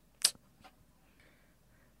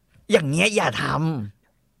อย่างเงี้ยอย่าท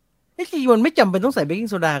ำจริงๆมันไม่จำเป็นต้องใส่เบกกิ้ง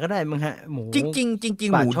โซดาก็ได้มั้งฮะหมูจริ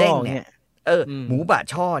งหมูเด้งเนี่ยหมูบะ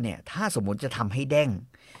ช่อเนี่ยถ้าสมมติจะทำให้เด้ง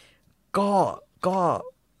ก็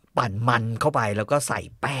ปั่นมันเข้าไปแล้วก็ใส่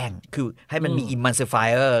แป้งคือให้มันมีอิมมัลซิฟาย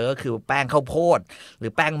เออร์ก็คือแป้งข้าวโพดหรื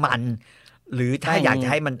อแป้งมันหรือถ้าอยากจะ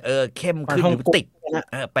ให้มันเข้มขึ้นหรือติด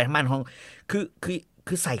แป้งมันของ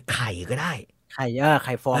คือใส่ไข่ก็ได้ไ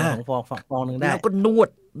ข่ฟอง2 ฟองนึงได้แล้วก็น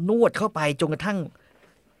วดเข้าไปจนกระทั่ง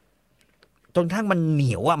มันเห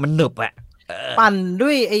นียวอ่ะมันหนึบอ่ะปั่นด้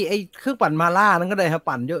วยไอ้เครื่องปั่นมาล่านั่นก็ได้ครับ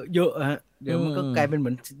ปั่นเยอะๆฮะเดี๋ยวมันก็กลายเป็นเหมื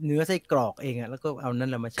อนเนื้อไส้กรอกเองอ่ะแล้วก็เอานั่น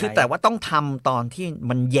แหละมาใช้คือแต่ว่าต้องทำตอนที่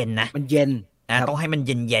มันเย็นนะมันเย็นต้องให้มันเ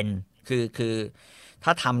ย็นคือถ้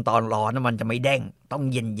าทำตอนร้อนมันจะไม่เด้งต้อง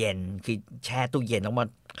เย็นคือแช่ตู้เย็นแล้วมา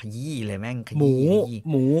ขยี้เลยแม่งขยี้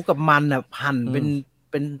หมูกับมันอ่ะหั่นเ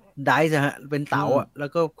ป็นไดซ์ฮะเป็นเต๋าอ่ะแล้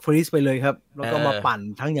วก็ฟรีซไปเลยครับแล้วก็มาปั่น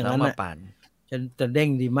ทั้งอย่างนั้นน่ะจะเด้ง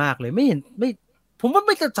ดีมากเลยไม่ผมว่าไ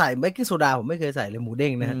ม่จะใส่เบกกิ้งโซดาผมไม่เคยใส่เลยหมูเด้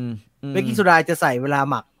งนะฮะเบกกิ้งโซดาจะใส่เวลา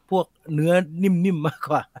หมักพวกเนื้อนิ่มๆมาก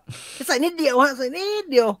กว่าใส่นิดเดียวฮะใส่นิด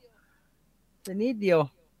เดียว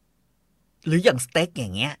หรืออย่างสเต็กอย่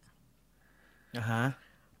างเงี้ย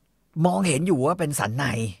มองเห็นอยู่ว่าเป็นสันใน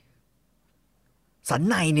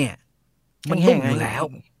เนี่ยมันนุ่มอยู่แล้ว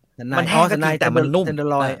มันแห้งก็จริงแต่มันนุ่ม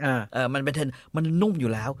มันนุ่มอ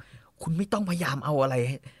ยู่แล้วคุณไม่ต้องพยายามเอาอะไร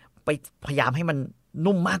ไปพยายามให้มัน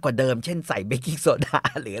นุ่มมากกว่าเดิมเช่นใส่เบกกิ้งโซดา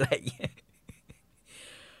หรืออะไรอย่างเงี้ย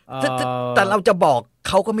แต่เราจะบอกเ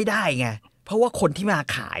ขาก็ไม่ได้ไงเพราะว่าคนที่มา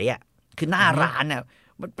ขายอ่ะคือหน้าร้านอ่ะ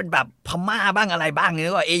มันเป็นแบบพม่าบ้างอะไรบ้างเนี่ย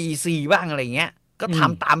ก็ AEC บ้างอะไรเงี้ยก็ท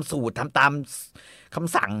ำตามสูตรทำตามค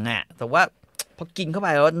ำสั่งอ่ะแต่ว่าพอกินเข้าไป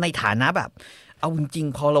แล้วในฐานะแบบเอาจริง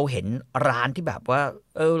ๆพอเราเห็นร้านที่แบบว่า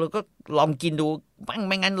เราก็ลองกินดูไ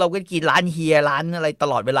ม่งั้นเราก็กินร้านเฮียร้านอะไรต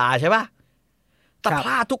ลอดเวลาใช่ป่ะแต่พล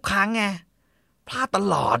าดทุกครั้งไงพลาดต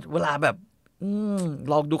ลอดเวลาแบบ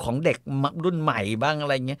ลองดูของเด็กรุ่นใหม่บ้างอะ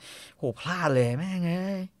ไรเงี้ยโหพลาดเลยแม่งเ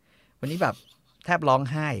อ้ยวันนี้แบบแทบร้อง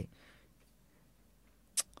ไห้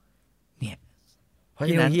เนี่ยเพราะฉ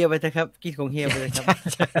ะนั้นกินของเฮียไปเถอะครับกินของเฮียไปเลยครับ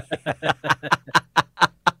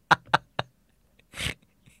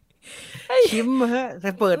ชิมฮะแต่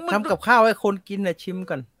เปิดทำกับข้าวให้คนกินนะชิม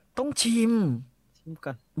ก่อนต้องชิมก่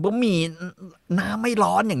อนบะหมี่น้ำไม่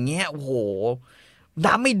ร้อนอย่างเงี้ยโอ้โห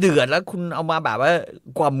น้ำไม่เดือดแล้วคุณเอามาแบบว่า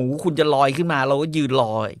กว่าหมูคุณจะลอยขึ้นมาเราก็ยืนร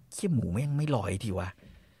อเขี้ยหมูแม่งไม่ลอยทีวะ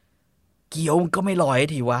เกี๊ยวก็ไม่ลอย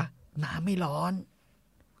ทีวะน้ำไม่ร้อน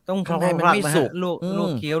ต้องข้างในมันไม่สุกลู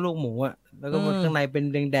กเคี้ยวลูกหมูอ่ะแล้วก็ข้างในเป็น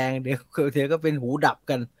แดงๆเดี๋ยวก็เป็นหูดับ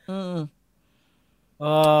กัน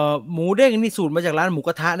หมูเด้งนี่สูตรมาจากร้านหมูก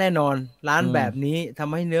ระทะแน่นอนร้านแบบนี้ท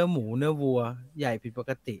ำให้เนื้อหมูเนื้อวัวใหญ่ผิดป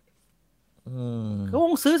กติเขาค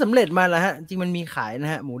งซื้อสำเร็จมาแล้วฮะจริงมันมีขายน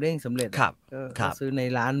ะฮะหมูเด้งสำเร็จก็ซื้อใน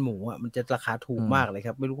ร้านหมูอ่ะมันจะราคาถูกมากเลยค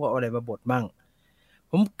รับไม่รู้ว่าเอาอะไรมาบดมั่ง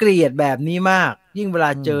ผมเกลียดแบบนี้มากยิ่งเวลา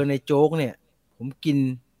เจอในโจ๊กเนี่ยผมกิน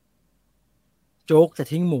โจ๊กจะ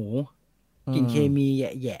ทิ้งหมูกินเคมี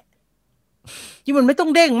แย่ๆที่มันไม่ต้อง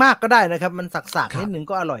เด้งมากก็ได้นะครับมันสักๆนิดนึง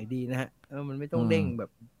ก็อร่อยดีนะฮะมันไม่ต้องเด้งแบ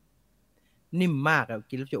บนิ่มมากอะ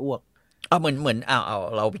กินแล้วจะอ้วกเหมือนเอา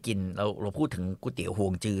เราไปกินเราพูดถึงก๋วยเตี๋ยวฮว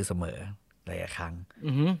งจือเสมอหลายครั้ง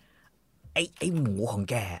ไอ้หมูของ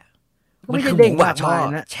แกมันคือหมูบะช่อ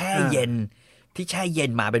แช่เย็นที่แช่เย็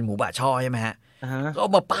นมาเป็นหมูบะช่อใช่ไหมฮะก็เอ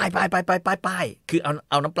ามาป้ายคือ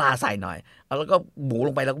เอาน้ำปลาใส่หน่อยแล้วก็หมูล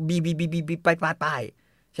งไปแล้วก็บีป้าย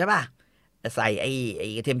ใช่ป่ะใส่ไอ้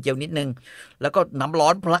กระเทียมเจียวนิดนึงแล้วก็น้ำร้อ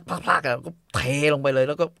นพลักก็เทลงไปเลยแ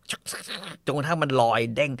ล้วก็จนกระทั่งมันลอย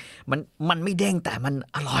เด้งมันไม่เด้งแต่มัน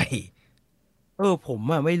อร่อยผม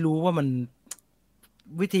อะไม่รู้ว่ามัน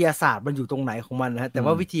วิทยาศาสตร์มันอยู่ตรงไหนของมันนะฮะแต่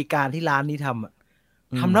ว่าวิธีการที่ร้านนี้ท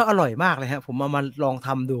ำแล้วอร่อยมากเลยฮะผมเอามาลองท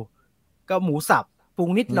ำดูก็หมูสับปรุง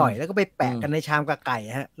นิดหน่อยแล้วก็ไปแปะกันในชามกับไก่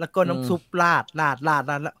ฮะแล้วก็น้ำซุปราดแล้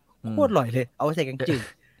วโคตรอร่อยเลยเอาใส่แกงจืด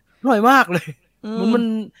อร่อยมากเลย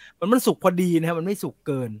มันสุกพอดีนะครับมันไม่สุกเ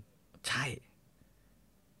กินใช่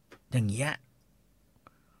อย่างเงี้ย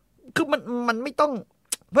คือมันไม่ต้อง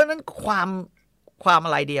เพราะนั้นความอ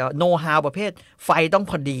ะไรเดียวโนฮาวประเภทไฟต้อง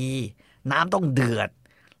พอดีน้ำต้องเดือด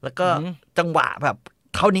แล้วก็จังหวะแบบ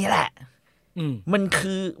เท่านี้แหละมัน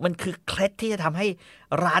คือเคล็ดที่จะทำให้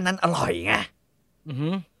ร้านนั้นอร่อยไง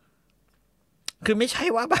คือไม่ใช่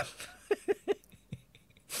ว่าแบบ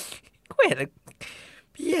ก็เห็น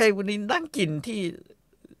พี่ไอ้วันนี้นั่งกินที่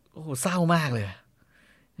โอ้โหเศร้ามากเลย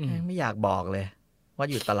ไม่อยากบอกเลยว่า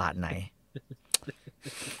อยู่ตลาดไหน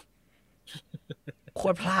โค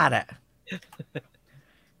ตรพลาดอ่ะ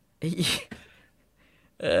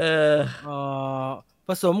ผ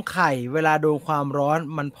สมไข่เวลาโดนความร้อน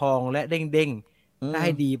มันพองและเด้งถ้าใ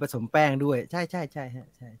ห้ดีผสมแป้งด้วยใช่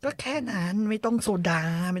ก็แค่นั้นไม่ต้องโซดา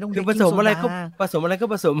ไม่ต้องคือผสมอะไรก็ผส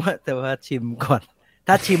มแต่ว่าชิมก่อน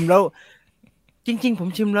ถ้าชิมแล้วจริงๆผม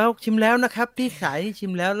ชิมแล้วนะครับที่ขายชิ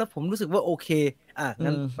มแล้วผมรู้สึกว่าโอเค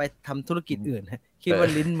งั้นไปทำธุรกิจอื่นฮะคิดว่า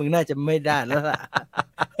ลิ้นมึงน่าจะไม่ได้แล้วล่ะ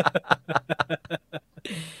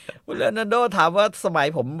คุณเลโอนาร์โดถามว่าสมัย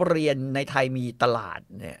ผมเรียนในไทยมีตลาด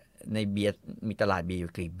เนี่ยในเบียร์มีตลาดเบียร์อ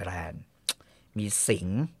ยู่กี่แบรนด์มีสิง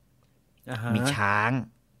ห์มีช้าง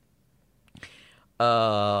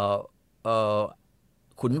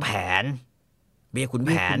ขุนแผนเบียร์ขุนแ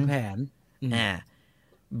ผน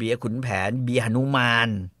เบียร์ขุนแผนเบียร์หนุมาน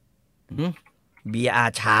เบียร์อา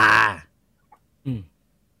ชา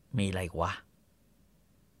มีอะไรวะ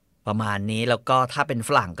ประมาณนี้แล้วก็ถ้าเป็นฝ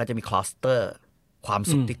รั่งก็จะมีคลอสเตอร์ความ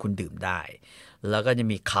สุขที่คุณดื่มได้แล้วก็จะ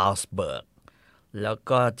มีคาร์ลสเบิร์กแล้ว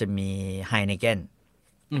ก็จะมีไฮเนเกน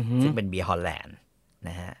ซึ่งเป็นเบียร์ฮอลแลนด์น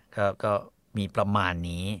ะฮะก็มีประมาณ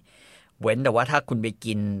นี้เว้นแต่ว่าถ้าคุณไป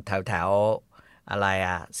กินแถวอะไร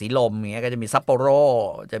สีลมอย่างเงี้ยก็จะมีซัปโปโร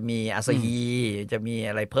จะมีอาซาฮีจะมี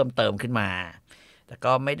อะไรเพิ่มเติมขึ้นมาแต่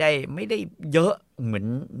ก็ไม่ได้เยอะเห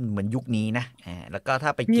มือนยุคนี้นะแล้วก็ถ้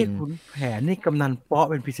าไปกินขุนแผนนี่กำนันเปาะ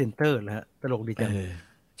เป็นพรีเซนเตอร์แล้วตลกดีจัง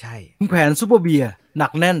ใช่ขุนแผนซุปเปอร์เบียร์หนั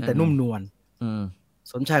กแน่นแต่นุ่มนวล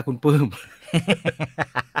สนชายคุณปื้ม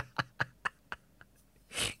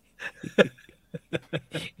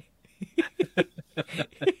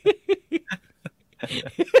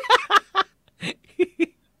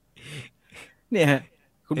เนี่ยฮะ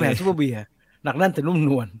คุณแผนซุปเปอร์เบียร์หนักแน่นแต่นุ่มน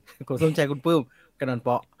วลขอสนใจคุณปื้มกำนันเป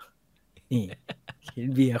าะนี่เห็น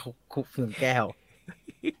เบียร์คุกส่วนแก้ว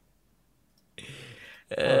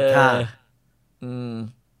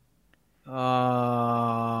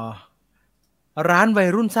ร้านวัย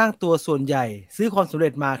รุ่นสร้างตัวส่วนใหญ่ซื้อความสำเร็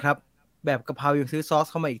จมาครับแบบกะเพรายังซื้อซอส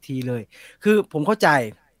เข้ามาอีกทีเลยคือผมเข้าใจ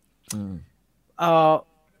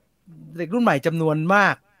เด็กรุ่นใหม่จำนวนมา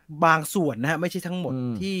ก บางส่วนนะฮะไม่ใช่ทั้งหมด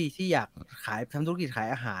ที่อยากขายทำธุรกิจขาย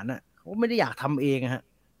อาหารน่ะเขาไม่ได้อยากทำเองฮะ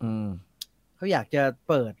เขาอยากจะ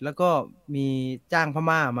เปิดแล้วก็มีจ้างพ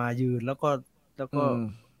ม่ามายืนแล้วก็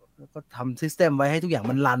ทำซิสเต็มไว้ให้ทุกอย่าง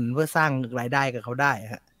มันรันเพื่อสร้างรายได้กับเขาได้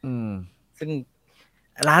ฮะซึ่ง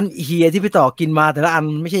ร้านเฮียที่พี่ต่อกินมาแต่ละอัน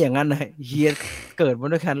ไม่ใช่อย่างนั้นนะเฮียเกิดมา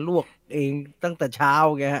ด้วยการลวกเองตั้งแต่เช้า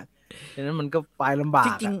แกฮะดังนั้นมันก็ไปลำบากจ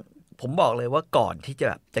ริงๆผมบอกเลยว่าก่อนที่จะ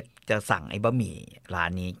แบบจะสั่งไอ้บะหมี่ร้า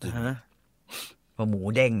นนี้กินบะหมู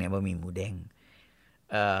เด้งเนี่ยบะหมี่หมูเด้ง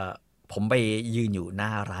ผมไปยืนอยู่หน้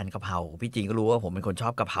าร้านกะเพราพี่จริงก็รู้ว่าผมเป็นคนชอ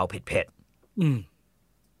บกะเพราเผ็ด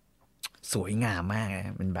ๆสวยงามมากน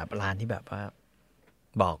ะเป็นแบบร้านที่แบบว่า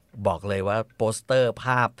บอกเลยว่าโปสเตอร์ภ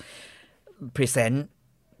าพพรีเซนต์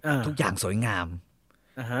ทุกอย่างสวยงาม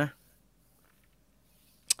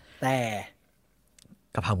แต่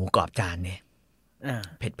กะเพราหมูกรอบจานเนี่ย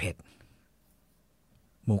เผ็ด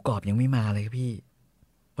หมูกรอบยังไม่มาเลยพี่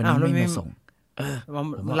วันนี้ไม่มาส่ง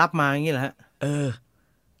ผมรับมาอย่างนี้แหละฮะ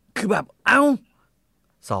คือแบบ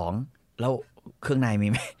2แล้วเครื่องในมี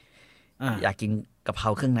ไหมอยากกินกะเพรา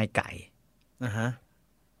เครื่องในไก่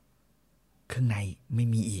เครื่องในไม่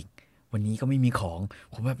มีอีกวันนี้ก็ไม่มีของ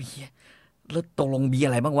ผมแบบเฮียแล้วตกลงมีอ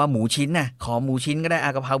ะไรบ้างว่าหมูชิ้นน่ะขอหมูชิ้นก็ได้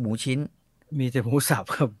กะเพราหมูชิ้นมีแต่หมูสับ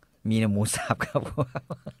ครับมีแต่หมูสับครับ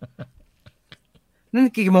นั่น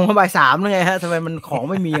กี่โมงบ่าย3แล้วไงฮะทำไมมันของ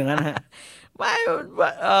ไม่มีอย่างนั้นฮะไม่ป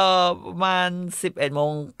ระมาณ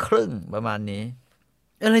11:30ประมาณนี้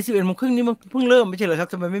อะไร11:30นี่มันเพิ่งเริ่มไม่ใช่เหรอครับ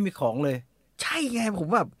ทำไมไม่มีของเลยใช่ไงผม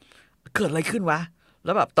แบบเกิดอะไรขึ้นวะแ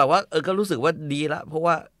ล้วแบบแต่ว่าก็รู้สึกว่าดีละเพราะ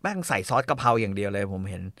ว่าแม่งใส่ซอสกะเพราอย่างเดียวเลยผม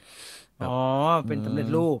เห็นเป็นสำเร็จ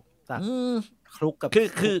รูปคลุกกับ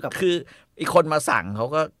คืออีกคนมาสั่งเขา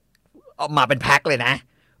ก็เอามาเป็นแพ็คเลยนะ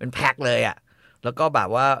เป็นแพ็คเลยอ่ะแล้วก็แบบ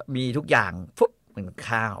ว่ามีทุกอย่างฟุ๊บเหมือน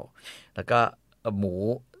ข้าวแล้วก็หมู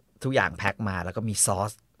ทุกอย่างแพ็คมาแล้วก็มีซอ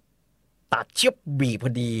สตัดเชียบบีพ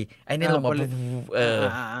อดีไอ้นี่ลงมา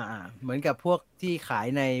เหมือนกับพวกที่ขาย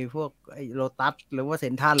ในพวกไอ้โลตัสหรือว่าเซ็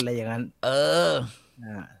นทรัลอะไรอย่างนั้น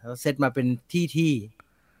เขาเซตมาเป็นที่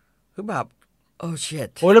คือแบบเชิด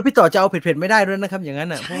โอ้แล้วพี่ต่อจะเอาเผ็ดๆไม่ได้ด้วยนะครับอย่างนั้น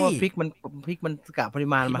อ่ะเพราะว่าพริกมันกะปริ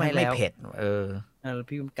มาณมาให้แล้วไม่เผ็ดแล้ว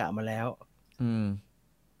พริกมันกะมาแล้ว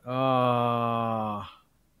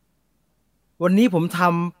วันนี้ผมท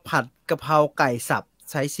ำผัดกะเพราไก่สับ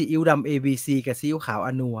ใช้ซีอิ๊วดำ ABC กับซีอิ๊วขาวอ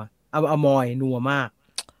มอยนัวมาก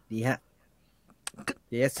ดีฮะ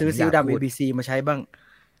เดี๋ยวซื้อซีอิ๊วดำ ABC มาใช้บ้าง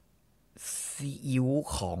ซีอิ๊ว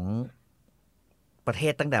ของประเท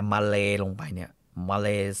ศตั้งแต่มาเลลงไปเนี่ยมาเล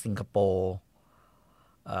สิงคโปร์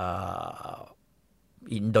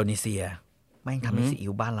อินโดนีเซียแม่งทำให้ซีอิ๊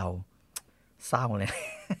วบ้านเราเศร้าเลย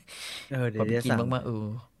เดี๋ยวกินมาก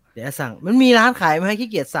เดี๋ยวสั่งมันมีร้านขายไหมให้ขี้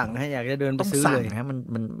เกียจสั่งฮะอยากจะเดินไปซื้อเลยฮะ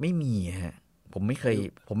มันไม่มีฮะผมไม่เคย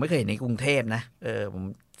เห็นในกรุงเทพนะผม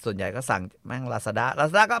ส่วนใหญ่ก็สั่งแม่งลาซาด้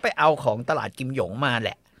าก็ไปเอาของตลาดกิมหยงมาแห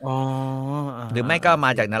ละหรือไม่ก็ม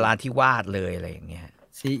าจากนราธิวาสเลยอะไรอย่างเงี้ย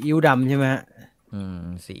ซีอิ๊วดำใช่ไหม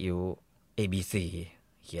ซีอิ๊ว ABC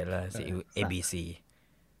เขียนเลยซีอิ๊ว ABC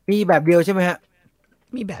มีแบบเดียวใช่ไหมฮะ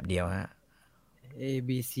มีแบบเดียวฮะ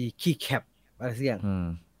ABC ขี้แคปอะไรสักอย่าง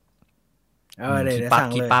เดี๋ยวสั่ง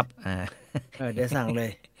เลยเดี๋ยวสั่งเล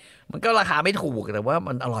ยมันก็ราคาไม่ถูกแต่ว่า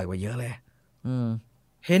มันอร่อยกว่าเยอะเลย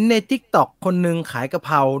เห็นใน TikTok คนหนึ่งขายกะเพ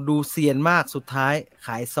ราดูเซียนมากสุดท้ายข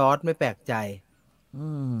ายซอสไม่แปลกใจ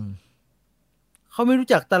เขาไม่รู้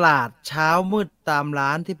จักตลาดเช้ามืดตามร้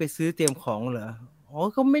านที่ไปซื้อเตรียมของเหรอ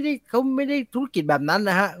เขาไม่ได้ธุรกิจแบบนั้น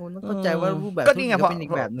นะฮะต้องเข้าใจว่ารูปแบบก็นี่ไงเป็นอี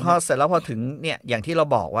กแบบนึงพอเสร็จแล้วพอถึงเนี่ยอย่างที่เรา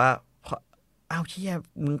บอกว่าเชี่ย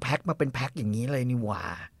มึงแพ็คมาเป็นแพ็คอย่างนี้เลยนี่หว่า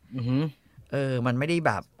มันไม่ได้แ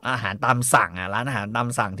บบอาหารตามสั่งร้านอาหารตาม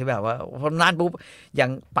สั่งที่แบบว่าพอร้านปุ๊บอย่า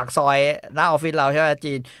งปากซอยหน้าออฟฟิศเราใช่ไหม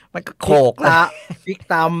จีนมันก็โขกละพริก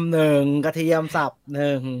ตำ1กระเทียมสับ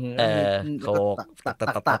1โขก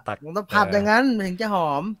ตักมันต้องผัดอย่างนั้นถึงจะห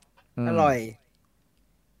อมอร่อย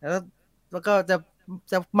แล้วก็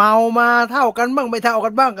จะเมามาเท่ากันบ้างไม่เท่ากั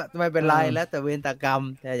นบ้างก็ไม่เป็นไรแล้วแต่เวรกรรม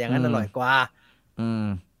แต่อย่างนั้นอร่อยกว่า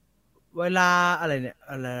เวลาอะไรเนี่ย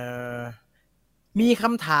อะไรมีค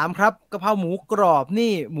ำถามครับกะเพราหมูกรอบ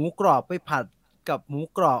นี่หมูกรอบไปผัดกับหมู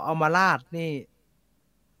กรอบเอามาราดนี่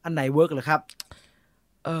อันไหนเวิร์กเหรอครับ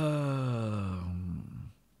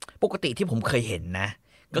ปกติที่ผมเคยเห็นนะ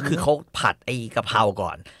ก็คือเขาผัดไอ้กะเพราก่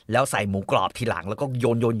อนแล้วใส่หมูกรอบทีหลังแล้วก็โย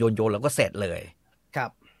นแล้วก็เสร็จเลยครั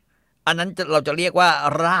บอันนั้นเราจะเรียกว่า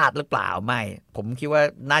ราดหรือเปล่าไม่ผมคิดว่า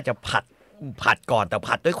น่าจะผัดก่อนแต่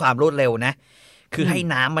ผัดด้วยความรวดเร็วนะคือให้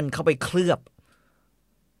น้ำมันเข้าไปเคลือบ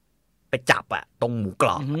ไปจับตรงหมูกร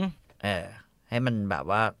อบให้มันแบบ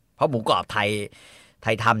ว่าเพราะหมูกรอบไทย ไท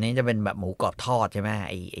ยทำนี้จะเป็นแบบหมูกรอบทอดใช่ไหม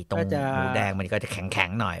ไอ้ตรงหมูแดงมันก็จะแข็ง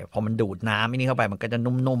ๆหน่อยพอมันดูดน้ำนี่เข้าไปมันก็จะ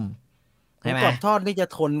นุ่มๆใช่ไหมหมูกรอบทอดนี่จะ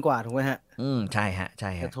ทนกว่าถูกไหมฮะใช่ฮะใช่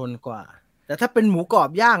ฮะจะทนกว่าแต่ถ้าเป็นหมูกรอบ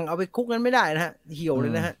ย่างเอาไปคลุกนั้นไม่ได้นะฮะเหี่ยวเล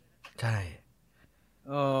ยนะฮะใช่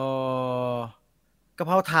กะเ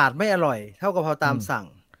พราถาดไม่อร่อยเท่ากะเพราตามสั่ง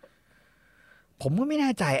ผมก็ไม่แน่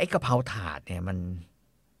ใจไอ้กะเพราถาดเนี่ย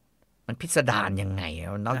มันพิสดารยังไง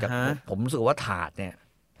นอกจากผมรู้สึกว่าถาดเนี่ย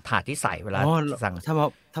ถาดที่ใส่เวลาสั่ง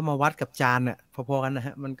ถ้ามาวัดกับจานเนี่ยพอๆกันนะฮ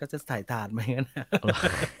ะมันก็จะใส่ถาดเหมือนกัน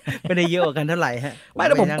ไม่ได้เยอะกันเท่าไหร่ฮะไม่แ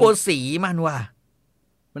ล้วผมกลัวสีมันว่ะ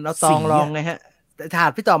มันเอาตองรองไงฮะแต่ถาด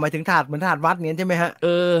พี่ต่อหมายถึงถาดเหมือนถาดวัดเงี้ยใช่ไหมฮะ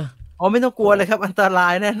ไม่ต้องกลัวเลยครับอันตรา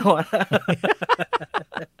ยแน่นอน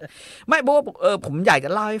ไม่โบผมอยากจะ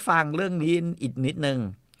เล่าให้ฟังเรื่องนี้อีกนิดนึง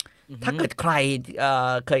ถ้าเกิดใคร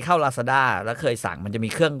เคยเข้า Lazada แล้วเคยสั่งมันจะมี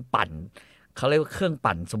เครื่องปั่นเขาเรียกว่าเครื่อง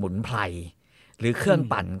ปั่นสมุนไพรหรือเครื่อง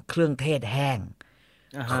ปั่นเครื่องเทศแห้ง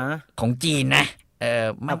ของจีนนะ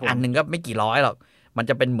มันอันหนึ่งก็ไม่กี่ร้อยหรอกมัน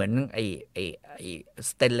จะเป็นเหมือนไอ้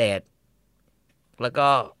สเตนเลสแล้ว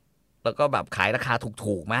ก็แบบขายราคา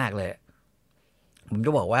ถูกๆมากเลยผมจ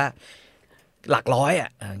ะบอกว่าหลักร้อยอ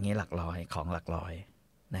ย่างงี้หลักร้อยของหลักร้อย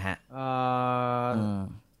นะฮะ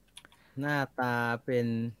หน้าตาเป็น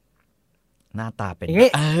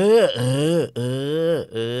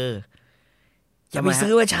อย่าไปซื้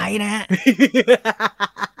อมาใช้นะฮะ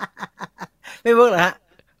ไม่เวิร์กเหรอฮะ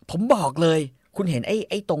ผมบอกเลยคุณเห็น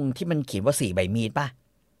ไอ้ตรงที่มันเขียนว่า4 ใบมีดป่ะ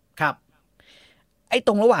ครับไอ้ต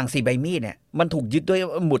รงระหว่าง4 ใบมีดเนี่ยมันถูกยึดด้วย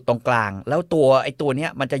หมุดตรงกลางแล้วไอ้ตัวเนี้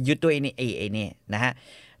ยมันจะยึดด้วยไอ้นี่นะฮะ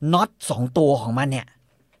น็อต2 ตัวของมันเนี่ย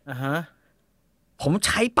ผมใ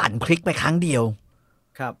ช้ปั่นพลิกไปครั้งเดียว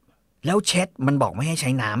ครับแล้วเช็ดมันบอกไม่ให้ใช้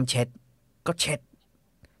น้ำเช็ดก็เช็ด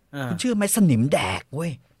คุณเชื่อไหมสนิมแดกเว้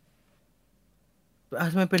ย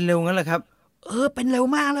ทำไมเป็นเร็วงั้นล่ะครับเป็นเร็ว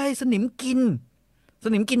มากเลยสนิมกิน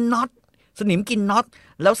น็อต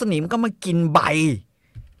แล้วสนิมก็มากินใบ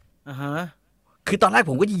คือตอนแรก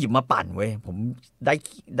ผมก็หยิบมาปั่นเว้ยผม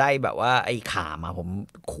ได้แบบว่าไอ้ข่ามาผม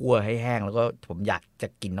คั่วให้แห้งแล้วก็ผมอยากจะ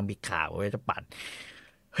กินน้ำพริกข่าไว้จะปั่น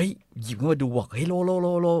เฮ้ยหยิบมาดูบอกเฮ้ยโล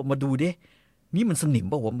มาดูดินี่มันสนิม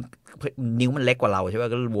ป่ะผมนิ้วมันเล็กกว่าเราใช่ไหม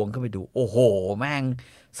ก็ล้วงเข้าไปดูโอ้โหแม่ง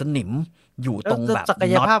สนิมอยู่ตรงแบบศัก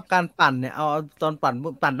ยภาพการปั่นเนี่ยเอาตอน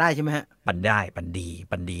ปั่นได้ใช่ไหมฮะปั่นได้ปั่น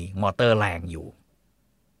ดีมอเตอร์แรงอยู่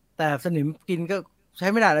แต่สนิมกินก็ใช้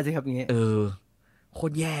ไม่ได้แล้วสิครับอย่างเงี้ยโค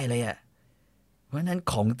ตรแย่เลยอ่ะเพราะนั้น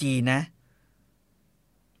ของจีนนะ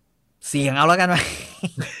เสี่ยงเอาแล้วกันไหม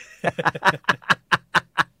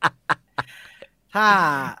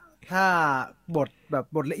ถ้า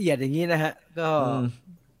บทละเอียดอย่างนี้นะฮะก็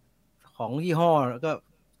ของยี่ห้อก็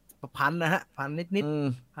พันนะฮะพันนิ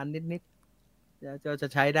ดจะ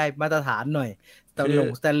ใช้ได้มาตรฐานหน่อย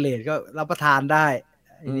สแตนเลสก็รับประทานได้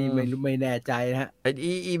อันนี้ไม่แน่ใจนะฮะ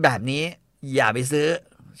อีแบบนี้อย่าไปซื้อ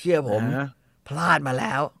เชื่อผมพลาดมาแ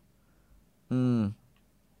ล้ว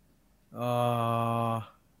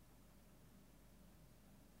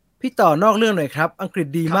พี่ต่อนอกเรื่องหน่อยครับอังกฤษ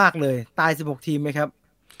ดีมากเลยตาย16 ทีมไหมครับ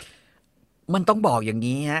มันต้องบอกอย่าง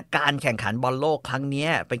นี้ฮะการแข่งขันบอลโลกครั้งนี้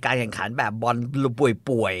เป็นการแข่งขันแบบบอล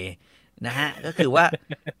ป่วยๆนะฮะก็คือว่า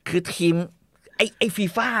คือทีมไอ้ฟี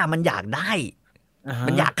ฟ่ามันอยากได้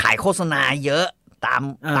มันอยากขายโฆษณาเยอะต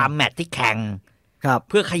ามแมตช์ที่แข่งเ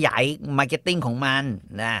พื่อขยายมาร์เก็ตติ้งของมัน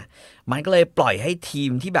นะมันก็เลยปล่อยให้ที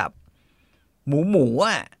มที่แบบหมู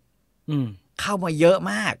เข้ามาเยอะ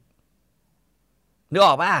มากนึกอ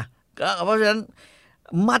อกป่ะก็เพราะฉะนั้น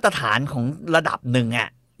มาตรฐานของระดับหนึ่ง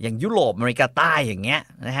อย่างยุโรปอเมริกาใต้อย่างเงี้ย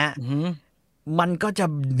นะฮะมันก็จะ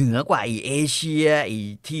เหนือกว่าเอเชีย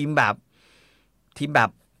ทีมแบบ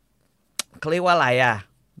เขาเรียกว่าอะไร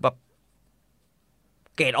แบบ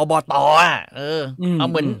เกรดอบตเอา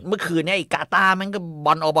เหมือนเมื่อคืนเนี่ยกาตาร์มันก็บ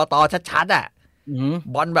อลอบตชัด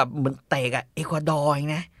ๆบอลแบบเหมือนเตะกับเอกวาดอร์อย่า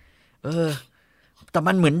งนะแต่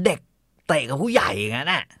มันเหมือนเด็กเตะกับผู้ใหญ่อย่างนั้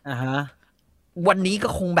นวันนี้ก็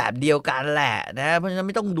คงแบบเดียวกันแหละนะเพราะฉะนั้นไ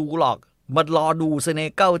ม่ต้องดูหรอกมารอดูเซเน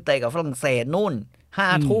กัลเตะกับฝรั่งเศสนู่น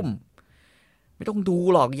5 ทุ่มไม่ต้องดู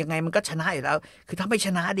หรอกยังไงมันก็ชนะอยู่แล้วคือถ้าไม่ช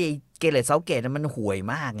นะดิเกเรตเซาเกตมันห่วย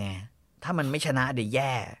มากไงถ้ามันไม่ชนะเดี๋ยวแ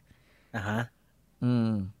ย่เ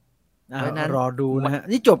พราะนั้นรอดูนะฮะ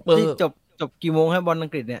นี่จบกี่โมงครับบอลอั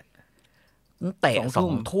งกฤษเนี่ยเตะ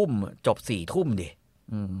2 ทุ่มจบ4 ทุ่มดิ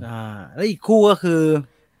แล้วอีกคู่ก็คือ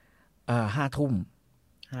5 ทุ่ม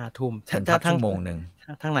ถ้าชั่วโมงนึง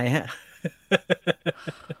ทางไหนฮะ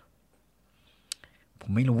ผ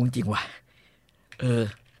มไม่รู้จริงๆว่ะ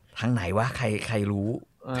ทางไหนวะใครรู้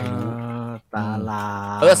ตาลา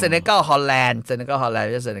เซเนกัลฮอลแลนด์ไ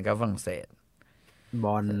ม่ใช่เซเนกัลฝรั่งเศสบ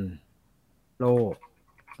อลโลก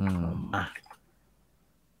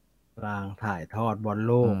รางถ่ายทอดบอลโ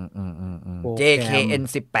ลกJKN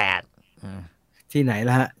 18ที่ไหน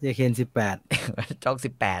ล่ะฮะ JKN 18ช่อง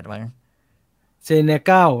18มั้งเซเน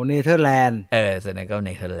กัลเนเธอร์แลนด์เซเนกัลเน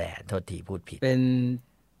เธอร์แลนด์โทษทีพูดผิดเป็น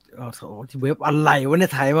ที่เว็บอะไรวะเนี่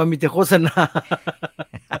ยถ่ายมามีแต่โฆษณา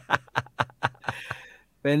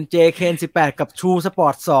เป็น JKN 18กับ True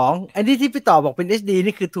Sport 2อันนี้ที่พี่ต่อบอกเป็น HD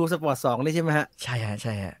นี่คือ True Sport 2นี่ใช่ไหมฮะใช่ฮะใ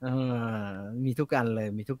ช่ฮะมีทุกอันเลย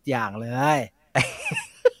มีทุกอย่างเลย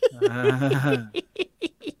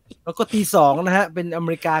แล้วก็ที2นะฮะเป็นอเม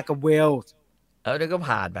ริกากับเวลส์แล้วก็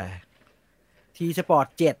ผ่านไปทีสปอร์ต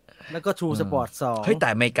7แล้วก็ True Sport 2เฮ้ยแต่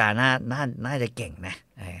อเมริกาน่าจะเก่งนะ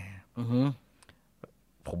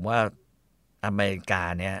ผมว่าอเมริกา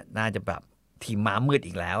เนี่ยน่าจะแบบทีมม้ามืด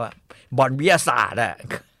อีกแล้วอ่ะบอลวิทยาศาสตร์อ่ะ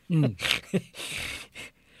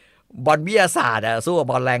บอลวิทยาศาสตร์อ่ะสู้กับ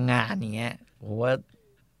บอลแรงงานอย่างเงี้ยผมว่า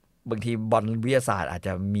บางทีบอลวิทยาศาสตร์อาจจ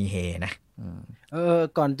ะมีเฮนะ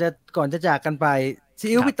ก่อนจะจากกันไปซี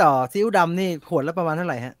อิ๊วพี่ต่อซีอิ๊วดำนี่ขวดละประมาณเท่า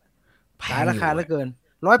ไหร่ฮะขายราคาเหลือเกิน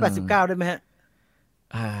189ได้ไหมฮะ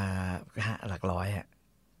หลักร้อยฮะ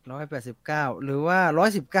189หรือว่า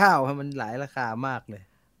119ครับมันหลายราคามากเลย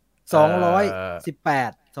218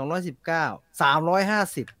 219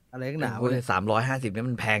 350อะไรกันหนาวเลย350นี่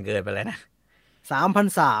มันแพงเกินไปแล้วนะ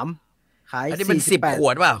 3,300 ขายอันนี้มัน10 ข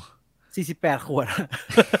วดเปล่า48 ขวด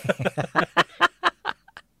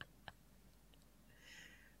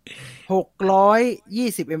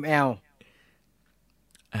620 ml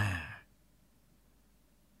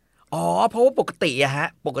อ๋อเพราะว่าปกติอะฮะ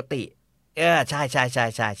ปกติใช่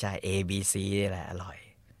ABC นี่แหละอร่อย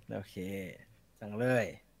โอเคสั่งเลย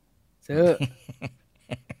ซื้อ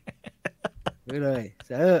เลย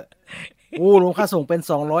ซื้อรวมค่าส่งเป็น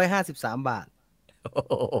253 บาท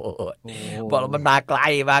บอกแล้วมันมาไกล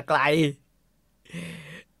มาไกล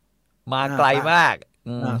มาก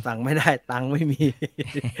สั่งไม่ได้ตังค์ไม่มี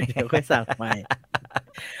เดี๋ยวค่อยสั่งใหม่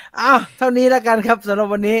เท่านี้แล้วกันครับสำหรับ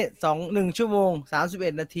วันนี้1 ชั่วโมง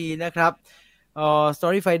 31 นาทีนะครับ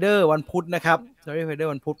Story Finder วันพุธนะครับ Story Finder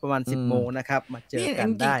วันพุธประมาณ 10 โมงนะครับมาเจอกัน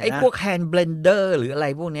ได้นะไอ้พวก Hand Blender หรืออะไร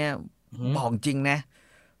พวกเนี้ยบอกจริงนะ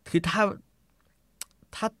คือ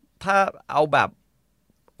ถ้าเอาแบบ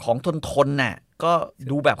ของทนน่ะก็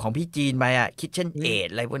ดูแบบของพี่จีนไปอ่ะ KitchenAid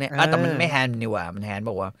อะไรพวกเนี้ยแต่มันไม่แฮนด์นี่หว่ามันแฮนด์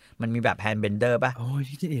บอกว่ามันมีแบบ Hand Blender ป่ะโอ้ย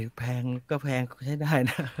KitchenAid แพงก็แพงใช้ได้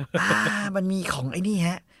นะมันมีของไอ้นี่ฮ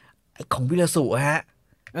ะไอ้ของวิลสุฮะ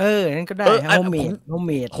นั่นก็ได้โฮมเ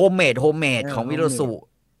มดของวิลสุ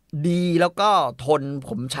ดีแล้วก็ทนผ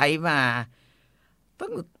มใช้มาตั้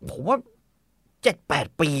งผมว่า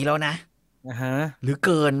 7-8 ปีแล้วนะหรือเ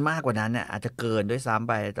กินมากกว่านั้นเนี่ยอาจจะเกินด้วยซ้ำ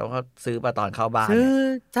ไปแต่ก็ซื้อมาตอนเข้าบ้านซื้อ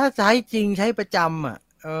ถ้าใช้จริงใช้ประจำอ่ะ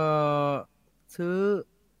ซื้อ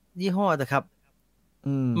ยี่ห้อแต่ครับ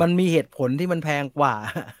มันมีเหตุผลที่มันแพงกว่า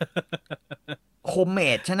โฮมเม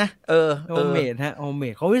ดใช่ไหมโฮมเมดฮะโฮมเม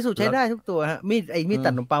ดของวิสุทธ์ใช้ได้ทุกตัวฮะมีดตั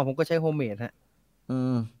ดขนมปังผมก็ใช้โฮมเมดฮะ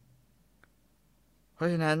เพราะ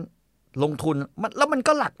ฉะนั้นลงทุนแล้วมัน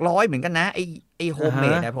ก็หลักร้อยเหมือนกันนะไอโฮมเม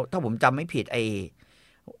ดนะถ้าผมจำไม่ผิด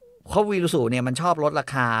เขาวิลสุเนี่ยมันชอบลดรา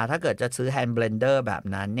คาถ้าเกิดจะซื้อแฮนด์เบลนเดอร์แบบ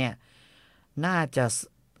นั้นเนี่ยน่า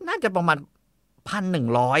จะประมาณ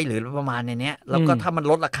1,100หรือประมาณในเนี้ยแล้วก็ถ้ามัน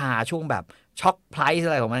ลดราคาช่วงแบบช็อคไพรซ์อ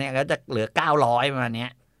ะไรของมันเนี่ยก็จะเหลือ900ประมาณเนี้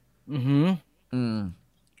ย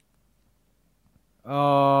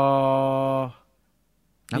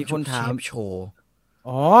มีคนถามโชว์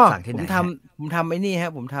ผมทำไอ้นี่ฮ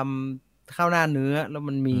ะผมทำข้าวหน้าเนื้อแล้ว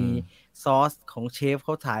มันมีซอสของเชฟเข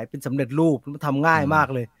าถ่ายเป็นสำเร็จรูปมันทำง่ายมาก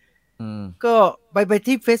เลยก็ไป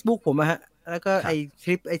ที่ Facebook ผมฮะแล้วก็ไ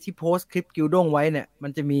อที่โพสต์คลิปกิวด้งไว้เนี่ยมั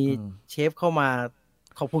นจะมีเชฟเข้ามา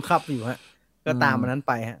ขอบคุณครับอยู่ฮะก็ตามมันนั้น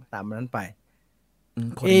ไปฮะตามมันนั้นไป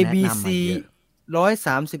ABC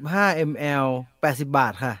 135 ml 80 บา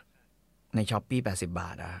ทค่ะใน Shopee 80 บา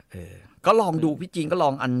ทก็ลองดูพี่จีนก็ล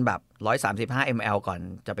องอันแบบ135 ml ก่อน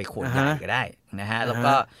จะไปขวดใหญ่ก็ได้นะฮะแล้ว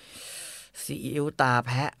ก็ซีอิ๊วตาแ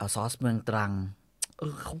พะเอาซอสเมืองตรัง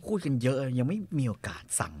เขาพูดกันเยอะยังไม่มีโอกาส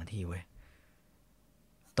สั่งทีเว้ย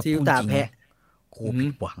ซีอิ๊วตาแพะกูผิ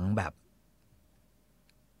ดหวังแบบ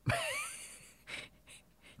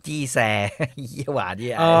จี้แซเยี่ยหวานเ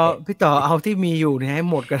ยี่ยพี่ต่อเอาที่มีอยู่เนี่ยให้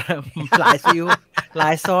หมดกันหลายซีอิ๊วหลา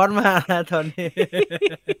ยซอสมากนะตอนนี้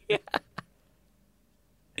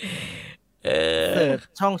เสิร์ช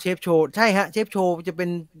ช่องเชฟโชว์ใช่ฮะเชฟโชว์จะเป็น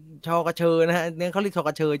ชอกระเชอนะฮะเนี่ยเขาเรียกชอก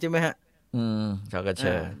ระเชอใช่ไหมฮะชอกระเช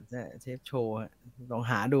อเชฟโชว์ลอง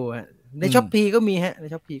หาดูฮะในช้อปปี้ก็มีฮะใน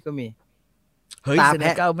ช้อปปี้ก็มีเฮ้ยเซเน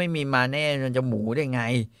กัลไม่มีมาแน่มันจะหมูได้ไง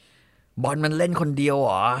บอลมันเล่นคนเดียวเห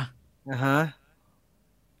รอ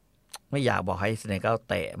ไม่อยากบอกให้เซเนกัล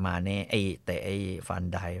เตะมาแน่เตะฟัน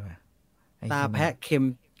ไดมาตาแพะเ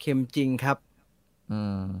ค็มจริงครับ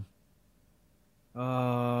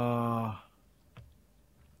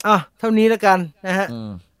เท่านี้แล้วกันนะฮะ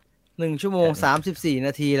1 ชั่วโมง 34 น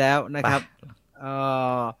าทีแล้วนะครับ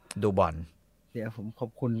ดูบอลเดี๋ยวผมขอ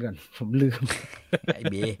บคุณก่อนผมลืมไอ้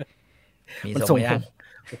บีมีส่งยัง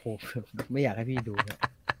โอ้โหไม่อยากให้พี่ดู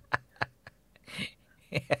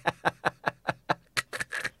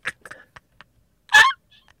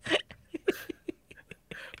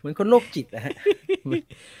เหมือนคนโรคจิตนะฮะ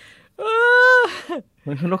เห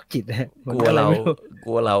มือนคนโรคจิตนะกลัวเ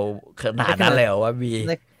ราขนาดนั้นเลยเหรอวะบี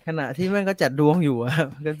ในขณะที่แม่งก็จัดดวงอยู่อะ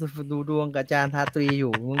ก็ดูดวงกับอาจารย์ทาตรีอ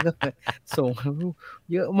ยู่มันก็ส่ง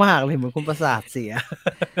เยอะมากเลยเหมือนคนประสาทเสีย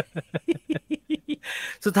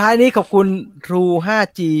สุดท้ายนี้ขอบคุณ True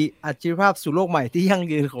 5G อัจฉริยภาพสู่โลกใหม่ที่ยั่ง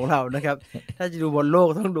ยืนของเรานะครับถ้าจะดูบนโลก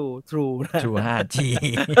ต้องดู True นะ True 5G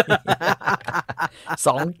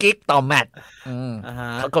 2 กิกต่อแมตช์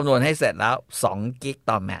เขาคำนวณให้เสร็จแล้ว2 กิก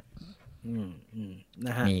ต่อแมตช์น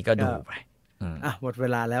ะฮะมีก็ดูไปหมดเว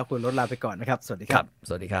ลาแล้วคุณรถลาไปก่อนนะครับสวัสดีครับส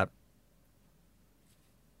วัสดีครับ